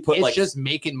 literally put it's like just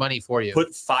making money for you.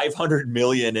 put 500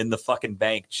 million in the fucking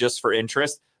bank just for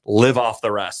interest. Live off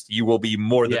the rest. You will be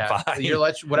more than yeah, fine. you're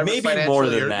like whatever. Maybe financial, more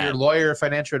than your, that. Your lawyer, or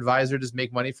financial advisor, just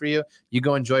make money for you. You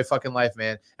go enjoy fucking life,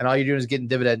 man. And all you're doing is getting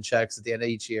dividend checks at the end of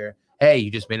each year. Hey,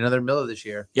 you just made another $1 million this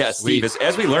year. Yeah, Sweet. Steve.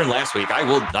 As we learned last week,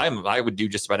 I would do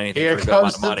just about anything Here for a good amount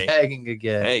comes of the money. pegging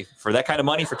again. Hey, for that kind of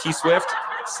money for T Swift,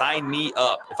 sign me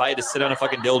up. If I had to sit on a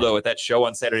fucking dildo at that show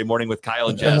on Saturday morning with Kyle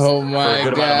and Jess Oh for a my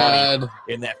good amount of money god.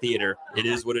 in that theater, it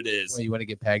is what it is. Well, you want to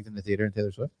get pegged in the theater in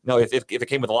Taylor Swift? No, if it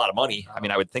came with a lot of money, I mean,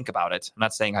 I would think about it. I'm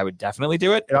not saying I would definitely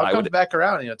do it. It all But I comes would. back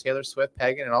around. You know, Taylor Swift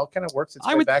pegging, it all kind of works its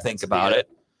I way would back. think into the, about it.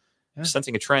 Yeah.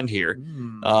 Sensing a trend here.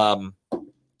 Mm.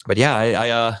 But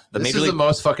yeah, the This Major is League. the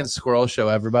most fucking squirrel show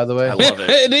ever, by the way. I love it.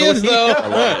 It is though. I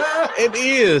love It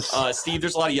is. Steve,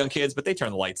 there's a lot of young kids, but they turn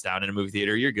the lights down in a movie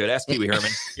theater. You're good. Ask Pee Wee Herman.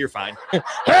 You're fine.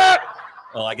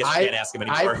 Well, I guess you can't ask him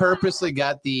I anymore. purposely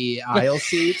got the aisle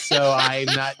seat, so I'm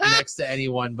not next to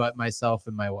anyone but myself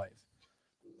and my wife.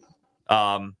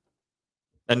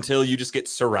 Until you just get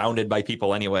surrounded by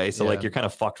people anyway. So like Yeah. you're kind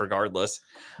of fucked regardless.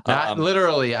 Not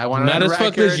literally. I want Not to as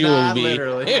fucked as you not would be.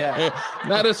 literally. Yeah.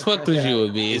 Not as fucked as you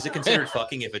would be. Is it considered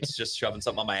fucking if it's just shoving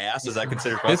something on my ass? Is that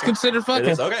considered fucking? It's considered It fucking.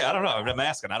 is? Okay, I don't know. I'm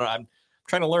asking. I'm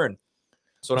trying to learn.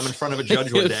 So when I'm in front of a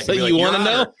judge one day, I can So be like, you Your want to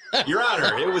know? Honor, Your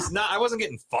Honor, it was not. I wasn't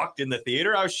getting fucked in the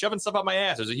theater. I was shoving stuff up my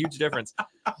ass. There's a huge difference.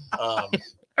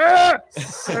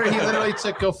 Sir, he literally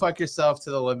took "Go fuck yourself"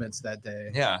 to the limits that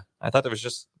day. Yeah, I thought that was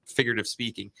just figurative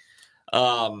speaking.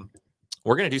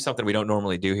 We're gonna do something we don't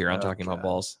normally do here on Oh, Talking About God.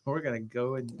 Balls. We're gonna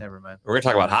go and never mind. We're gonna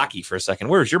talk about hockey for a second.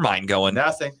 Where's your mind going?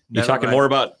 Nothing. You Never talking mind. more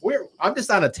about? I'm just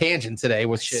on a tangent today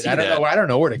with shit. See I don't that. know. I don't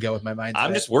know where to go with my mind. I'm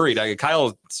today. just worried.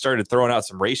 Kyle started throwing out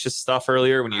some racist stuff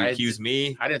earlier when you I accused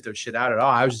me. I didn't throw shit out at all.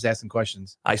 I was just asking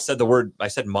questions. I said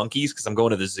monkeys because I'm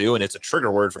going to the zoo and it's a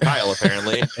trigger word for Kyle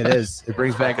apparently. It is. It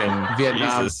brings back Fucking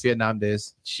Jesus. Vietnam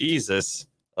days. Jesus.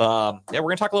 Yeah, we're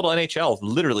gonna talk a little NHL.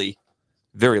 Literally,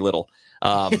 very little.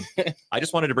 I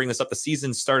just wanted to bring this up. The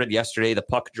season started yesterday. The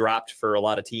puck dropped for a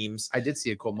lot of teams, I did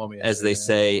see a cool moment. as they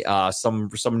yesterday. say.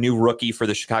 Some new rookie for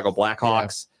the Chicago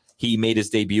Blackhawks. He made his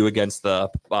debut against the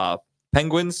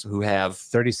Penguins, who have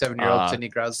 37-year-old Sidney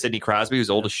Crosby. Sidney Crosby,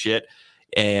 who's old as shit.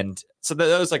 And so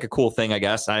that was like a cool thing, I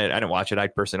guess. I didn't watch it. I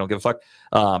personally don't give a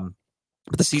fuck.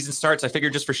 But the season starts. I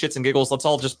figured just for shits and giggles, let's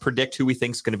all just predict who we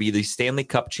think is going to be the Stanley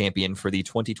Cup champion for the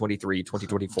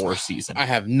 2023-2024 season. I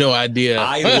have no idea.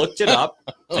 I looked it up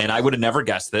and I would have never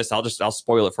guessed this. I'll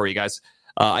spoil it for you guys.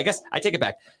 I guess I take it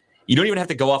back. You don't even have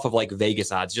to go off of like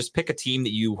Vegas odds. Just pick a team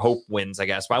that you hope wins, I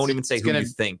guess. But I won't even say who you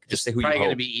think. Just say who you hope. It's probably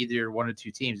going to be either one or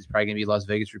two teams. It's probably going to be Las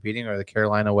Vegas repeating or the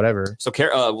Carolina, whatever. So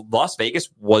Las Vegas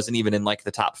wasn't even in like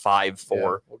the top 5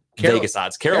 for Vegas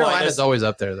odds. Carolina's always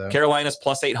up there, though. Carolina's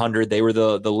plus 800. They were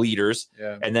the leaders.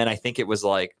 Yeah. And then I think it was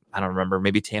like, I don't remember.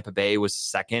 Maybe Tampa Bay was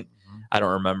second. I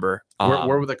don't remember.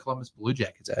 Where were the Columbus Blue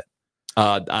Jackets at?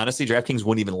 Honestly, DraftKings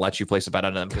wouldn't even let you place a bet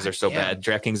on them because they're so bad.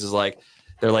 DraftKings is like,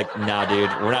 they're like, nah, dude,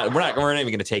 we're not even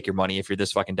going to take your money if you're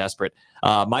this fucking desperate.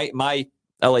 My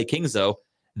LA Kings though,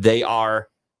 they are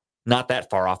not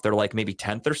that far off. They're like maybe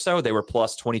 10th or so. They were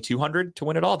plus 2,200 to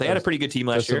win it all. They had a pretty good team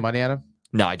last year. Some money on them?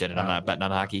 No, I didn't. I'm not betting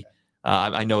on hockey.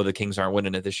 I know the Kings aren't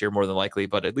winning it this year more than likely,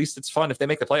 but at least it's fun if they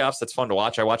make the playoffs. That's fun to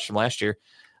watch. I watched them last year.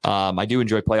 I do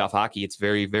enjoy playoff hockey. It's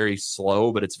very, very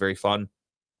slow, but it's very fun.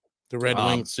 The Red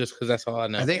Wings, just because that's all I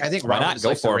know. I think Why Robert not? is Go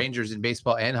like for the him. Rangers in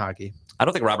baseball and hockey. I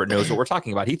don't think Robert knows what we're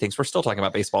talking about. He thinks we're still talking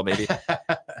about baseball, maybe.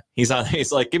 He's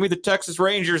like, give me the Texas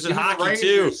Rangers and hockey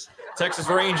too. Texas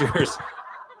Rangers.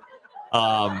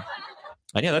 And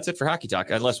yeah, that's it for hockey talk.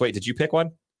 Unless, wait, did you pick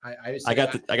one? I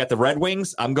got the Red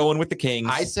Wings. I'm going with the Kings.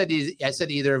 I said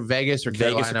either Vegas or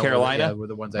Carolina. Were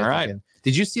the ones All right.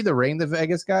 Did you see the ring that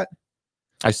Vegas got?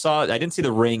 I didn't see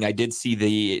the ring. I did see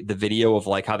the video of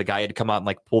like how the guy had come out and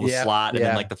like pull the slot and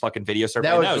then like the fucking video surfing.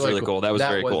 That was really cool. That was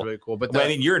very cool. Really cool. But I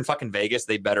mean, you're in fucking Vegas.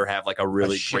 They better have like a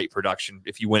really great production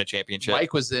if you win a championship.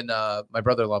 Mike was in my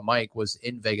brother-in-law Mike was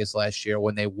in Vegas last year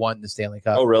when they won the Stanley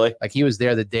Cup. Oh, really? Like he was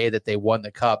there the day that they won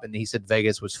the cup, and he said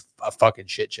Vegas was a fucking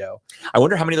shit show. I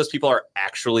wonder how many of those people are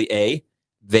actually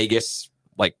Vegas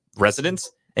like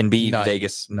residents. And B,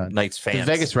 Vegas Knights fans. The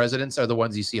Vegas residents are the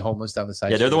ones you see homeless down the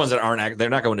side. Yeah, they're the ones that aren't. They're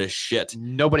not going to shit.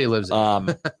 Nobody lives in.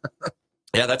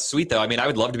 Yeah, that's sweet though. I mean, I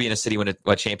would love to be in a city when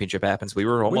a championship happens. We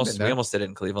almost did it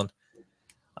in Cleveland.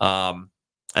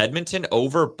 Edmonton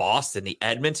over Boston. The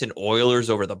Edmonton Oilers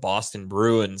over the Boston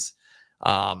Bruins.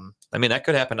 I mean, that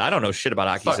could happen. I don't know shit about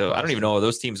hockey, so I don't even know are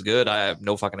those teams good. I have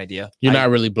no fucking idea. You're not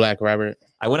really black, Robert.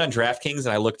 I went on DraftKings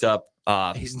and I looked up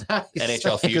he's not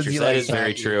NHL futures. That is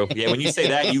very true. Yeah, when you say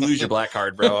that, you lose your black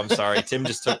card, bro. I'm sorry. Tim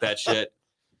just took that shit.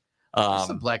 There's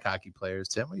some black hockey players,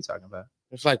 Tim. What are you talking about?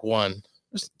 There's like one.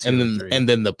 And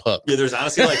then the puck. Yeah, there's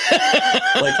honestly like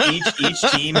each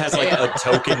team has like a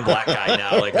token black guy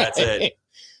now. Like that's it.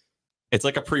 It's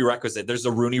like a prerequisite. There's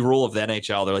a Rooney rule of the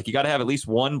NHL. They're like, you got to have at least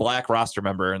one black roster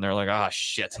member, and they're like, oh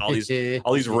shit, and all these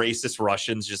racist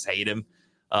Russians just hate him.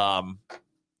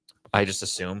 I just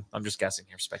assume. I'm just guessing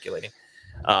here, speculating.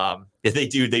 If they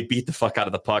do, they beat the fuck out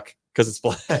of the puck because it's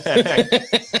black.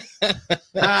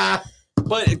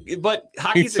 But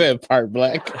hockey's part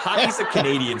black. Hockey's a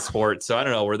Canadian sport, so I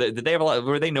don't know. Were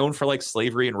they known for like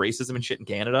slavery and racism and shit in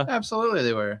Canada? Absolutely,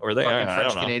 they were. Or they I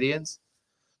don't know. Canadians?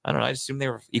 I don't know. I just assume they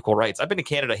were equal rights. I've been to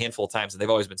Canada a handful of times, and they've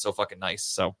always been so fucking nice.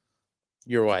 So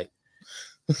you're white.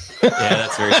 Yeah,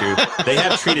 that's very true. They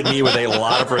have treated me with a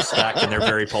lot of respect, and they're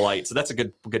very polite. So that's a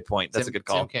good point. That's a good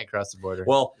call. Tim can't cross the border.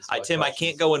 Well, Tim, I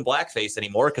can't go in blackface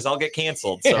anymore because I'll get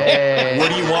canceled. So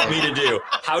what do you want me to do?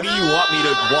 How do you want me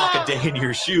to walk a day in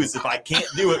your shoes if I can't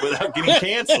do it without getting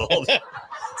canceled?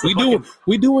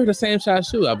 We do wear the same size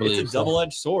shoe, I believe. It's a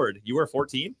double-edged sword. You wear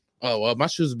 14? Oh, well, my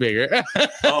shoe's bigger.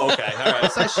 Oh, okay. All right.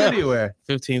 What size shoe do you wear?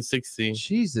 15, 16.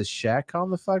 Jesus, Shaq,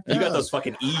 calm the fuck down. You got those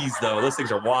fucking E's, though. Those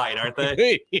things are wide, aren't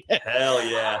they? Yeah. Hell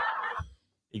yeah.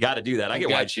 You got to do that. I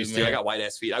get wide shoes, too. I got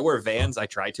wide-ass feet. I wear Vans. I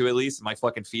try to, at least. My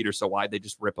fucking feet are so wide, they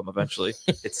just rip them eventually.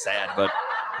 It's sad, but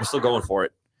I'm still going for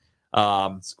it.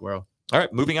 Squirrel. All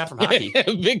right, moving on from hockey.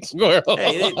 Big squirrel.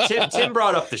 Hey, Tim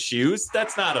brought up the shoes.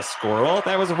 That's not a squirrel.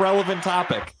 That was a relevant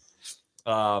topic.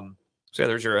 So yeah,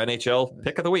 there's your NHL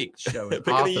pick of the week. Pick of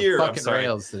the year. I'm sorry.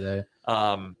 Rails today.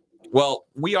 Well,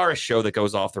 we are a show that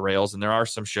goes off the rails, and there are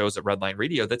some shows at Redline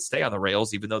Radio that stay on the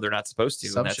rails, even though they're not supposed to.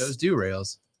 Some shows do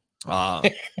rails. No,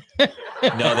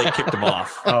 they kicked them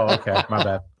off. Oh, okay. My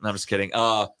bad. I'm just kidding.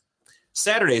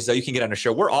 Saturdays, though, you can get on a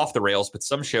show. We're off the rails, but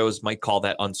some shows might call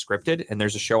that unscripted. And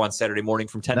there's a show on Saturday morning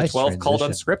from 10 to 12 called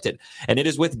Unscripted. And it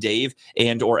is with Dave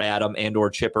and or Adam and or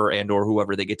Chipper and or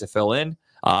whoever they get to fill in.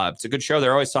 It's a good show.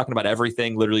 They're always talking about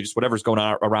everything, literally just whatever's going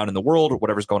on around in the world,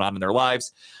 whatever's going on in their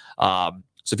lives. So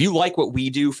if you like what we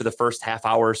do for the first half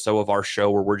hour or so of our show,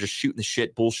 where we're just shooting the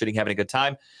shit, bullshitting, having a good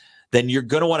time, then you're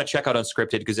going to want to check out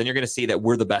Unscripted, because then you're going to see that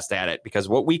we're the best at it, because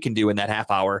what we can do in that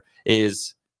half hour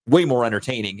is way more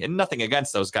entertaining. And nothing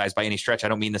against those guys by any stretch. I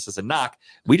don't mean this as a knock.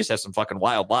 We just have some fucking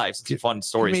wild lives. It's fun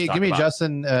stories. Give me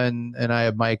Justin and I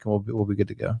have Mike, and we'll be good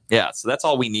to go. Yeah, so that's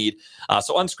all we need.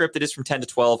 So Unscripted is from 10 to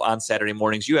 12 on Saturday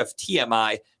mornings. You have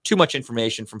TMI, Too Much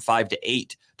Information, from 5 to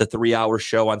 8, the 3-hour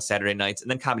show on Saturday nights, and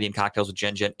then Comedy and Cocktails with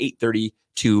Jen, 8:30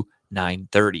 to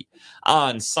 9:30.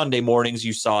 On Sunday mornings,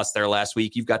 you saw us there last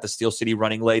week. You've got the Steel City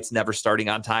Running Lates, never starting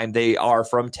on time. They are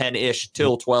from 10-ish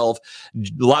till 12.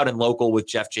 Loud and Local with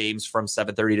Jeff James from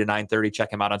 7:30 to 9:30.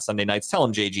 Check him out on Sunday nights. Tell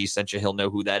him JG sent you. He'll know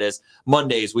who that is.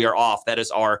 Mondays, we are off. That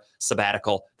is our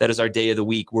sabbatical. That is our day of the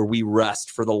week where we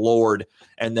rest for the Lord.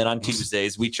 And then on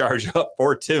Tuesdays, we charge up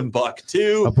for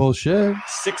Timbuktu. Bullshit.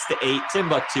 6 to 8,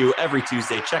 Timbuktu every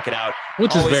Tuesday. Check it out.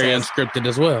 Which is Always very has- unscripted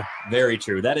as well. Very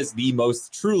true. That is the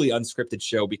most truly unscripted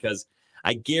show because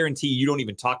I guarantee you don't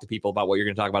even talk to people about what you're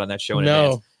going to talk about on that show in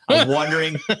advance. I'm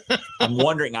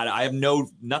wondering. I have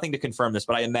nothing to confirm this,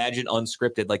 but I imagine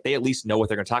unscripted. Like they at least know what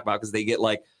they're going to talk about because they get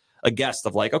like a guest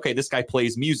of like, okay, this guy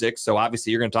plays music, so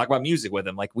obviously you're going to talk about music with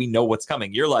him. Like we know what's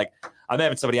coming. You're like, I'm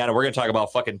having somebody on, and we're going to talk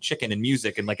about fucking chicken and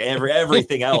music and like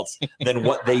everything else than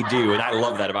what they do. And I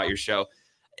love that about your show.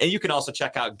 And you can also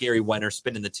check out Gary Wenner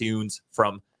spinning the tunes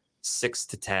from 6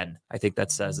 to 10. I think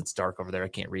that says it's dark over there. I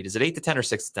can't read. Is it 8 to 10 or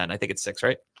 6 to 10? I think it's 6,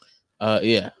 right?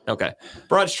 Yeah. Okay.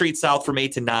 Broad Street South from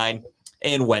 8 to 9.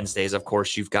 And Wednesdays, of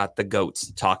course, you've got the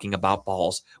GOATs talking about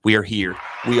balls. We are here.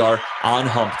 We are on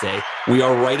hump day. We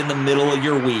are right in the middle of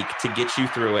your week to get you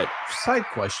through it. Side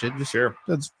question. Just Sure.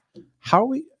 how are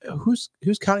we? Who's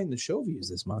counting the show views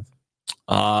this month?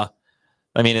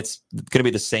 I mean, it's going to be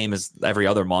the same as every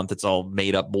other month. It's all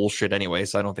made up bullshit anyway,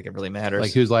 so I don't think it really matters.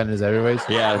 Like whose line is everybody's?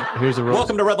 Yeah. Here's the rule.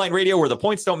 Welcome to Redline Radio, where the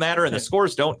points don't matter and the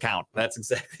scores don't count. That's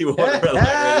exactly what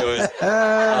Redline Radio is.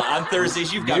 On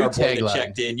Thursdays, you've got New our boy that tagline.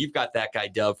 checked in. You've got that guy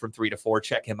Dub from 3 to 4.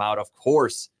 Check him out, of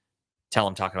course. Tell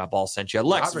him Talking About Ball sent you.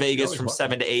 Lex Robert, Vegas always from welcome.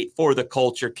 7 to 8 for the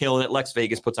culture, killing it. Lex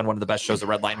Vegas puts on one of the best shows of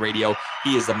Redline Radio.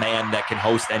 He is the man that can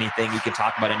host anything. He can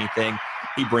talk about anything.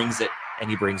 He brings it, and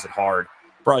he brings it hard.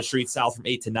 Broad Street South from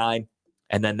 8 to 9.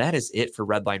 And then that is it for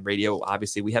Redline Radio.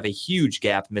 Obviously, we have a huge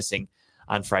gap missing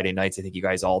on Friday nights. I think you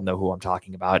guys all know who I'm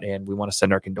talking about, and we want to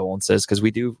send our condolences because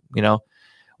we do,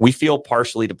 we feel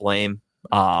partially to blame.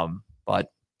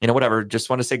 But whatever. Just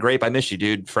want to say, Grape, I miss you,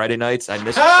 dude. Friday nights, I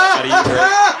miss you. Out of you,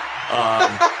 Grape.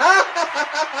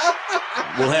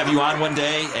 We'll have you on one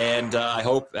day, and I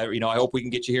hope we can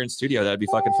get you here in studio. That'd be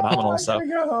fucking phenomenal. So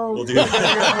we'll do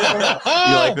that.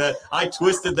 You like that? I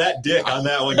twisted that dick on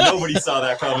that one. Nobody saw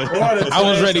that coming. I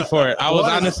was ready for it. I was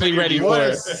honestly ready for What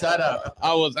a it. setup.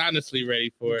 I was honestly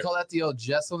ready for We it. call that the old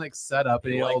Jesselnick setup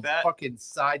and You the like old that? fucking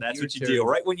side. That's what you U-turn. do.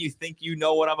 Right when you think you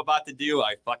know what I'm about to do,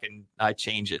 I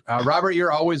change it. Robert,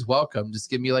 you're always welcome. Just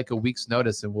give me like a week's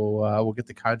notice, and we'll get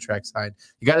the contract signed.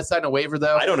 You got to sign a waiver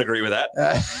though. I don't agree with that.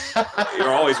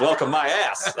 You're always welcome my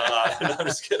ass. No, I'm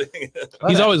just kidding.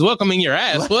 He's always welcoming your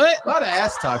ass. What? A lot of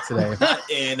ass talk today.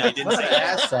 And I didn't A lot say of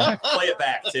ass talk. play it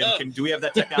back, Tim. Do we have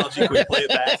that technology? Can we play it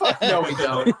back? No, we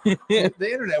don't.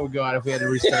 The internet would go out if we had to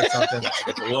restart something.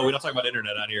 Well, we don't talk about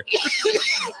internet on here.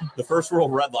 The first rule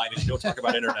of Redline is you don't talk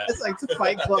about internet. It's like the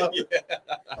Fight Club. Yeah.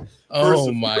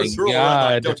 Oh my first rule of Redline,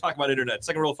 god. don't talk about internet.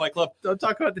 Second rule of Fight Club, Don't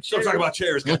talk about the don't chair. talk about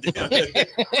chairs. Goddamn it.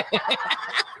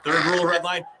 Third rule of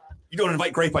Redline, you don't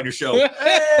invite Grape on your show.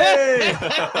 Hey!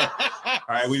 All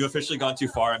right, we've officially gone too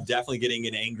far. I'm definitely getting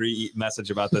an angry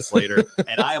message about this later,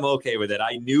 and I am okay with it.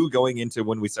 I knew going into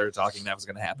when we started talking that was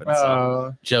going to happen.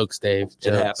 So Jokes, Dave. it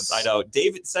Jokes. happens. I know.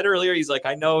 David said earlier, he's like,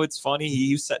 I know it's funny.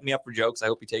 He's setting me up for jokes. I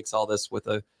hope he takes all this with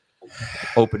a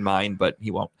open mind, but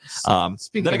he won't.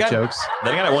 Speaking then of again, jokes,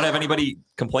 Then again, I won't have anybody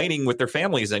complaining with their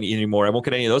families anymore. I won't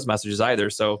get any of those messages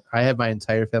either. So I have my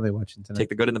entire family watching tonight. take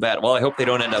the good and the bad. Well, I hope they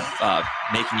don't end up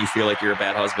making you feel like you're a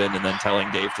bad husband and then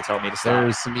telling Dave to tell me to stop.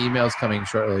 There's some emails coming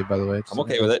shortly, by the way. I'm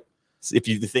okay with it.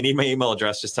 If they need my email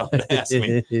address, just tell them to ask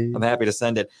me. I'm happy to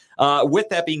send it. With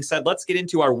that being said, let's get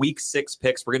into our week 6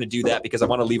 picks. We're going to do that because I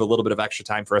want to leave a little bit of extra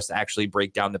time for us to actually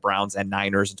break down the Browns and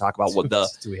Niners and talk about what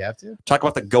Do we have to?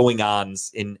 the going-ons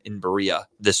in Berea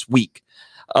this week.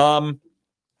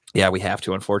 Yeah, we have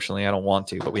to. Unfortunately, I don't want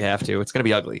to, but we have to. It's going to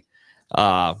be ugly.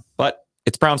 But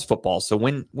it's Browns football. So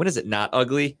when is it not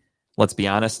ugly? Let's be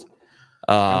honest.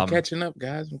 I'm catching up,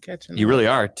 guys. I'm catching You up. really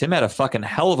are. Tim had a fucking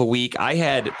hell of a week. I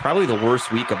had probably the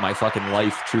worst week of my fucking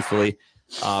life, truthfully,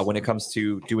 when it comes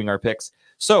to doing our picks.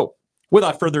 So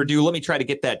without further ado, let me try to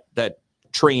get that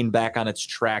train back on its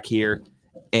track here,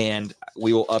 and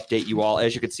we will update you all.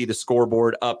 As you can see, the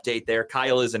scoreboard update there.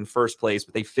 Kyle is in first place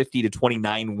with a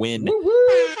 50-29 win.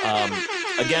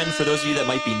 Again, for those of you that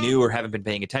might be new or haven't been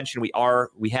paying attention,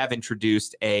 we have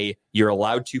introduced you're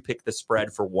allowed to pick the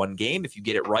spread for one game. If you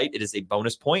get it right, it is a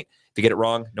bonus point. If you get it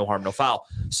wrong, no harm, no foul.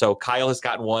 So Kyle has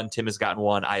gotten one, Tim has gotten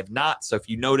one, I have not. So if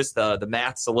you notice the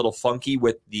math's a little funky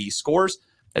with the scores,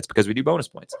 that's because we do bonus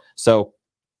points. So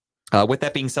With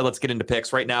that being said, let's get into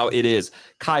picks. Right now, it is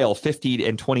Kyle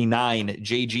 50-29,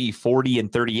 JG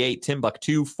 40-38,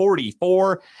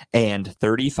 Timbuk2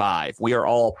 44-35. We are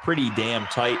all pretty damn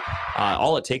tight.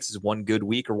 All it takes is one good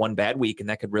week or one bad week, and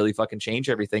that could really fucking change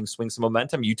everything. Swing some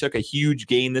momentum. You took a huge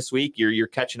gain this week. You're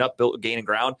catching up, gaining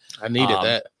ground. I needed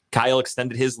that. Kyle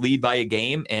extended his lead by a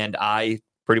game, and I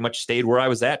pretty much stayed where I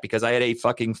was at because I had a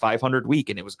fucking 500 week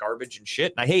and it was garbage and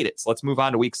shit, and I hate it. So let's move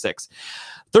on to week 6.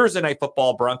 Thursday night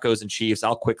football, Broncos and Chiefs.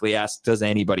 I'll quickly ask, does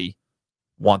anybody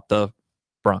want the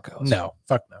Broncos? No,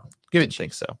 fuck no. Give it. I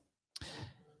think so.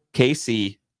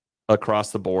 KC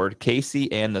across the board. KC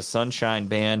and the Sunshine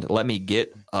Band. Let me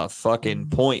get a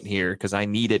fucking point here because I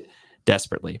need it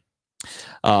desperately.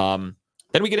 Then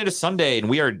we get into Sunday and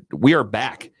we are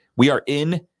back. We are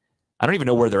in. I don't even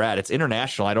know where they're at. It's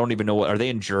international. I don't even know are they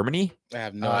in Germany? I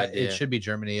have no idea. It should be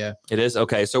Germany, yeah. It is?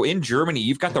 Okay. So in Germany,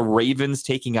 you've got the Ravens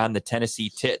taking on the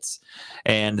Tennessee Tits.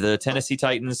 And the Tennessee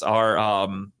Titans are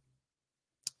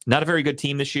not a very good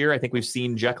team this year. I think we've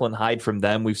seen Jekyll and Hyde from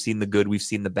them. We've seen the good. We've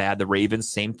seen the bad. The Ravens,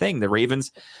 same thing. The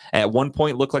Ravens at one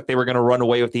point looked like they were going to run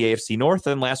away with the AFC North.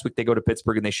 And last week they go to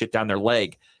Pittsburgh and they shit down their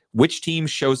leg. Which team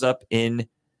shows up in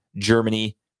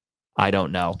Germany? I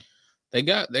don't know.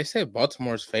 They say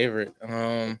Baltimore's favorite.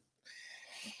 The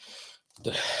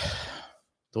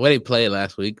way they played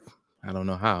last week, I don't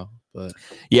know how, but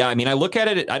yeah, I mean, I look at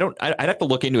it. I'd have to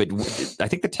look into it. I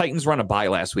think the Titans run a bye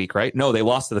last week, right? No, they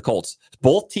lost to the Colts.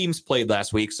 Both teams played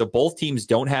last week, so both teams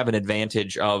don't have an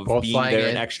advantage of both being there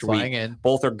an extra week.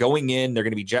 Both are going in. They're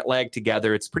going to be jet lagged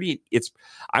together.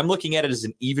 I'm looking at it as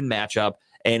an even matchup.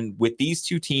 And with these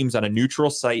two teams on a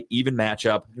neutral site, even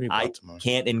matchup, I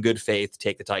can't in good faith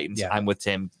take the Titans. Yeah. I'm with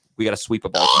Tim. We got to sweep a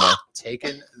Baltimore.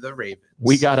 Taking the Ravens.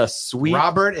 We got to sweep.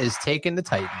 Robert is taking the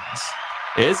Titans.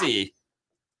 Is he?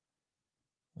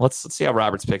 Let's see how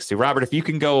Robert's picks do. Robert, if you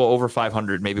can go over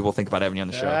 500, maybe we'll think about having you on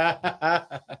the show.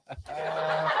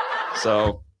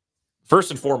 So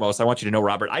first and foremost, I want you to know,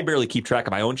 Robert, I barely keep track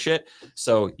of my own shit.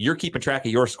 So you're keeping track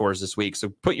of your scores this week. So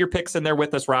put your picks in there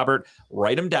with us, Robert.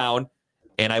 Write them down.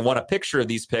 And I want a picture of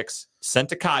these picks sent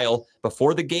to Kyle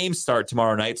before the games start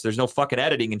tomorrow night. So there's no fucking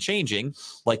editing and changing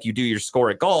like you do your score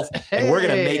at golf. And we're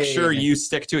going to make sure you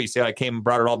stick to it. You see how I came and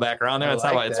brought it all back around there?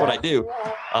 That's what I do.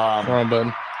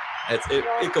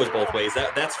 It goes both ways.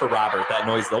 That's for Robert. That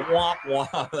noise, the womp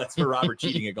womp, that's for Robert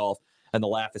cheating at golf. And the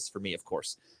laugh is for me, of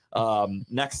course.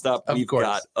 Next up, we've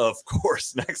got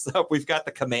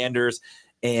the Commanders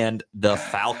and the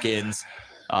Falcons.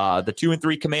 The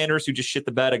 2-3 Commanders who just shit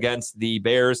the bed against the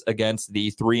Bears against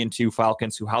the 3-2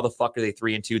 Falcons, who how the fuck are they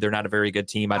 3-2? They're not a very good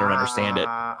team. I don't understand it.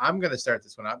 I'm going to start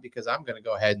this one out because I'm going to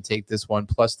go ahead and take this one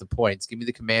plus the points. Give me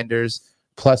the Commanders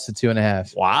plus the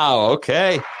 2.5. Wow.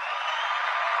 Okay.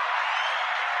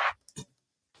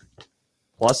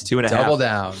 Plus 2.5. Double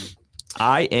down.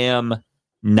 I am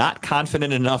not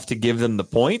confident enough to give them the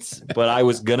points, but I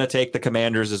was going to take the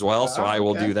Commanders as well. So I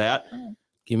will do that.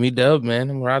 Give me Dub, man.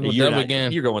 I'm riding with Dub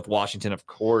again. You're going with Washington, of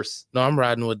course. No, I'm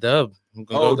riding with Dub. I'm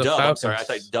going to go Dub. I'm sorry. I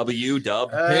thought Dub. Yeah. You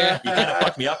kind of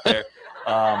fucked me up there.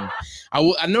 I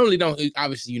normally don't.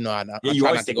 Obviously, you know, I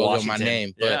try not to go with my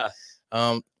name. But,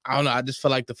 I don't know. I just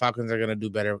feel like the Falcons are going to do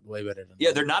way better than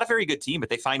they're not a very good team, but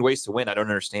they find ways to win. I don't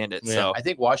understand it. Yeah. So I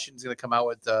think Washington's going to come out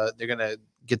with they're going to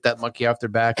get that monkey off their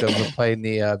back of playing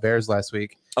the Bears last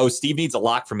week. Oh, Steve needs a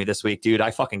lock for me this week, dude. I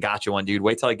fucking got you one, dude.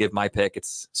 Wait till I give my pick.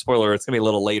 It's spoiler. It's gonna be a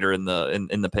little later in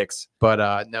the picks.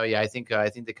 But no, yeah, I think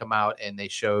they come out and they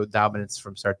show dominance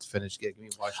from start to finish. Give me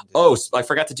Washington. Oh, I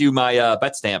forgot to do my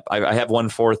bet stamp. I have one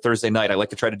for Thursday night. I like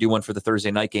to try to do one for the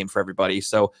Thursday night game for everybody.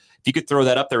 So if you could throw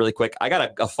that up there really quick, I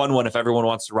got a fun one. If everyone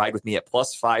wants to ride with me at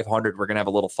plus 500, we're gonna have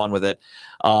a little fun with it.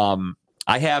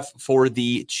 I have for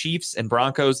the Chiefs and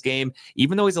Broncos game,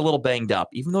 even though he's a little banged up,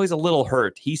 even though he's a little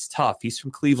hurt, he's tough. He's from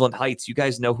Cleveland Heights. You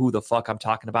guys know who the fuck I'm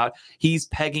talking about. He's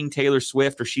pegging Taylor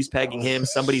Swift or she's pegging him.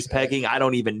 Somebody's pegging. I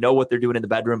don't even know what they're doing in the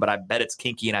bedroom, but I bet it's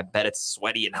kinky and I bet it's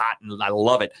sweaty and hot and I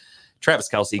love it. Travis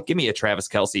Kelce, give me a Travis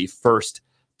Kelce first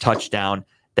touchdown.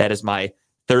 That is my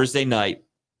Thursday night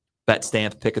Bet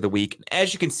Stamp pick of the week.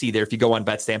 As you can see there, if you go on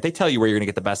Bet Stamp, they tell you where you're going to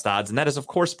get the best odds, and that is, of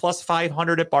course, plus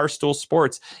 500 at Barstool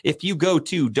Sports. If you go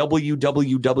to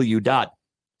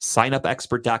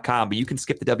www.signupexpert.com, but you can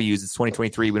skip the W's. It's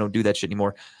 2023. We don't do that shit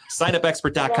anymore.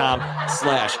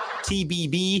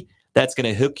 Signupexpert.com/TBB. That's going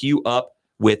to hook you up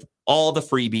with all the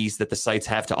freebies that the sites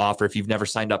have to offer if you've never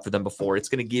signed up for them before. It's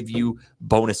going to give you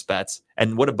bonus bets.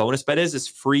 And what a bonus bet is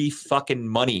free fucking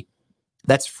money.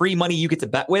 That's free money you get to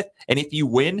bet with. And if you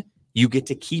win, you get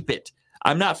to keep it.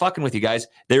 I'm not fucking with you guys.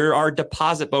 There are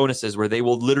deposit bonuses where they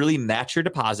will literally match your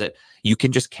deposit. You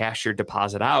can just cash your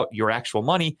deposit out, your actual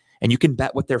money, and you can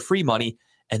bet with their free money.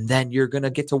 and then you're going to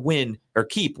get to win or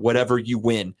keep whatever you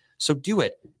win. So do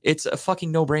it. It's a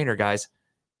fucking no-brainer, guys.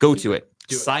 Go to it.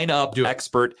 Sign up,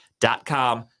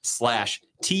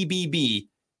 expert.com/TBB.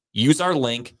 Use our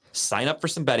link. Sign up for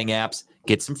some betting apps.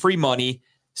 Get some free money.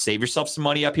 Save yourself some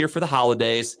money up here for the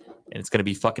holidays. And it's going to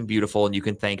be fucking beautiful. And you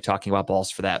can thank Talking About Balls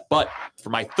for that. But for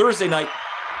my Thursday night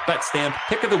bet stamp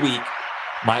pick of the week,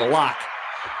 my lock.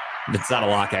 It's not a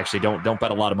lock, actually. Don't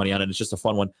bet a lot of money on it. It's just a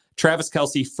fun one. Travis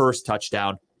Kelce, first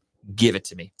touchdown. Give it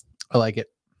to me. I like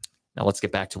it. Now let's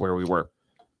get back to where we were.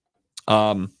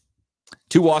 2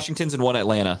 Washingtons and 1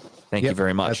 Atlanta. Thank you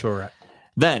very much. That's where we're at.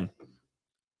 Then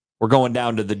we're going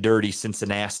down to the dirty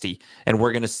Cincinnati, and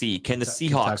we're going to see, can the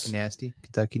Seahawks... Kentucky nasty.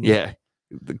 Kentucky. Yeah.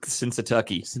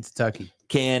 Cincinnati.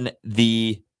 Can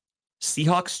the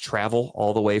Seahawks travel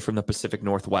all the way from the Pacific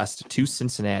Northwest to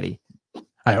Cincinnati?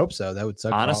 I hope so. That would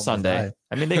suck. On a Sunday.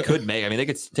 I mean, they could they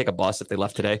could take a bus if they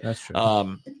left today. That's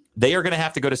true. They are going to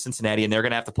have to go to Cincinnati, and they're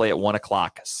going to have to play at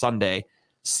 1:00 Sunday.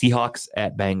 Seahawks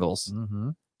at Bengals. Mm-hmm.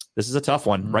 This is a tough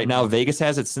one. Mm-hmm. Right now, Vegas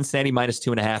has it Cincinnati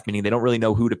 -2.5, meaning they don't really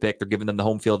know who to pick. They're giving them the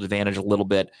home field advantage a little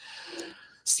bit.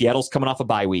 Seattle's coming off a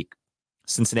bye week.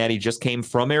 Cincinnati just came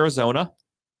from Arizona,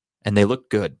 and they look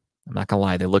good. I'm not going to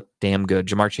lie. They look damn good.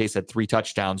 Jamar Chase had 3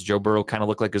 touchdowns. Joe Burrow kind of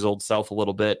looked like his old self a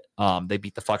little bit. They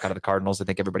beat the fuck out of the Cardinals. I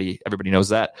think everybody knows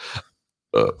that.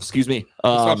 Excuse me. It's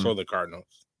also the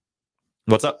Cardinals.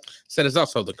 What's up? Said it's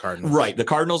also the Cardinals. Right. The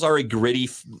Cardinals are a gritty,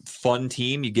 fun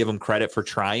team. You give them credit for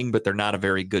trying, but they're not a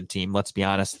very good team. Let's be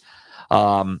honest.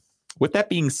 With that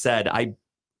being said,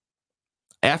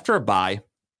 after a bye,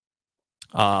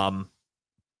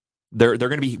 they're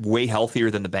going to be way healthier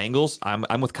than the Bengals.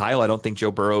 I'm with Kyle. I don't think Joe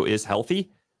Burrow is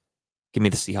healthy. Give me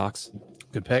the Seahawks.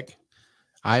 Good pick.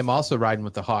 I'm also riding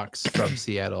with the Hawks from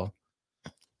Seattle.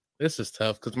 This is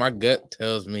tough because my gut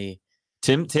tells me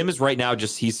Tim is right now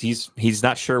just he's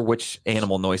not sure which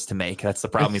animal noise to make. That's the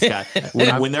problem he's got.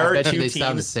 When there are 2 teams,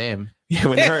 sound the same. Yeah,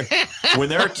 when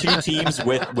there are 2 teams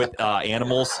with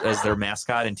animals as their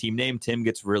mascot and team name, Tim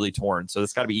gets really torn. So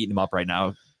it's got to be eating him up right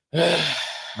now.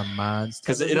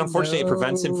 Because unfortunately it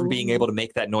prevents him from being able to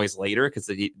make that noise later because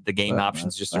the game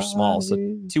options just are small. So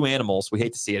 2 animals, we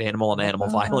hate to see it, animal and animal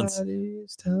violence.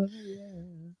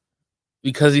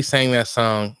 Because he sang that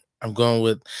song, I'm going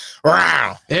with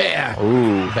wow. Yeah.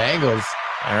 Ooh, Bengals.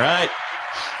 All right.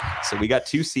 So we got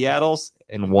 2 Seattles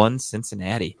and 1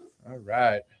 Cincinnati. All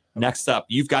right. Next up,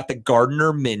 you've got the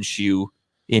Gardner Minshew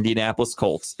Indianapolis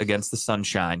Colts against the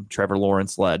Sunshine. Trevor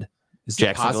Lawrence led. Is it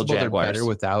Jacksonville possible Jaguars. they're better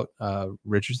without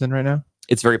Richardson right now?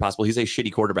 It's very possible. He's a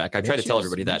shitty quarterback. I try to tell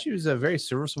everybody that. He was a very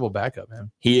serviceable backup,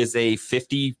 man. He is a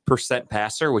 50%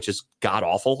 passer, which is god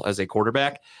awful as a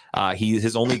quarterback.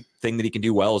 His only thing that he can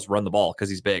do well is run the ball because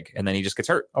he's big, and then he just gets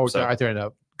hurt. Oh, so I turned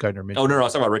up Gardner Minshew. Oh no, I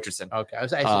was talking about Richardson. Okay, I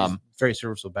was actually very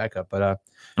serviceable backup, but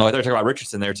no, I thought you were talking about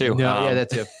Richardson there too. No, yeah, that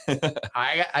too.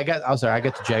 I got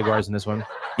the Jaguars in this one.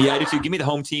 Yeah, I do too. Give me the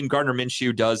home team. Gardner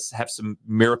Minshew does have some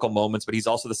miracle moments, but he's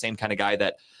also the same kind of guy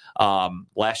that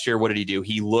last year, what did he do?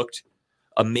 He looked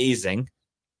amazing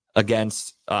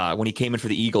against when he came in for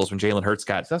the Eagles when Jalen Hurts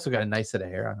got. He's also got a nice set of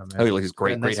hair on him. Man. Oh, he looks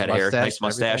great head of hair, nice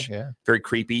mustache, yeah. Very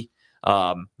creepy.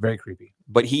 Very creepy.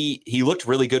 But he looked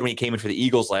really good when he came in for the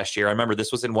Eagles last year. I remember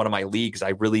this was in one of my leagues. I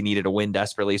really needed a win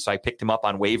desperately, so I picked him up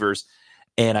on waivers,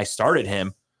 and I started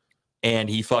him, and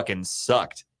he fucking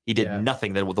sucked. He did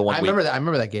nothing the one week. I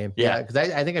remember that game. Yeah, because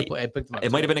I think I picked him up.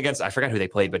 It might have been against, I forgot who they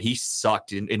played, but he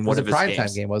sucked in one of his games. It was a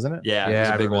primetime game, wasn't it? Yeah, it was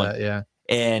a big one. That, yeah.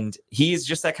 And he's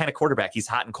just that kind of quarterback. He's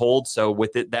hot and cold. So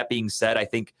with that being said, I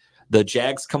think the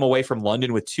Jags come away from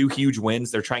London with 2 huge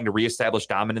wins. They're trying to reestablish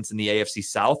dominance in the AFC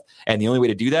South. And the only way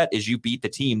to do that is you beat the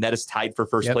team that is tied for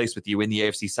first place with you in the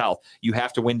AFC South. You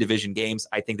have to win division games.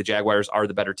 I think the Jaguars are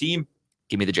the better team.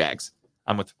 Give me the Jags.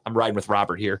 I'm riding with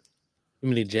Robert here. Give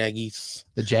me the Jaggies.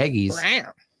 The Jaggies.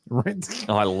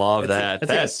 Oh, I love that. That's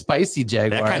like a spicy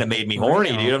Jaguar. That kind of made me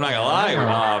horny, dude. I'm not gonna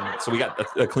lie. So we got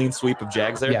a clean sweep of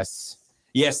Jags there. Yes.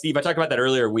 Yeah, Steve. I talked about that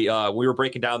earlier. We were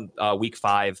breaking down week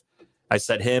 5. I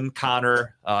said him,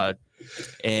 Connor,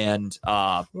 and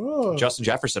Justin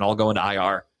Jefferson all going to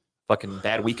IR. Fucking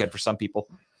bad weekend for some people,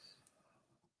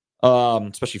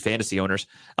 especially fantasy owners.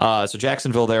 So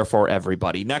Jacksonville there for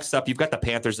everybody. Next up, you've got the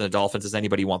Panthers and the Dolphins. Does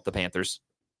anybody want the Panthers?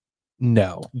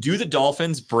 No. Do the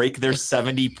Dolphins break their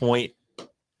 70-point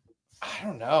I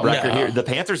don't know. record here? The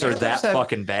Panthers are that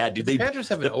fucking bad, dude. The Panthers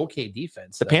have an okay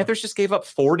defense. The Panthers just gave up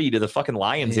 40 to the fucking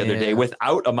Lions the other day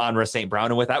without Amon-Ra St.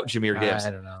 Brown and without Jahmyr Gibbs.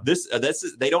 I don't know. This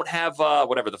they don't have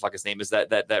whatever the fuck his name is,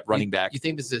 that running back. You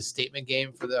think this is a statement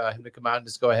game for him to come out and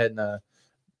just go ahead and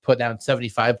put down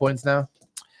 75 points now?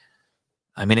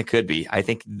 I mean, it could be. I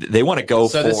think they want to go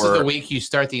So for. this is the week you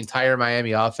start the entire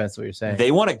Miami offense. What you're saying? They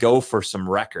want to go for some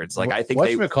records. Like I think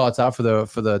what's out for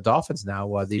the Dolphins now.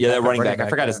 That running back. I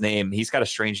forgot his name. He's got a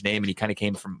strange name, and he kind of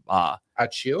came from.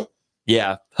 Achu?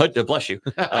 Yeah, bless you.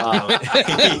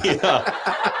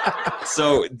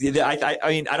 So I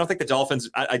mean, I don't think the Dolphins.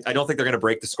 I don't think they're going to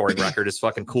break the scoring record. As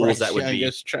fucking cool as that would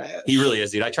be, he really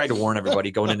is, dude. I tried to warn everybody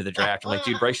going into the draft. I'm like,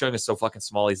 dude, Bryce Young is so fucking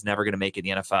small. He's never going to make it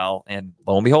in the NFL. And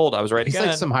lo and behold, I was right He's again.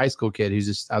 like some high school kid who's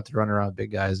just out there running around with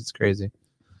big guys. It's crazy.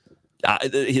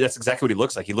 That's exactly what he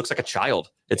looks like. He looks like a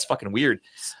child. It's fucking weird.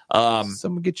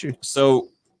 Someone get you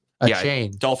a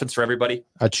chain. Dolphins for everybody.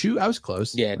 Achu, I was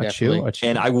close. Yeah, definitely. Achu.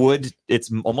 And I would.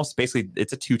 It's almost basically.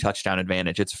 It's a 2 touchdown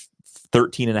advantage. It's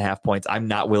 13.5 points. I'm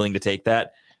not willing to take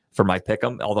that for my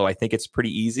pick'em. Although I think it's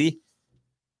pretty easy.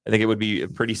 I think it would be a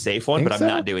pretty safe one, but I'm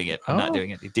not doing it. I'm not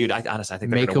doing it, dude. Honestly, I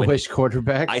think Make a wish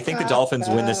quarterback. I think the Dolphins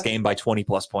win this game by 20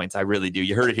 plus points. I really do.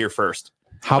 You heard it here first.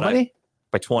 How many?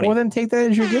 By 20. Well, then take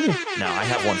that as your giving. No, I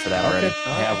have one for that already.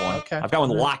 I have one. Okay. I've got one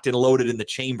locked and loaded in the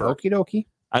chamber. Okie dokie.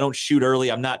 I don't shoot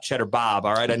early. I'm not Cheddar Bob.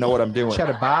 All right. I know what I'm doing.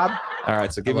 Cheddar Bob. All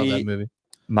right. So give I love me that movie.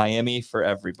 Miami for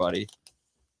everybody.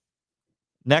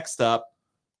 Next up,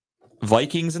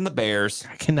 Vikings and the Bears.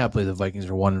 I cannot believe the Vikings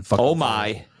are 1 fucking. Oh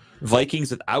my.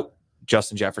 Vikings without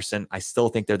Justin Jefferson. I still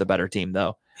think they're the better team,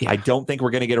 though. Yeah. I don't think we're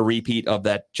going to get a repeat of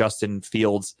that Justin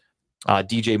Fields,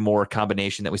 DJ Moore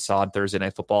combination that we saw on Thursday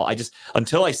Night Football.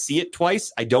 Until I see it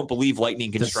twice, I don't believe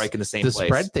lightning can strike in the same place. The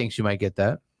spread thinks you might get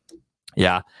that.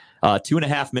 Yeah.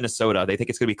 2.5 Minnesota. They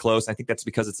think it's going to be close. I think that's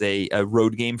because it's a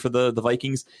road game for the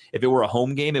Vikings. If it were a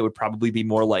home game, it would probably be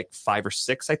more like 5 or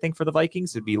 6, I think, for the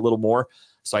Vikings. It'd be a little more.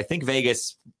 So I think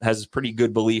Vegas has pretty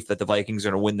good belief that the Vikings are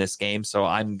going to win this game. So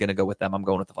I'm going to go with them. I'm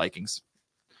going with the Vikings.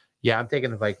 Yeah, I'm taking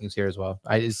the Vikings here as well.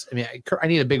 I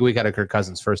need a big week out of Kirk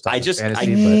Cousins first off. That's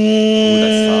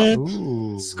tough.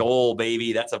 Ooh. Skull,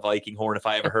 baby. That's a Viking horn if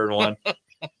I ever heard one.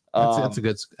 That's a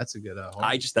good.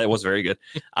 Horn. That was very good.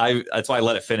 That's why I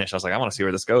let it finish. I was like, I want to see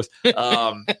where this goes.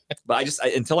 But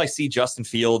until I see Justin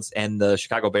Fields and the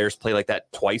Chicago Bears play like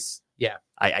that twice. Yeah,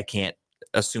 I can't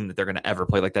assume that they're going to ever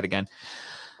play like that again.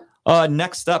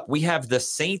 Next up, we have the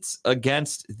Saints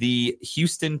against the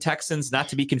Houston Texans, not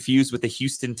to be confused with the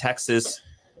Houston, Texas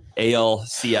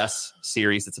ALCS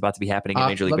series that's about to be happening in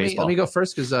Major League Baseball. Let me go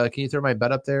first because can you throw my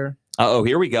bet up there? Oh,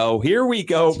 here we go,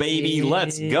 baby.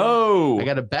 Let's go. I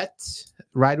got a bet.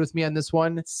 Ride with me on this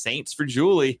one. Saints for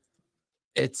Julie.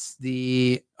 It's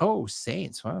the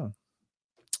Saints. Wow.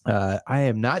 I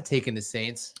am not taking the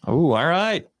Saints. Oh, all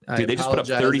right. Dude, they just put up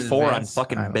 34 on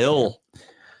fucking Bill.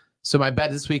 So my bet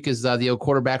this week is the old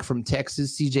quarterback from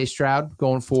Texas, CJ Stroud,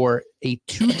 going for a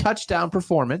 2-touchdown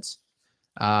performance.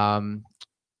 The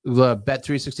bet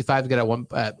 365 got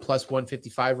a plus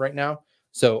 155 right now.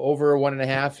 So over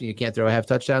 1.5, you can't throw a half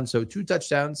touchdown. So 2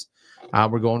 touchdowns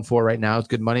we're going for right now. It's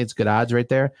good money. It's good odds right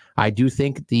there. I do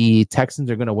think the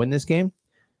Texans are going to win this game.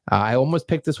 I almost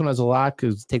picked this one as a lock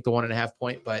because take the 1.5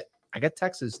 point, but I got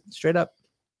Texas straight up.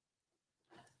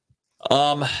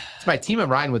 It's my team I'm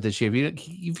riding with this year. If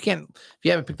you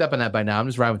haven't picked up on that by now, I'm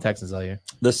just riding with Texans all year.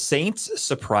 The Saints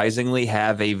surprisingly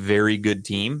have a very good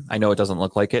team. I know it doesn't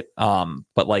look like it,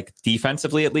 but like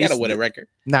defensively at least, gotta win a record.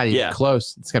 Not even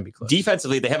close. It's gonna be close.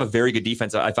 Defensively, they have a very good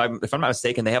defense. If I'm not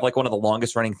mistaken, they have like one of the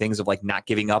longest running things of like not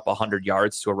giving up 100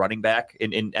 yards to a running back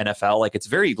in NFL. Like it's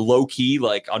very low key,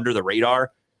 like under the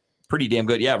radar. Pretty damn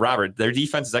good. Yeah, Robert, their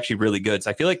defense is actually really good.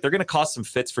 So I feel like they're going to cause some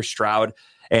fits for Stroud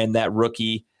and that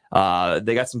rookie.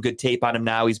 They got some good tape on him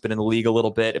now. He's been in the league a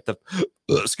little bit. If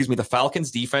the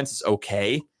Falcons defense is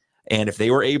okay, and if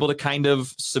they were able to kind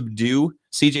of subdue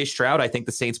CJ Stroud, I think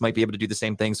the Saints might be able to do the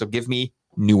same thing. So give me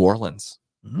New Orleans.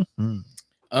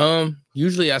 Mm-hmm.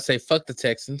 Usually I say fuck the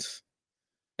Texans,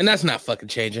 and that's not fucking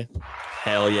changing.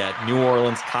 Hell yeah, New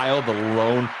Orleans. Kyle, the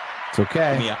lone. It's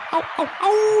okay. Yeah.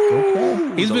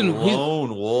 Okay. He's been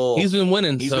lone wolf. He's been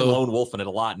winning. He's been lone wolfing it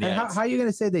a lot. How are you going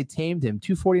to say they tamed him?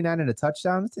 249 and a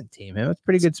touchdown? That didn't tame him. That's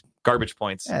pretty good. Garbage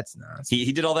points. That's not.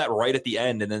 He did all that right at the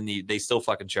end, and then they still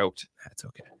fucking choked. That's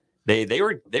okay. They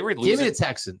were losing. Give me the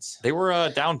Texans. They were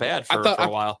down bad for a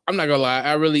while. I'm not gonna lie.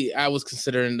 I was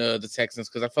considering the Texans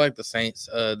because I feel like the Saints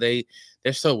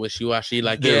they're so wishy-washy.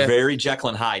 Like they're very Jekyll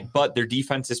and Hyde, but their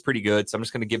defense is pretty good. So I'm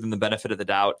just going to give them the benefit of the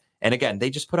doubt. And again, they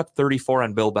just put up 34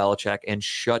 on Bill Belichick and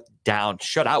shut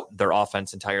out their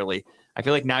offense entirely. I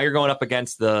feel like now you're going up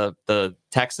against the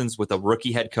Texans with a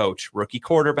rookie head coach, rookie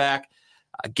quarterback.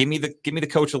 Give me the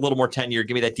coach a little more tenure.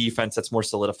 Give me that defense that's more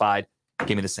solidified.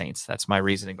 Give me the Saints. That's my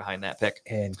reasoning behind that pick.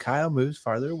 And Kyle moves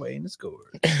farther away in the score.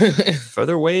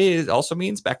 Further away also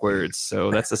means backwards.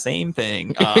 So that's the same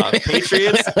thing.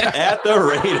 Patriots at the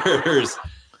Raiders.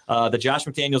 The Josh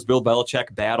McDaniels, Bill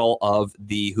Belichick battle of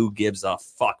the who gives a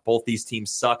fuck. Both these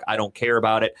teams suck. I don't care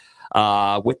about it.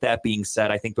 With that being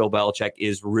said, I think Bill Belichick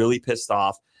is really pissed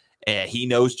off. He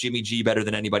knows Jimmy G better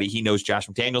than anybody. He knows Josh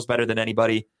McDaniels better than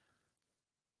anybody.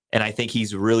 And I think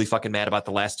he's really fucking mad about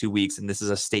the last 2 weeks. And this is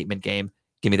a statement game.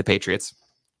 Give me the Patriots.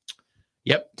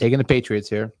 Yep, taking the Patriots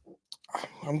here.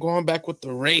 I'm going back with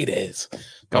the Raiders.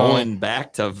 Going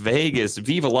back to Vegas.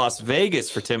 Viva Las Vegas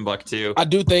for Timbuktu. I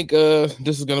do think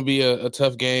this is going to be a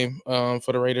tough game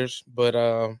for the Raiders, but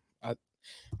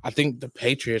I think the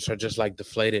Patriots are just like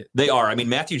deflated. They are. I mean,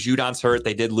 Matthew Judon's hurt.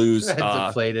 They did lose.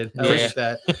 Deflated. I yeah. wish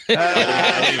that.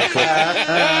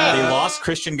 They lost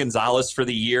Christian Gonzalez for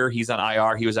the year. He's on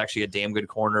IR. He was actually a damn good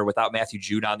corner. Without Matthew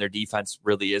Judon, their defense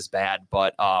really is bad.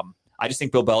 But I just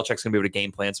think Bill Belichick's going to be able to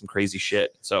game plan some crazy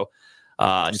shit. So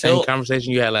same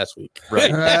conversation you had last week. Right.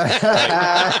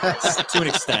 To an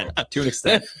extent.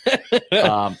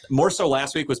 More so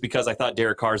last week was because I thought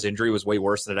Derek Carr's injury was way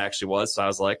worse than it actually was. So I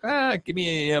was like, give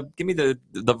me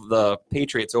the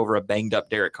Patriots over a banged up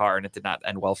Derek Carr, and it did not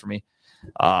end well for me.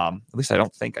 At least I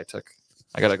don't think I took.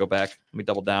 I got to go back. Let me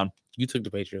double down. You took the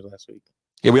Patriots last week.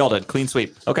 Yeah, we all did. Clean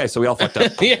sweep. Okay, so we all fucked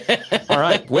up. Yeah. All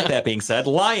right. With that being said,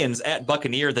 Lions at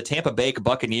Buccaneer. The Tampa Bay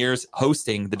Buccaneers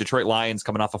hosting the Detroit Lions,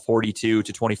 coming off a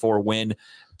 42-24 win.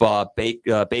 But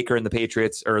Baker and the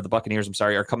Patriots, or the Buccaneers, I'm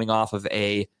sorry, are coming off of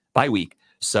a bye week.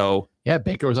 So yeah,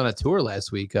 Baker was on a tour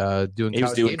last week doing. He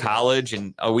was doing college,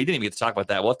 and we didn't even get to talk about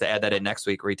that. We'll have to add that in next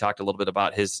week, where he talked a little bit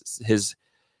about his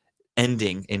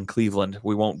ending in Cleveland.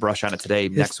 We won't brush on it today.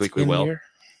 Next week we will.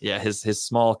 Yeah, his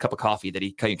small cup of coffee that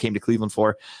he came to Cleveland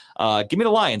for. Give me the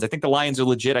Lions. I think the Lions are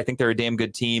legit. I think they're a damn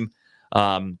good team.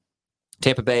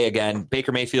 Tampa Bay, again,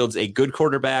 Baker Mayfield's a good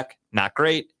quarterback, not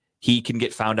great. He can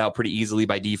get found out pretty easily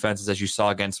by defenses, as you saw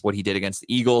against what he did against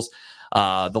the Eagles.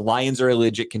 The Lions are a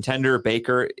legit contender.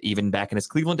 Baker, even back in his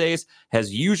Cleveland days,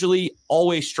 has usually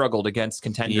always struggled against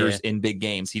contenders in big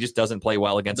games. He just doesn't play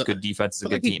well against good defenses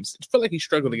and good teams. I feel like he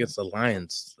struggled against the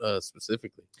Lions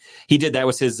specifically. He did. That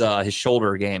was his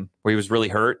shoulder game where he was really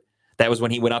hurt. That was when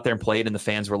he went out there and played, and the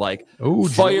fans were like, "Oh,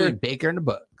 fire Baker in the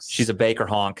books. She's a Baker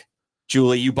honk.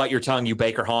 Julie, you bite your tongue, you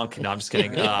Baker honk." No, I'm just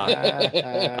kidding.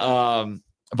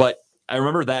 But I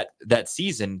remember that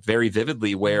season very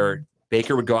vividly, where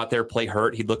Baker would go out there, play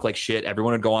hurt. He'd look like shit.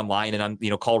 Everyone would go online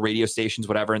and call radio stations,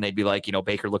 whatever, and they'd be like,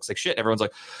 Baker looks like shit. Everyone's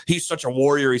like, he's such a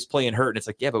warrior. He's playing hurt. And it's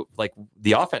like, yeah, but like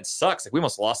the offense sucks. Like we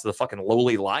almost lost to the fucking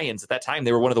lowly Lions at that time.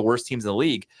 They were one of the worst teams in the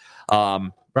league.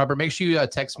 Robert, make sure you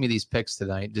text me these picks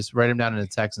tonight. Just write them down in a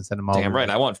text and send them all. Damn right.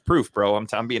 I want proof, bro.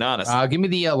 I'm being honest. Give me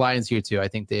the Lions here too. I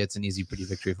think it's an easy, pretty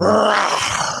victory for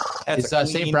them. Is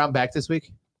St. Brown back this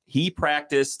week? He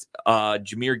practiced.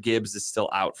 Jahmyr Gibbs is still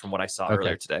out from what I saw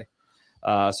earlier today.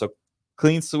 So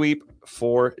clean sweep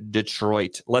for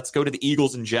Detroit. Let's go to the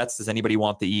Eagles and Jets. Does anybody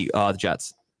want the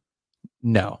Jets?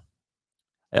 No.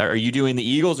 Are you doing the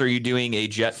Eagles, or are you doing a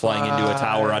jet flying into a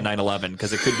tower on 9/11?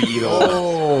 Because it could be either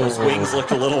one. His wings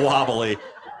looked a little wobbly.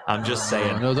 I'm just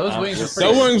saying. No, those wings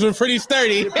were pretty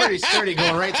sturdy. They're pretty sturdy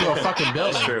going right to a fucking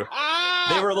building. That's true.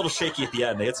 They were a little shaky at the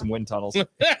end. They had some wind tunnels.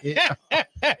 Yeah.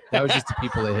 That was just the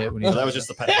people they hit when that was just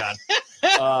the Pentagon.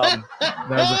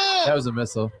 That was a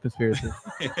missile conspiracy.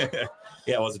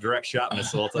 Yeah, it was a direct shot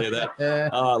missile, I'll tell you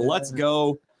that. Let's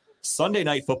go. Sunday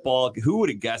Night Football. Who would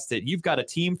have guessed it? You've got a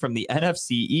team from the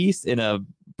NFC East in a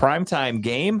primetime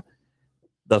game.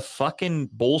 The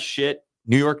fucking bullshit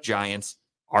New York Giants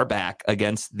are back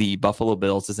against the Buffalo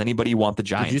Bills. Does anybody want the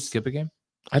Giants? Did you skip a game?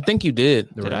 I think you did.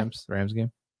 The Rams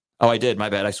game? Oh, I did. My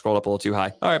bad. I scrolled up a little too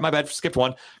high. All right, my bad. Skipped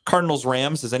one. Cardinals,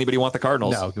 Rams. Does anybody want the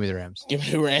Cardinals? No, give me the Rams. Give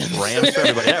me the Rams. Rams for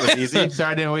everybody. That was easy.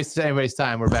 Sorry, I didn't waste anybody's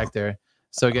time. We're back there.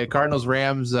 So get Cardinals,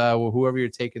 Rams, whoever you're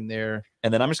taking there.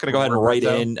 And then I'm just going to go ahead and write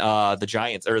in the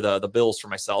Giants or the Bills for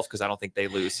myself, because I don't think they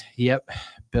lose. Yep.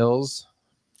 Bills.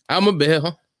 I'm a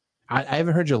Bill. I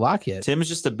haven't heard your lock yet. Tim is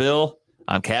just a Bill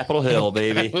on Capitol Hill,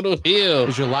 baby. Capitol Hill.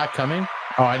 Is your lock coming?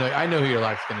 Oh, I know who your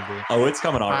lock's going to be. Oh, it's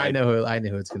coming all right. I know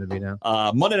who it's going to be now.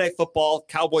 Monday Night Football,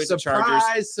 Cowboys and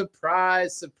Chargers.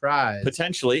 Surprise.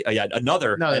 Potentially.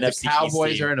 Another NFC the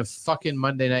Cowboys East team. are in a fucking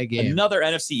Monday night game. Another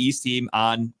NFC East team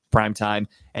on primetime,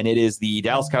 and it is the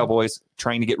Dallas Cowboys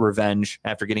trying to get revenge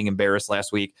after getting embarrassed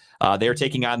last week. They're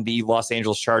taking on the Los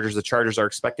Angeles Chargers. The Chargers are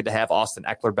expected to have Austin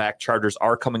Eckler back. Chargers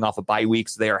are coming off a bye week,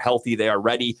 so they are healthy. They are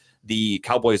ready. The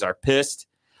Cowboys are pissed.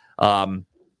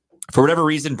 For whatever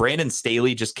reason, Brandon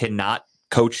Staley just cannot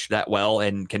coach that well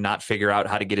and cannot figure out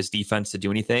how to get his defense to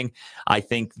do anything. I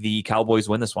think the Cowboys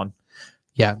win this one.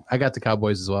 Yeah, I got the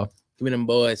Cowboys as well. Give me them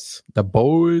boys. The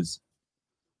boys.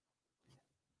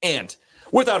 And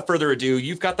without further ado,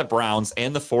 you've got the Browns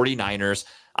and the 49ers.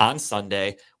 on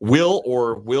Sunday. Will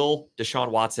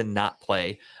Deshaun Watson not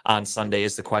play on Sunday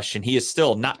is the question. He is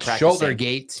still not practicing. Shoulder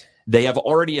gate. They have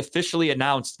already officially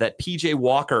announced that PJ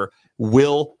Walker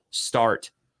will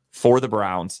start for the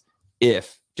Browns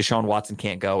if Deshaun Watson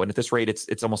can't go. And at this rate,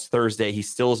 it's almost Thursday. He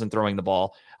still isn't throwing the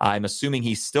ball. I'm assuming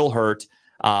he's still hurt.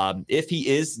 If he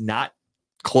is not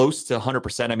close to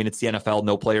 100%, I mean, it's the NFL,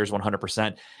 no players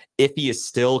 100%. If he is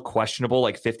still questionable,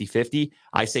 like 50-50,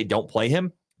 I say don't play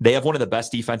him. They have one of the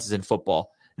best defenses in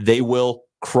football. They will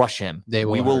crush him. We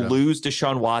will lose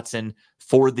Deshaun Watson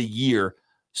for the year.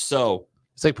 So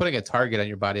it's like putting a target on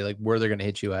your body, like where they're going to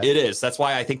hit you at. It is. That's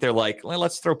why I think they're like, well,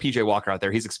 let's throw PJ Walker out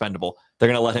there. He's expendable. They're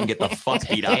going to let him get the fuck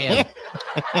beat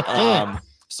out.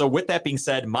 So with that being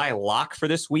said, my lock for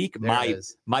this week,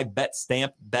 my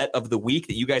bet of the week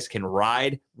that you guys can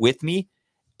ride with me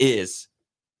is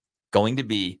going to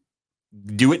be,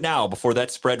 do it now before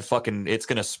that spread it's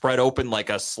going to spread open like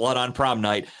a slut on prom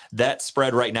night. That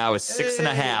spread right now is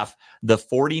 6.5. The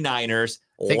 49ers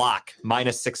lock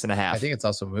minus 6.5. I think it's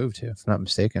also moved too, if I'm not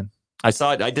mistaken. I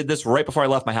saw it. I did this right before I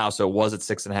left my house, so it was at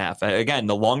 6.5. Again,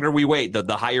 the longer we wait,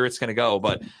 the higher it's going to go.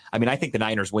 But I mean, I think the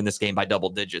Niners win this game by double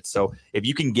digits. So if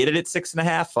you can get it at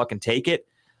 6.5, fucking take it.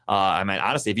 I mean,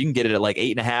 honestly, if you can get it at like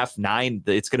 8.5, 9,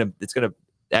 it's gonna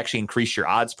actually increase your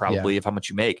odds probably of how much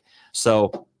you make.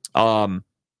 So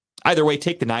either way,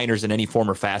 take the Niners in any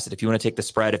form or facet. If you want to take the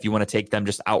spread, if you want to take them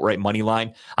just outright money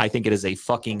line, I think it is a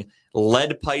fucking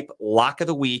lead pipe lock of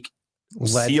the week.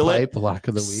 Seal it. Lock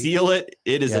of the week. Seal it.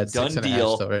 It is a done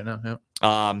deal. Right now.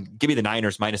 Yeah. Give me the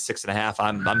Niners minus 6.5.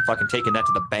 I'm fucking taking that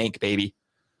to the bank, baby.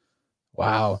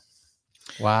 Wow.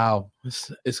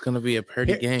 It's gonna be a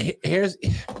pretty game.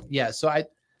 So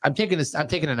I'm taking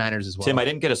the Niners as well. Tim, I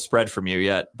didn't get a spread from you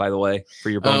yet, by the way, for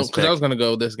your bonus pick. Because I was gonna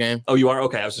go with this game. Oh, you are?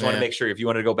 Okay. I just want to make sure if you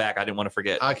wanted to go back, I didn't want to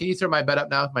forget. Can you throw my bet up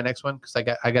now? My next one, because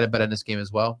I got a bet on this game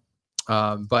as well.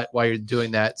 But while you're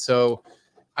doing that, so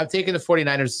I'm taking the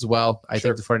 49ers as well. I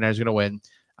think the 49ers are going to win.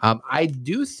 I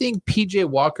do think PJ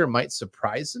Walker might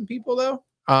surprise some people, though.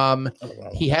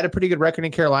 He had a pretty good record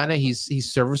in Carolina.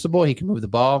 He's serviceable. He can move the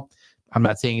ball. I'm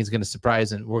not saying he's going to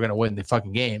surprise and we're going to win the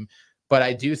fucking game. But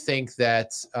I do think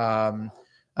that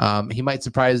he might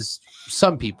surprise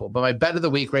some people. But my bet of the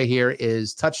week right here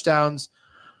is touchdowns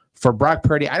for Brock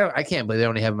Purdy. I can't believe they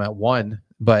only have him at 1.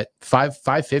 But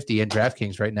 550 in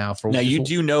DraftKings right now. Now you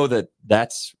do know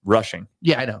that's rushing.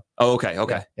 Yeah, I know. Oh, okay.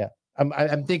 Yeah.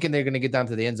 I'm thinking they're going to get down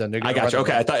to the end zone. I got you.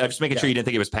 Okay, I was just making sure you didn't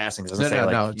think it was passing. No.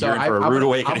 So you're in for a rude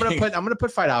awakening. I'm gonna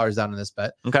put $5 down on this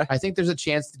bet. Okay. I think there's a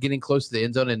chance getting close to the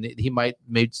end zone, and he might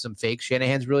make some fakes.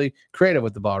 Shanahan's really creative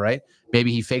with the ball, right?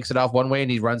 Maybe he fakes it off one way and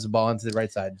he runs the ball into the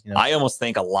right side. You know? I almost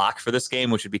think a lock for this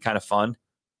game, which would be kind of fun.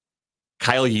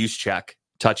 Kyle Juszczyk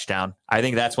touchdown. I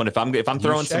think that's one. If I'm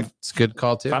throwing it's a good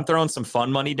call too. If I'm throwing some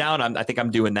fun money down, I think I'm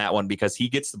doing that one because he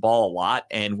gets the ball a lot,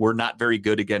 and we're not very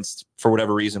good against, for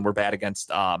whatever reason, we're bad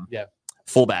against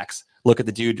fullbacks. Look at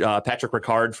the dude, Patrick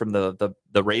Ricard from the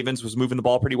Ravens was moving the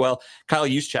ball pretty well. Kyle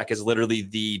Juszczyk is literally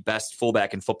the best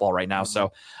fullback in football right now.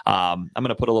 So I'm going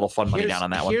to put a little fun money down on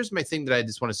that one. Here's my thing that I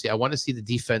just want to see. I want to see the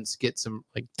defense get some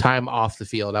time off the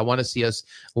field. I want to see us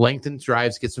lengthen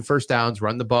drives, get some first downs,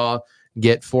 run the ball,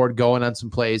 get Ford going on some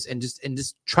plays, and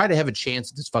just try to have a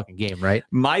chance at this fucking game, right?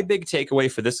 My big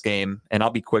takeaway for this game, and I'll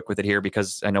be quick with it here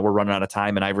because I know we're running out of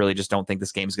time, and I really just don't think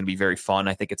this game is going to be very fun.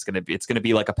 I think it's going to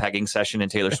be like a pegging session in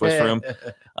Taylor Swift's room.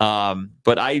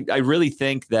 But I really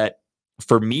think that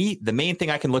for me, the main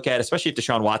thing I can look at, especially if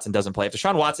Deshaun Watson doesn't play, if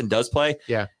Deshaun Watson does play,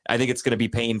 I think it's going to be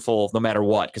painful no matter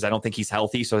what, because I don't think he's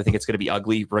healthy. So I think it's going to be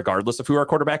ugly regardless of who our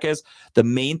quarterback is. The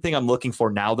main thing I'm looking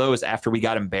for now, though, is after we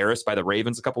got embarrassed by the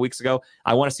Ravens a couple weeks ago,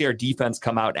 I want to see our defense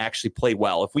come out and actually play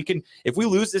well. If we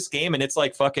lose this game and it's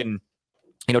like fucking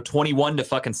 21 to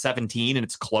fucking 17 and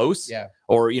it's close,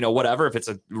 or whatever, if it's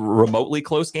a remotely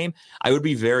close game, I would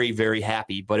be very, very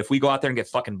happy. But if we go out there and get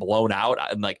fucking blown out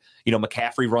and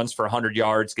McCaffrey runs for 100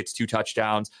 yards, gets 2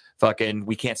 touchdowns, fucking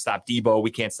we can't stop Debo,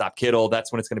 we can't stop Kittle,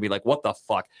 that's when it's going to be like, what the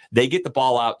fuck? They get the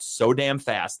ball out so damn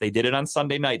fast. They did it on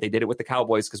Sunday night. They did it with the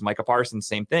Cowboys because Micah Parsons,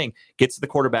 same thing, gets to the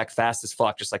quarterback fast as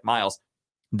fuck, just like Miles.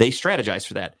 They strategize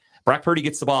for that. Brock Purdy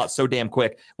gets the ball out so damn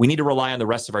quick. We need to rely on the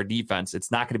rest of our defense.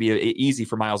 It's not going to be easy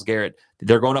for Myles Garrett.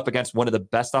 They're going up against one of the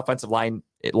best offensive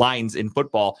lines in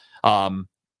football.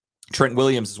 Trent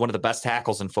Williams is one of the best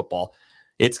tackles in football.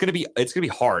 It's going to be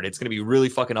hard. It's going to be really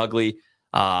fucking ugly.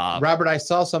 Robert, I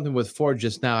saw something with Ford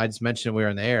just now. I just mentioned we were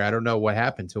in the air. I don't know what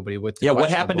happened to him, but what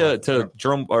happened to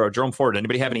Jerome Ford?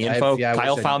 Anybody have any info?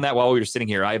 Kyle found that while we were sitting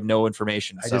here. I have no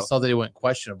information. I just saw that he went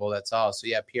questionable. That's all. So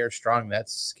Pierre Strong,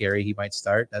 that's scary. He might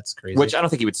start. That's crazy. Which I don't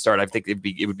think he would start. I think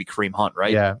it would be Kareem Hunt,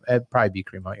 right? Yeah, it'd probably be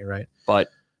Kareem Hunt. You're right. But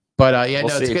But yeah, We'll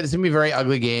no, it's see. good. It's gonna be a very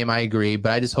ugly game. I agree,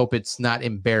 but I just hope it's not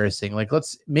embarrassing. Like,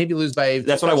 let's maybe lose by.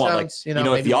 That's what I want. Like, touchdowns, you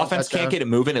know, if maybe the one offense can't touchdown. get it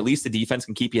moving, at least the defense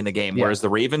can keep you in the game. Yeah. Whereas the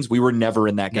Ravens, we were never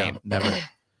in that game. No,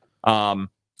 never.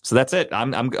 So that's it.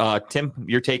 I'm Tim,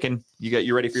 you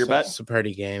ready for your bet? It's a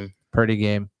pretty game. Pretty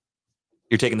game.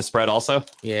 You're taking the spread also?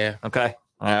 Yeah. Okay.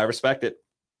 I respect it.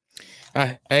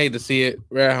 I hate to see it.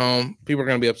 We're at home. People are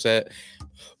going to be upset.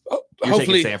 You're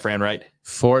Hopefully, taking San Fran, right?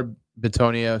 Ford,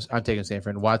 Batonio. I'm taking San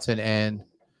Fran. Watson and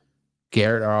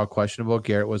Garrett are all questionable.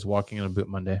 Garrett was walking in a boot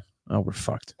Monday. Oh, we're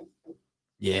fucked.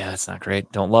 Yeah, that's not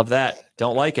great. Don't love that.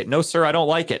 Don't like it. No, sir, I don't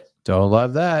like it. Don't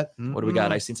love that. What do we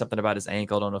got? I seen something about his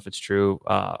ankle. I don't know if it's true.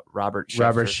 Robert Schefter.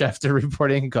 Robert Schefter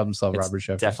reporting. He calls himself It's Robert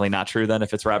Schefter. Definitely not true then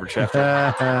if it's Robert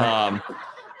Schefter.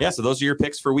 Yeah, so those are your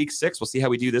picks for week 6. We'll see how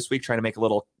we do this week, trying to make a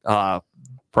little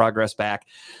progress back.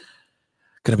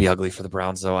 Going to be ugly for the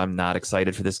Browns, though. I'm not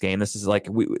excited for this game. This is like,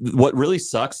 what really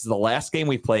sucks is the last game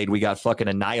we played, we got fucking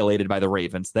annihilated by the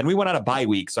Ravens. Then we went on a bye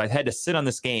week, so I had to sit on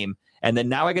this game. And then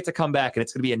now I get to come back, and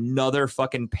it's going to be another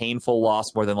fucking painful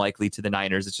loss, more than likely, to the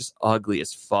Niners. It's just ugly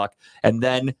as fuck. And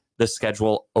then the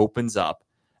schedule opens up.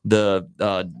 The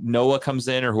Noah comes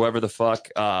in, or whoever the fuck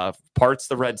parts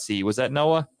the Red Sea. Was that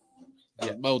Noah?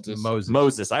 yeah, Moses.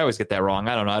 Moses. I always get that wrong.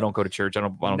 I don't know. I don't go to church. I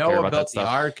don't care Noah about that built the stuff.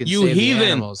 ark and You saved the heathen.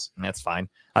 animals. That's fine.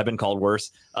 I've been called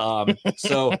worse.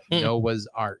 So Noah's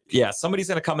ark. yeah, somebody's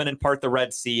going to come in and part the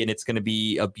Red Sea, and it's going to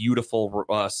be a beautiful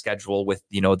schedule with,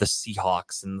 you know, the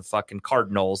Seahawks and the fucking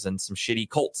Cardinals and some shitty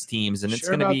Colts teams. And it's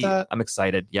Sure going to about be, that? I'm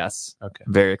excited. Yes. Okay.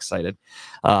 Very excited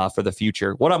for the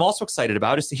future. What I'm also excited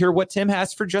about is to hear what Tim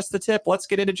has for Just the Tip. Let's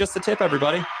get into Just the Tip,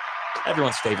 everybody.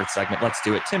 Everyone's favorite segment. Let's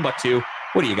do it. Timbuktu,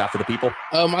 what do you got for the people?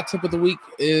 My tip of the week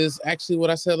is actually what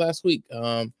I said last week.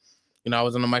 You know, I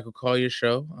was on the Michael Collier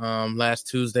show last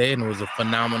Tuesday, and it was a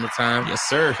phenomenal time. Yes,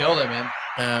 sir. Killed it, man.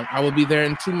 I will be there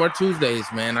in 2 more Tuesdays,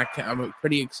 man. I'm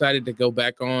pretty excited to go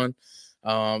back on.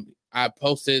 I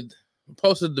posted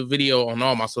the video on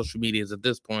all my social medias at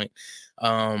this point.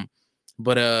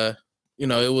 But you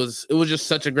know, it was just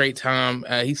such a great time.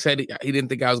 He said he didn't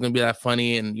think I was gonna be that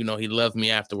funny, and you know, he loved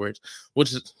me afterwards,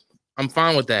 which is, I'm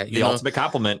fine with that. You The know? ultimate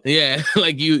compliment. Yeah,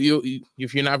 like you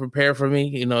if you're not prepared for me,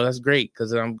 you know, that's great,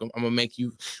 because I'm gonna make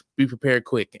you be prepared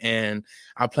quick. And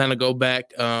I plan to go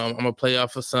back. I'm gonna play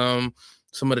off of some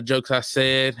of the jokes I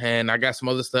said, and I got some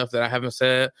other stuff that I haven't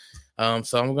said.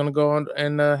 So I'm gonna go on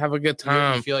and have a good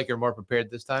time. You feel like you're more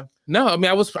prepared this time? No, I mean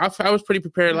I was pretty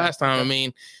prepared last time. I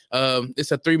mean,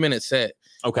 it's a 3-minute set.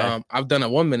 Okay. I've done a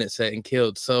 1-minute set and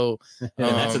killed. So And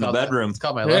that's in the bedroom. It's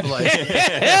called my love life.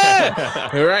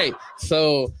 right.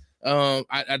 So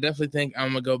I definitely think I'm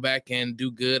gonna go back and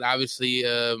do good. Obviously,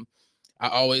 I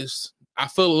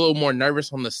feel a little more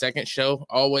nervous on the second show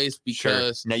always,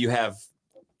 because Sure. Now you have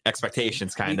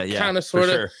expectations, kind of. Yeah. Kinda, for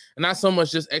sorta. sure. not so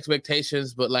much just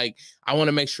expectations, but like I want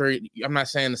to make sure I'm not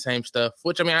saying the same stuff,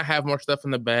 which I mean I have more stuff in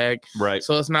the bag. Right.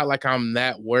 So it's not like I'm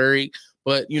that worried,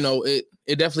 but you know, it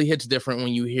definitely hits different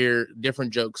when you hear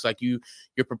different jokes. Like you're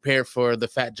prepared for the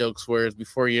fat jokes, whereas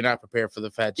before you're not prepared for the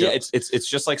fat Yeah, jokes. it's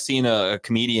just like seeing a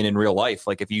comedian in real life.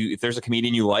 Like if there's a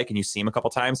comedian you like and you see him a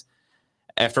couple times,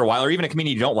 after a while, or even a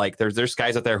comedian you don't like, there's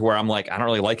guys out there who are, I'm like, I don't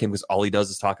really like him because all he does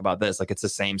is talk about this. Like it's the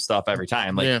same stuff every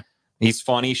time. Like Yeah. he's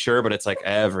funny, sure, but it's like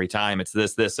every time it's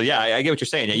this. So yeah, I get what you're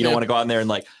saying. Yeah, you don't Yeah. want to go out there and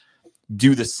like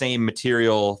do the same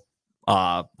material,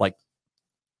 like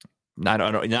I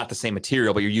don't know, not the same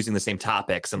material, but you're using the same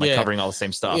topics and like Yeah. covering all the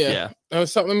same stuff. Yeah. Yeah.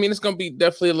 So I mean, it's gonna be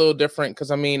definitely a little different,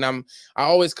 because I mean, I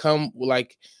always come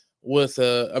like with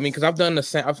I mean, because I've done the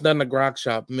Grok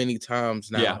Shop many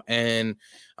times now. Yeah. And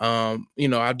you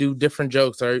know, I do different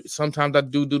jokes, or sometimes I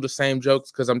do the same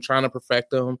jokes because I'm trying to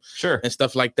perfect them Sure. and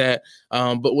stuff like that.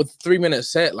 But with 3-minute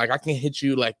set, like I can hit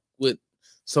you like with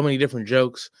so many different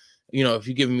jokes. You know, if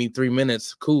you're giving me 3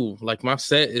 minutes, cool. Like my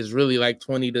set is really like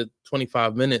 20 to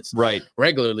 25 minutes Right.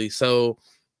 regularly. So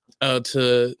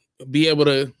to be able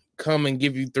to come and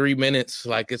give you 3 minutes,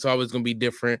 like it's always going to be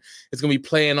different. It's going to be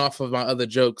playing off of my other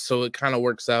jokes. So it kind of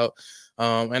works out.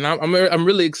 And I'm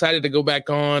really excited to go back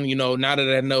on, you know, now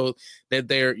that I know that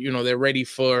they're ready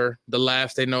for the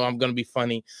laughs. They know I'm going to be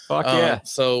funny. Fuck yeah.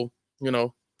 So, you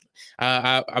know,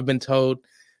 I've been told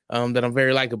that I'm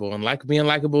very likable, and being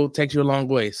likable takes you a long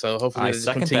way. So hopefully I they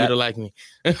second continue that. to like me.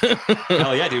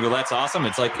 Hell yeah, dude. Well, that's awesome.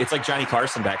 It's like Johnny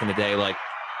Carson back in the day. Like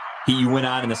you went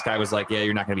on and this guy was like, yeah,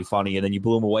 you're not going to be funny. And then you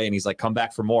blew him away and he's like, come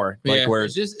back for more. Like Yeah. where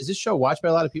Is this show watched by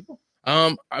a lot of people?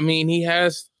 I mean, he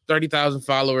has 30,000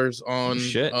 followers on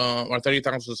Shit. or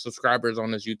 30,000 subscribers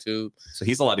on his YouTube. so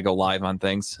he's allowed to go live on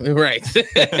things. Right.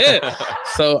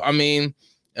 So I mean,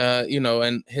 you know,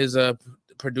 and his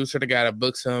producer, the guy that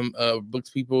books him, books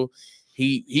people,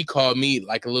 he called me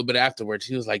like a little bit afterwards.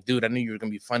 He was like, dude, I knew you were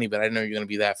gonna be funny, but I didn't know you were gonna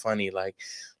be that funny.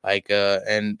 And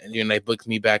they booked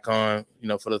me back on,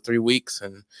 for the 3 weeks,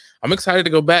 and I'm excited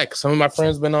to go back. Some of my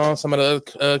friends been on, some of the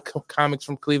other comics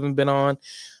from Cleveland been on.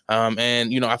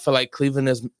 And I feel like Cleveland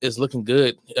is looking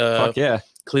good. Fuck yeah.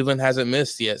 Cleveland hasn't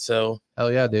missed yet. So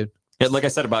hell yeah, dude. Yeah, like I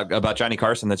said about Johnny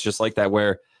Carson, that's just like that,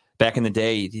 where back in the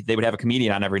day they would have a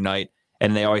comedian on every night,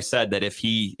 and they always said that if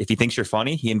he thinks you're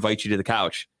funny, he invites you to the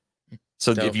couch.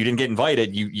 So if you didn't get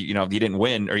invited, you didn't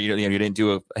win, or you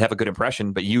didn't have a good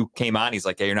impression, but you came on, he's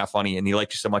like, yeah, you're not funny, and he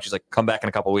liked you so much, he's like, come back in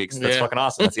a couple weeks. That's fucking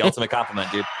awesome. That's the ultimate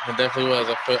compliment, dude. It definitely was.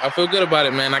 I feel good about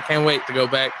it, man. I can't wait to go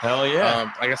back. Hell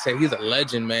yeah. Like I said, he's a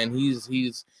legend, man. He's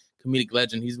comedic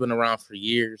legend. He's been around for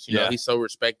years. He's so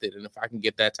respected, and if I can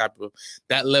get that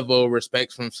level of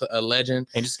respect from a legend,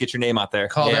 and just get your name out there,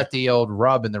 call that the old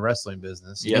rub in the wrestling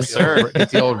business. Yes, sir. Get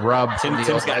the old rub. Tim's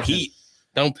got heat.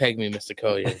 Don't peg me, Mr.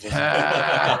 Collier.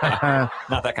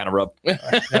 Not that kind of rub. No,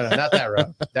 not that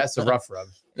rub. That's a rough rub.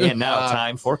 And now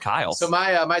time for Kyle. So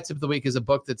my tip of the week is a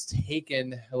book that's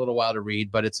taken a little while to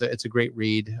read, but it's a great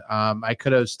read. I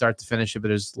could have started to finish it,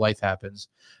 but as life happens.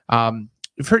 I'm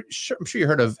sure you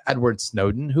heard of Edward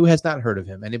Snowden. Who has not heard of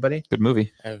him? Anybody? Good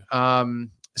movie.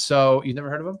 So you never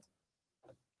heard of him?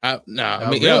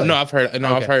 I've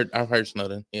heard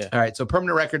Snowden. Yeah. All right. So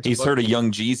Permanent Records. He's heard of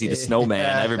Young Jeezy, the Snowman.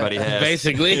 Everybody has.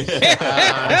 Basically.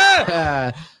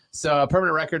 So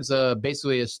Permanent Records,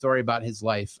 basically a story about his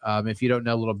life. If you don't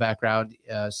know a little background,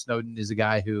 Snowden is a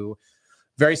guy who,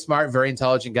 very smart, very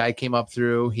intelligent guy, came up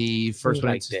through. He first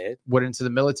went into the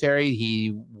military.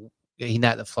 He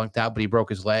not flunked out, but he broke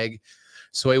his leg.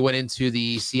 So he went into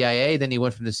the CIA, then he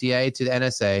went from the CIA to the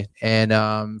NSA.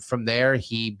 And from there,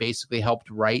 he basically helped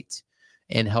write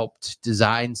and helped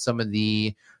design some of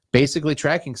the basically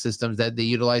tracking systems that they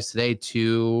utilize today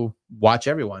to watch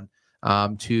everyone,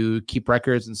 to keep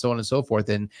records and so on and so forth.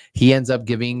 And he ends up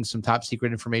giving some top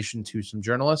secret information to some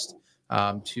journalists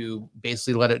to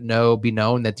basically let it be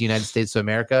known that the United States of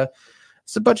America,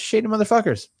 it's a bunch of shady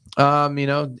motherfuckers.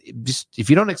 Just if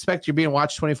you don't expect you're being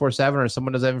watched 24/7 or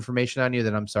someone does have information on you,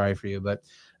 then I'm sorry for you. But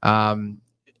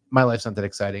my life's not that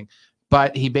exciting.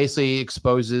 But he basically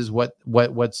exposes what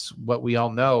we all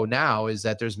know now is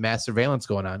that there's mass surveillance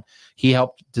going on. He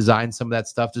helped design some of that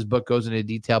stuff. This book goes into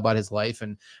detail about his life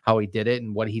and how he did it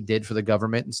and what he did for the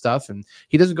government and stuff. And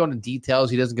he doesn't go into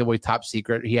details. He doesn't give away top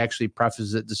secret. He actually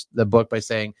prefaces the book by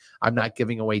saying, I'm not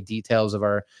giving away details of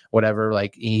our whatever.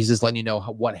 Like, he's just letting you know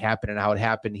what happened and how it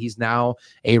happened. He's now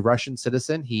a Russian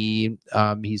citizen.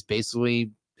 He's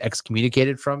basically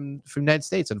excommunicated from the United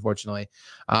States, unfortunately.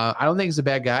 I don't think he's a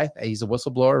bad guy. He's a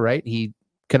whistleblower, right? He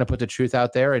kind of put the truth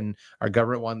out there, and our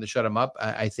government wanted to shut him up.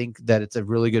 I think that it's a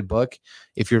really good book.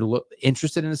 If you're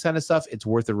interested in this kind of stuff, it's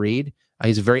worth a read.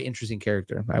 He's a very interesting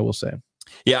character, I will say.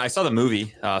 Yeah, I saw the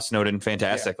movie Snowden.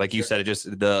 Fantastic. Like you said, it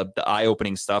just the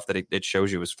eye-opening stuff that it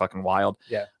shows you was fucking wild.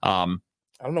 Yeah. I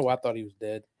don't know why I thought he was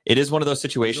dead. It is one of those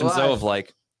situations though of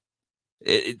like,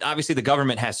 obviously the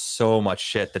government has so much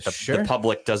shit that the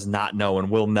public does not know and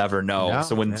will never know.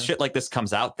 So when shit like this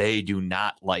comes out, they do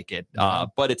not like it.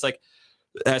 But it's like,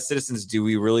 as citizens, do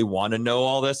we really want to know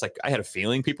all this? Like, I had a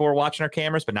feeling people were watching our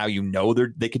cameras, but now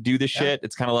they could do this shit.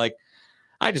 It's kind of like,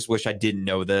 I just wish I didn't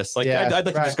know this. Like, I'd like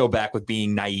to just go back with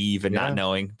being naive and not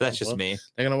knowing. That's just me.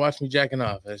 They're gonna watch me jacking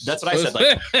off. That's what I said.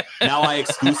 Like, now I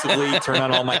exclusively turn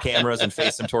on all my cameras and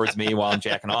face them towards me while I'm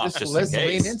jacking off. Just let's in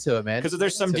case. lean into it, man. Because if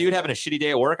there's some dude having a shitty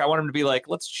day at work, I want him to be like,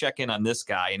 let's check in on this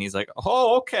guy. And he's like,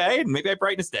 oh, okay. And maybe I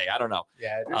brighten his day. I don't know.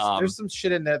 Yeah, there's some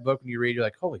shit in that book when you read, you're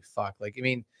like, holy fuck. Like, I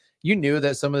mean, you knew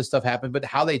that some of this stuff happened, but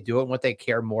how they do it and what they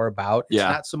care more about, it's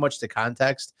not so much the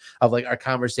context of like our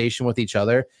conversation with each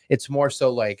other. It's more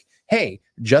so like, hey,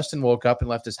 Justin woke up and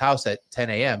left his house at 10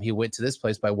 a.m. He went to this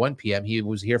place by 1 p.m. He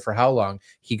was here for how long?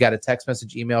 He got a text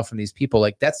message, email from these people.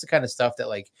 Like, that's the kind of stuff that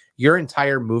like your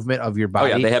entire movement of your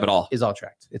body they have it all. Is all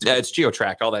tracked. It's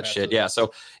geo-tracked, all that shit. Yeah.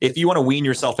 So if you want to wean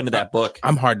yourself into that book,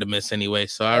 I'm hard to miss anyway.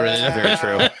 So I really very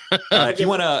true.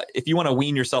 If you want to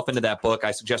wean yourself into that book,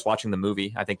 I suggest watching the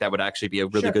movie. I think that would actually be a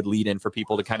really good lead in for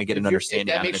people to kind of get an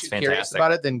understanding on it. It's fantastic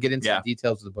about it. Then get into the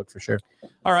details of the book for sure.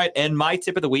 All right. And my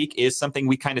tip of the week is something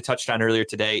we kind of touched on earlier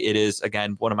today. It is,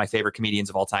 again, one of my favorite comedians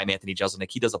of all time, Anthony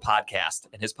Jeselnik. He does a podcast,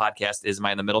 and his podcast is, am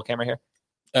I in the middle camera here?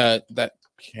 That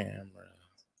camera.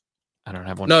 I don't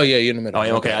have one. No, yeah, you're in the middle.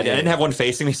 Oh, okay. I didn't have one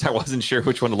facing me, so I wasn't sure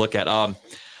which one to look at.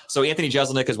 So Anthony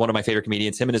Jeselnik is one of my favorite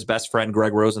comedians. Him and his best friend,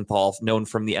 Greg Rosenthal, known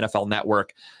from the NFL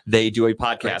Network, they do a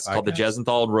podcast called the Jeselnik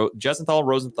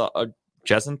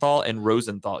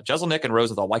and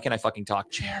Rosenthal. Why can't I fucking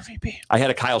talk? JRVP. I had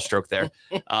a Kyle stroke there.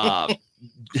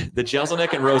 the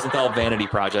Jeselnik and Rosenthal Vanity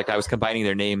Project. I was combining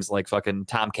their names like fucking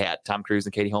Tomcat, Tom Cruise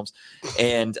and Katie Holmes.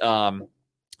 And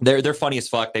they're funny as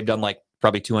fuck. They've done like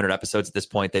probably 200 episodes at this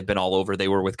point. They've been all over. They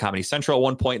were with Comedy Central at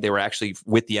one point. They were actually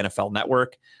with the NFL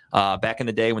Network back in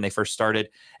the day when they first started.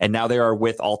 And now they are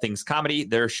with All Things Comedy.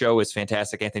 Their show is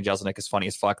fantastic. Anthony Jeselnik is funny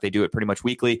as fuck. They do it pretty much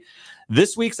weekly.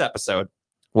 This week's episode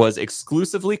was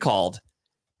exclusively called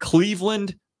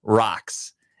Cleveland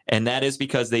Rocks. And that is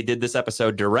because they did this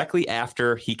episode directly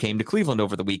after he came to Cleveland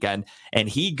over the weekend. And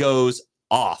he goes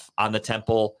off on the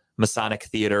Temple Masonic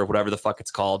Theater, whatever the fuck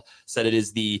it's called, said it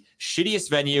is the shittiest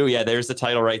venue. Yeah, there's the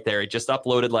title right there. It just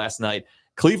uploaded last night.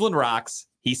 Cleveland Rocks.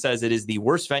 He says it is the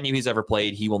worst venue he's ever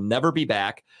played. He will never be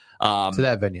back. To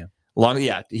that venue.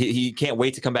 He can't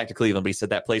wait to come back to Cleveland, but he said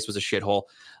that place was a shithole.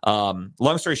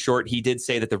 Long story short, he did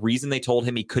say that the reason they told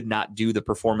him he could not do the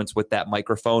performance with that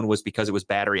microphone was because it was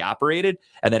battery operated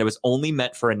and that it was only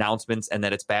meant for announcements and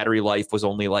that its battery life was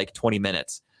only like 20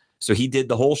 minutes. So he did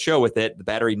the whole show with it. The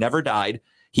battery never died.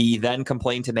 He then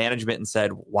complained to management and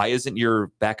said, why isn't your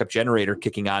backup generator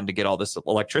kicking on to get all this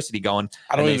electricity going?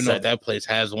 I don't even know if that place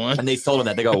has one. And they told him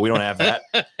that. They go, we don't have that.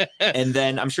 And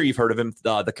then I'm sure you've heard of him,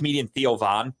 the comedian Theo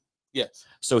Von. Yes.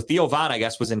 So Theo Von, I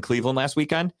guess, was in Cleveland last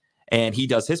weekend, and he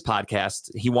does his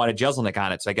podcast. He wanted Jeselnik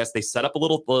on it. So I guess they set up a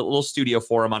little studio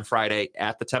for him on Friday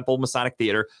at the Temple Masonic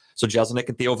Theater. So Jeselnik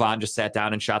and Theo Von just sat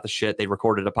down and shot the shit. They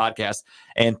recorded a podcast,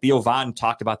 and Theo Von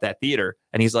talked about that theater.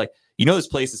 And he's like, you know, this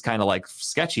place is kind of like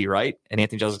sketchy, right? And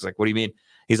Anthony Jeselnik's like, what do you mean?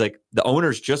 He's like, the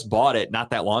owners just bought it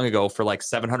not that long ago for like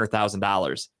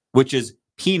 $700,000, which is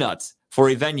peanuts for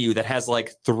a venue that has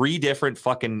like 3 different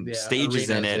fucking stages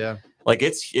in it. Yeah. Like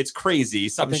it's crazy.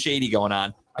 Something shady going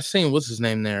on. I seen what's his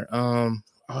name there.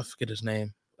 I forget his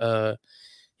name.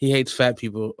 He hates fat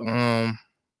people.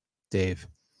 Dave.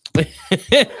 He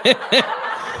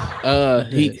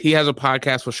has a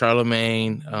podcast with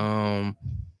Charlemagne.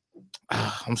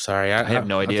 I'm sorry. I have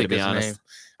no idea, to be honest.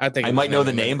 I might know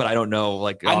the name, but I don't know.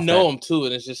 Like I know him too,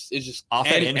 and it's just off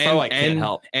that info. I can't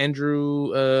help.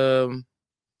 Andrew.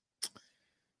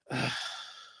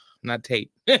 Not Tate.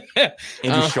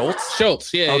 Andrew Schultz?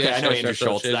 Schultz, yeah. Okay, yeah, I know Andrew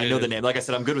Schultz. I know the name. Like I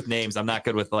said, I'm good with names. I'm not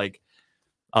good with like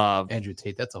Andrew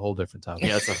Tate. That's a whole different topic.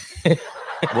 Yeah,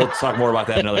 we'll talk more about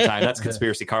that another time. That's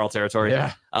conspiracy Carl territory.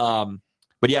 Yeah.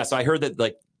 But yeah, so I heard that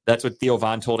like that's what Theo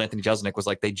Von told Anthony Jeselnik was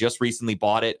like they just recently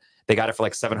bought it. They got it for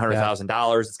like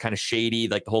 $700,000. It's kind of shady,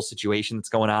 like the whole situation that's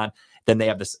going on. Then they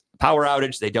have this power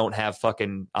outage. They don't have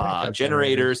fucking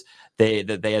generators. They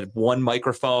had one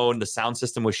microphone. The sound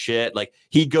system was shit. Like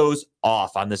he goes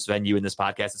off on this venue in this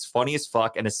podcast. It's funny as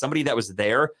fuck. And as somebody that was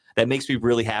there, that makes me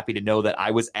really happy to know that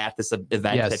I was at this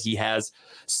event that he has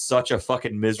such a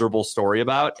fucking miserable story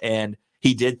about. And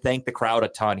he did thank the crowd a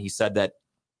ton. He said that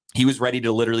he was ready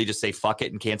to literally just say fuck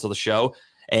it and cancel the show.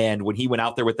 And when he went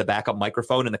out there with the backup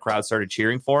microphone and the crowd started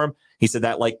cheering for him, he said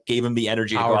that like gave him the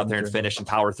energy to go out there and finish and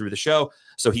power through the show.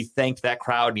 So he thanked that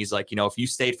crowd. And he's like, you know, if you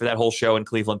stayed for that whole show in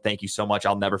Cleveland, thank you so much.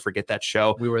 I'll never forget that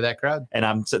show. We were that crowd. And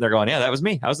I'm sitting there going, yeah, that was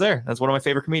me. I was there. That's one of my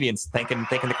favorite comedians. Thanking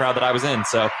the crowd that I was in.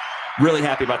 So really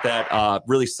happy about that.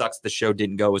 Really sucks the show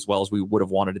didn't go as well as we would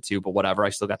have wanted it to, but whatever. I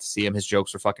still got to see him. His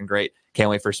jokes were fucking great. Can't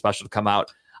wait for a special to come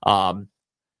out.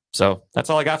 So that's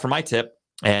all I got for my tip.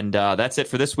 And that's it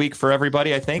for this week for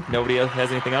everybody, I think. Nobody else has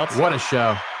anything else? What a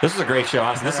show. This was a great show.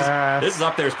 Honestly. This is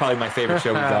up there is probably my favorite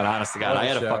show we've done, honest to God. I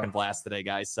had a fucking blast today,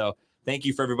 guys. So thank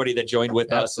you for everybody that joined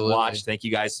with us and watched. Thank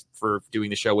you guys for doing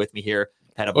the show with me here.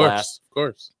 Had a blast. Of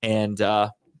course. And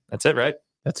that's it, right?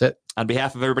 That's it. On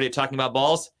behalf of everybody at Talking About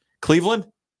Balls, Cleveland,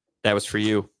 that was for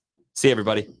you. See you,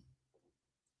 everybody.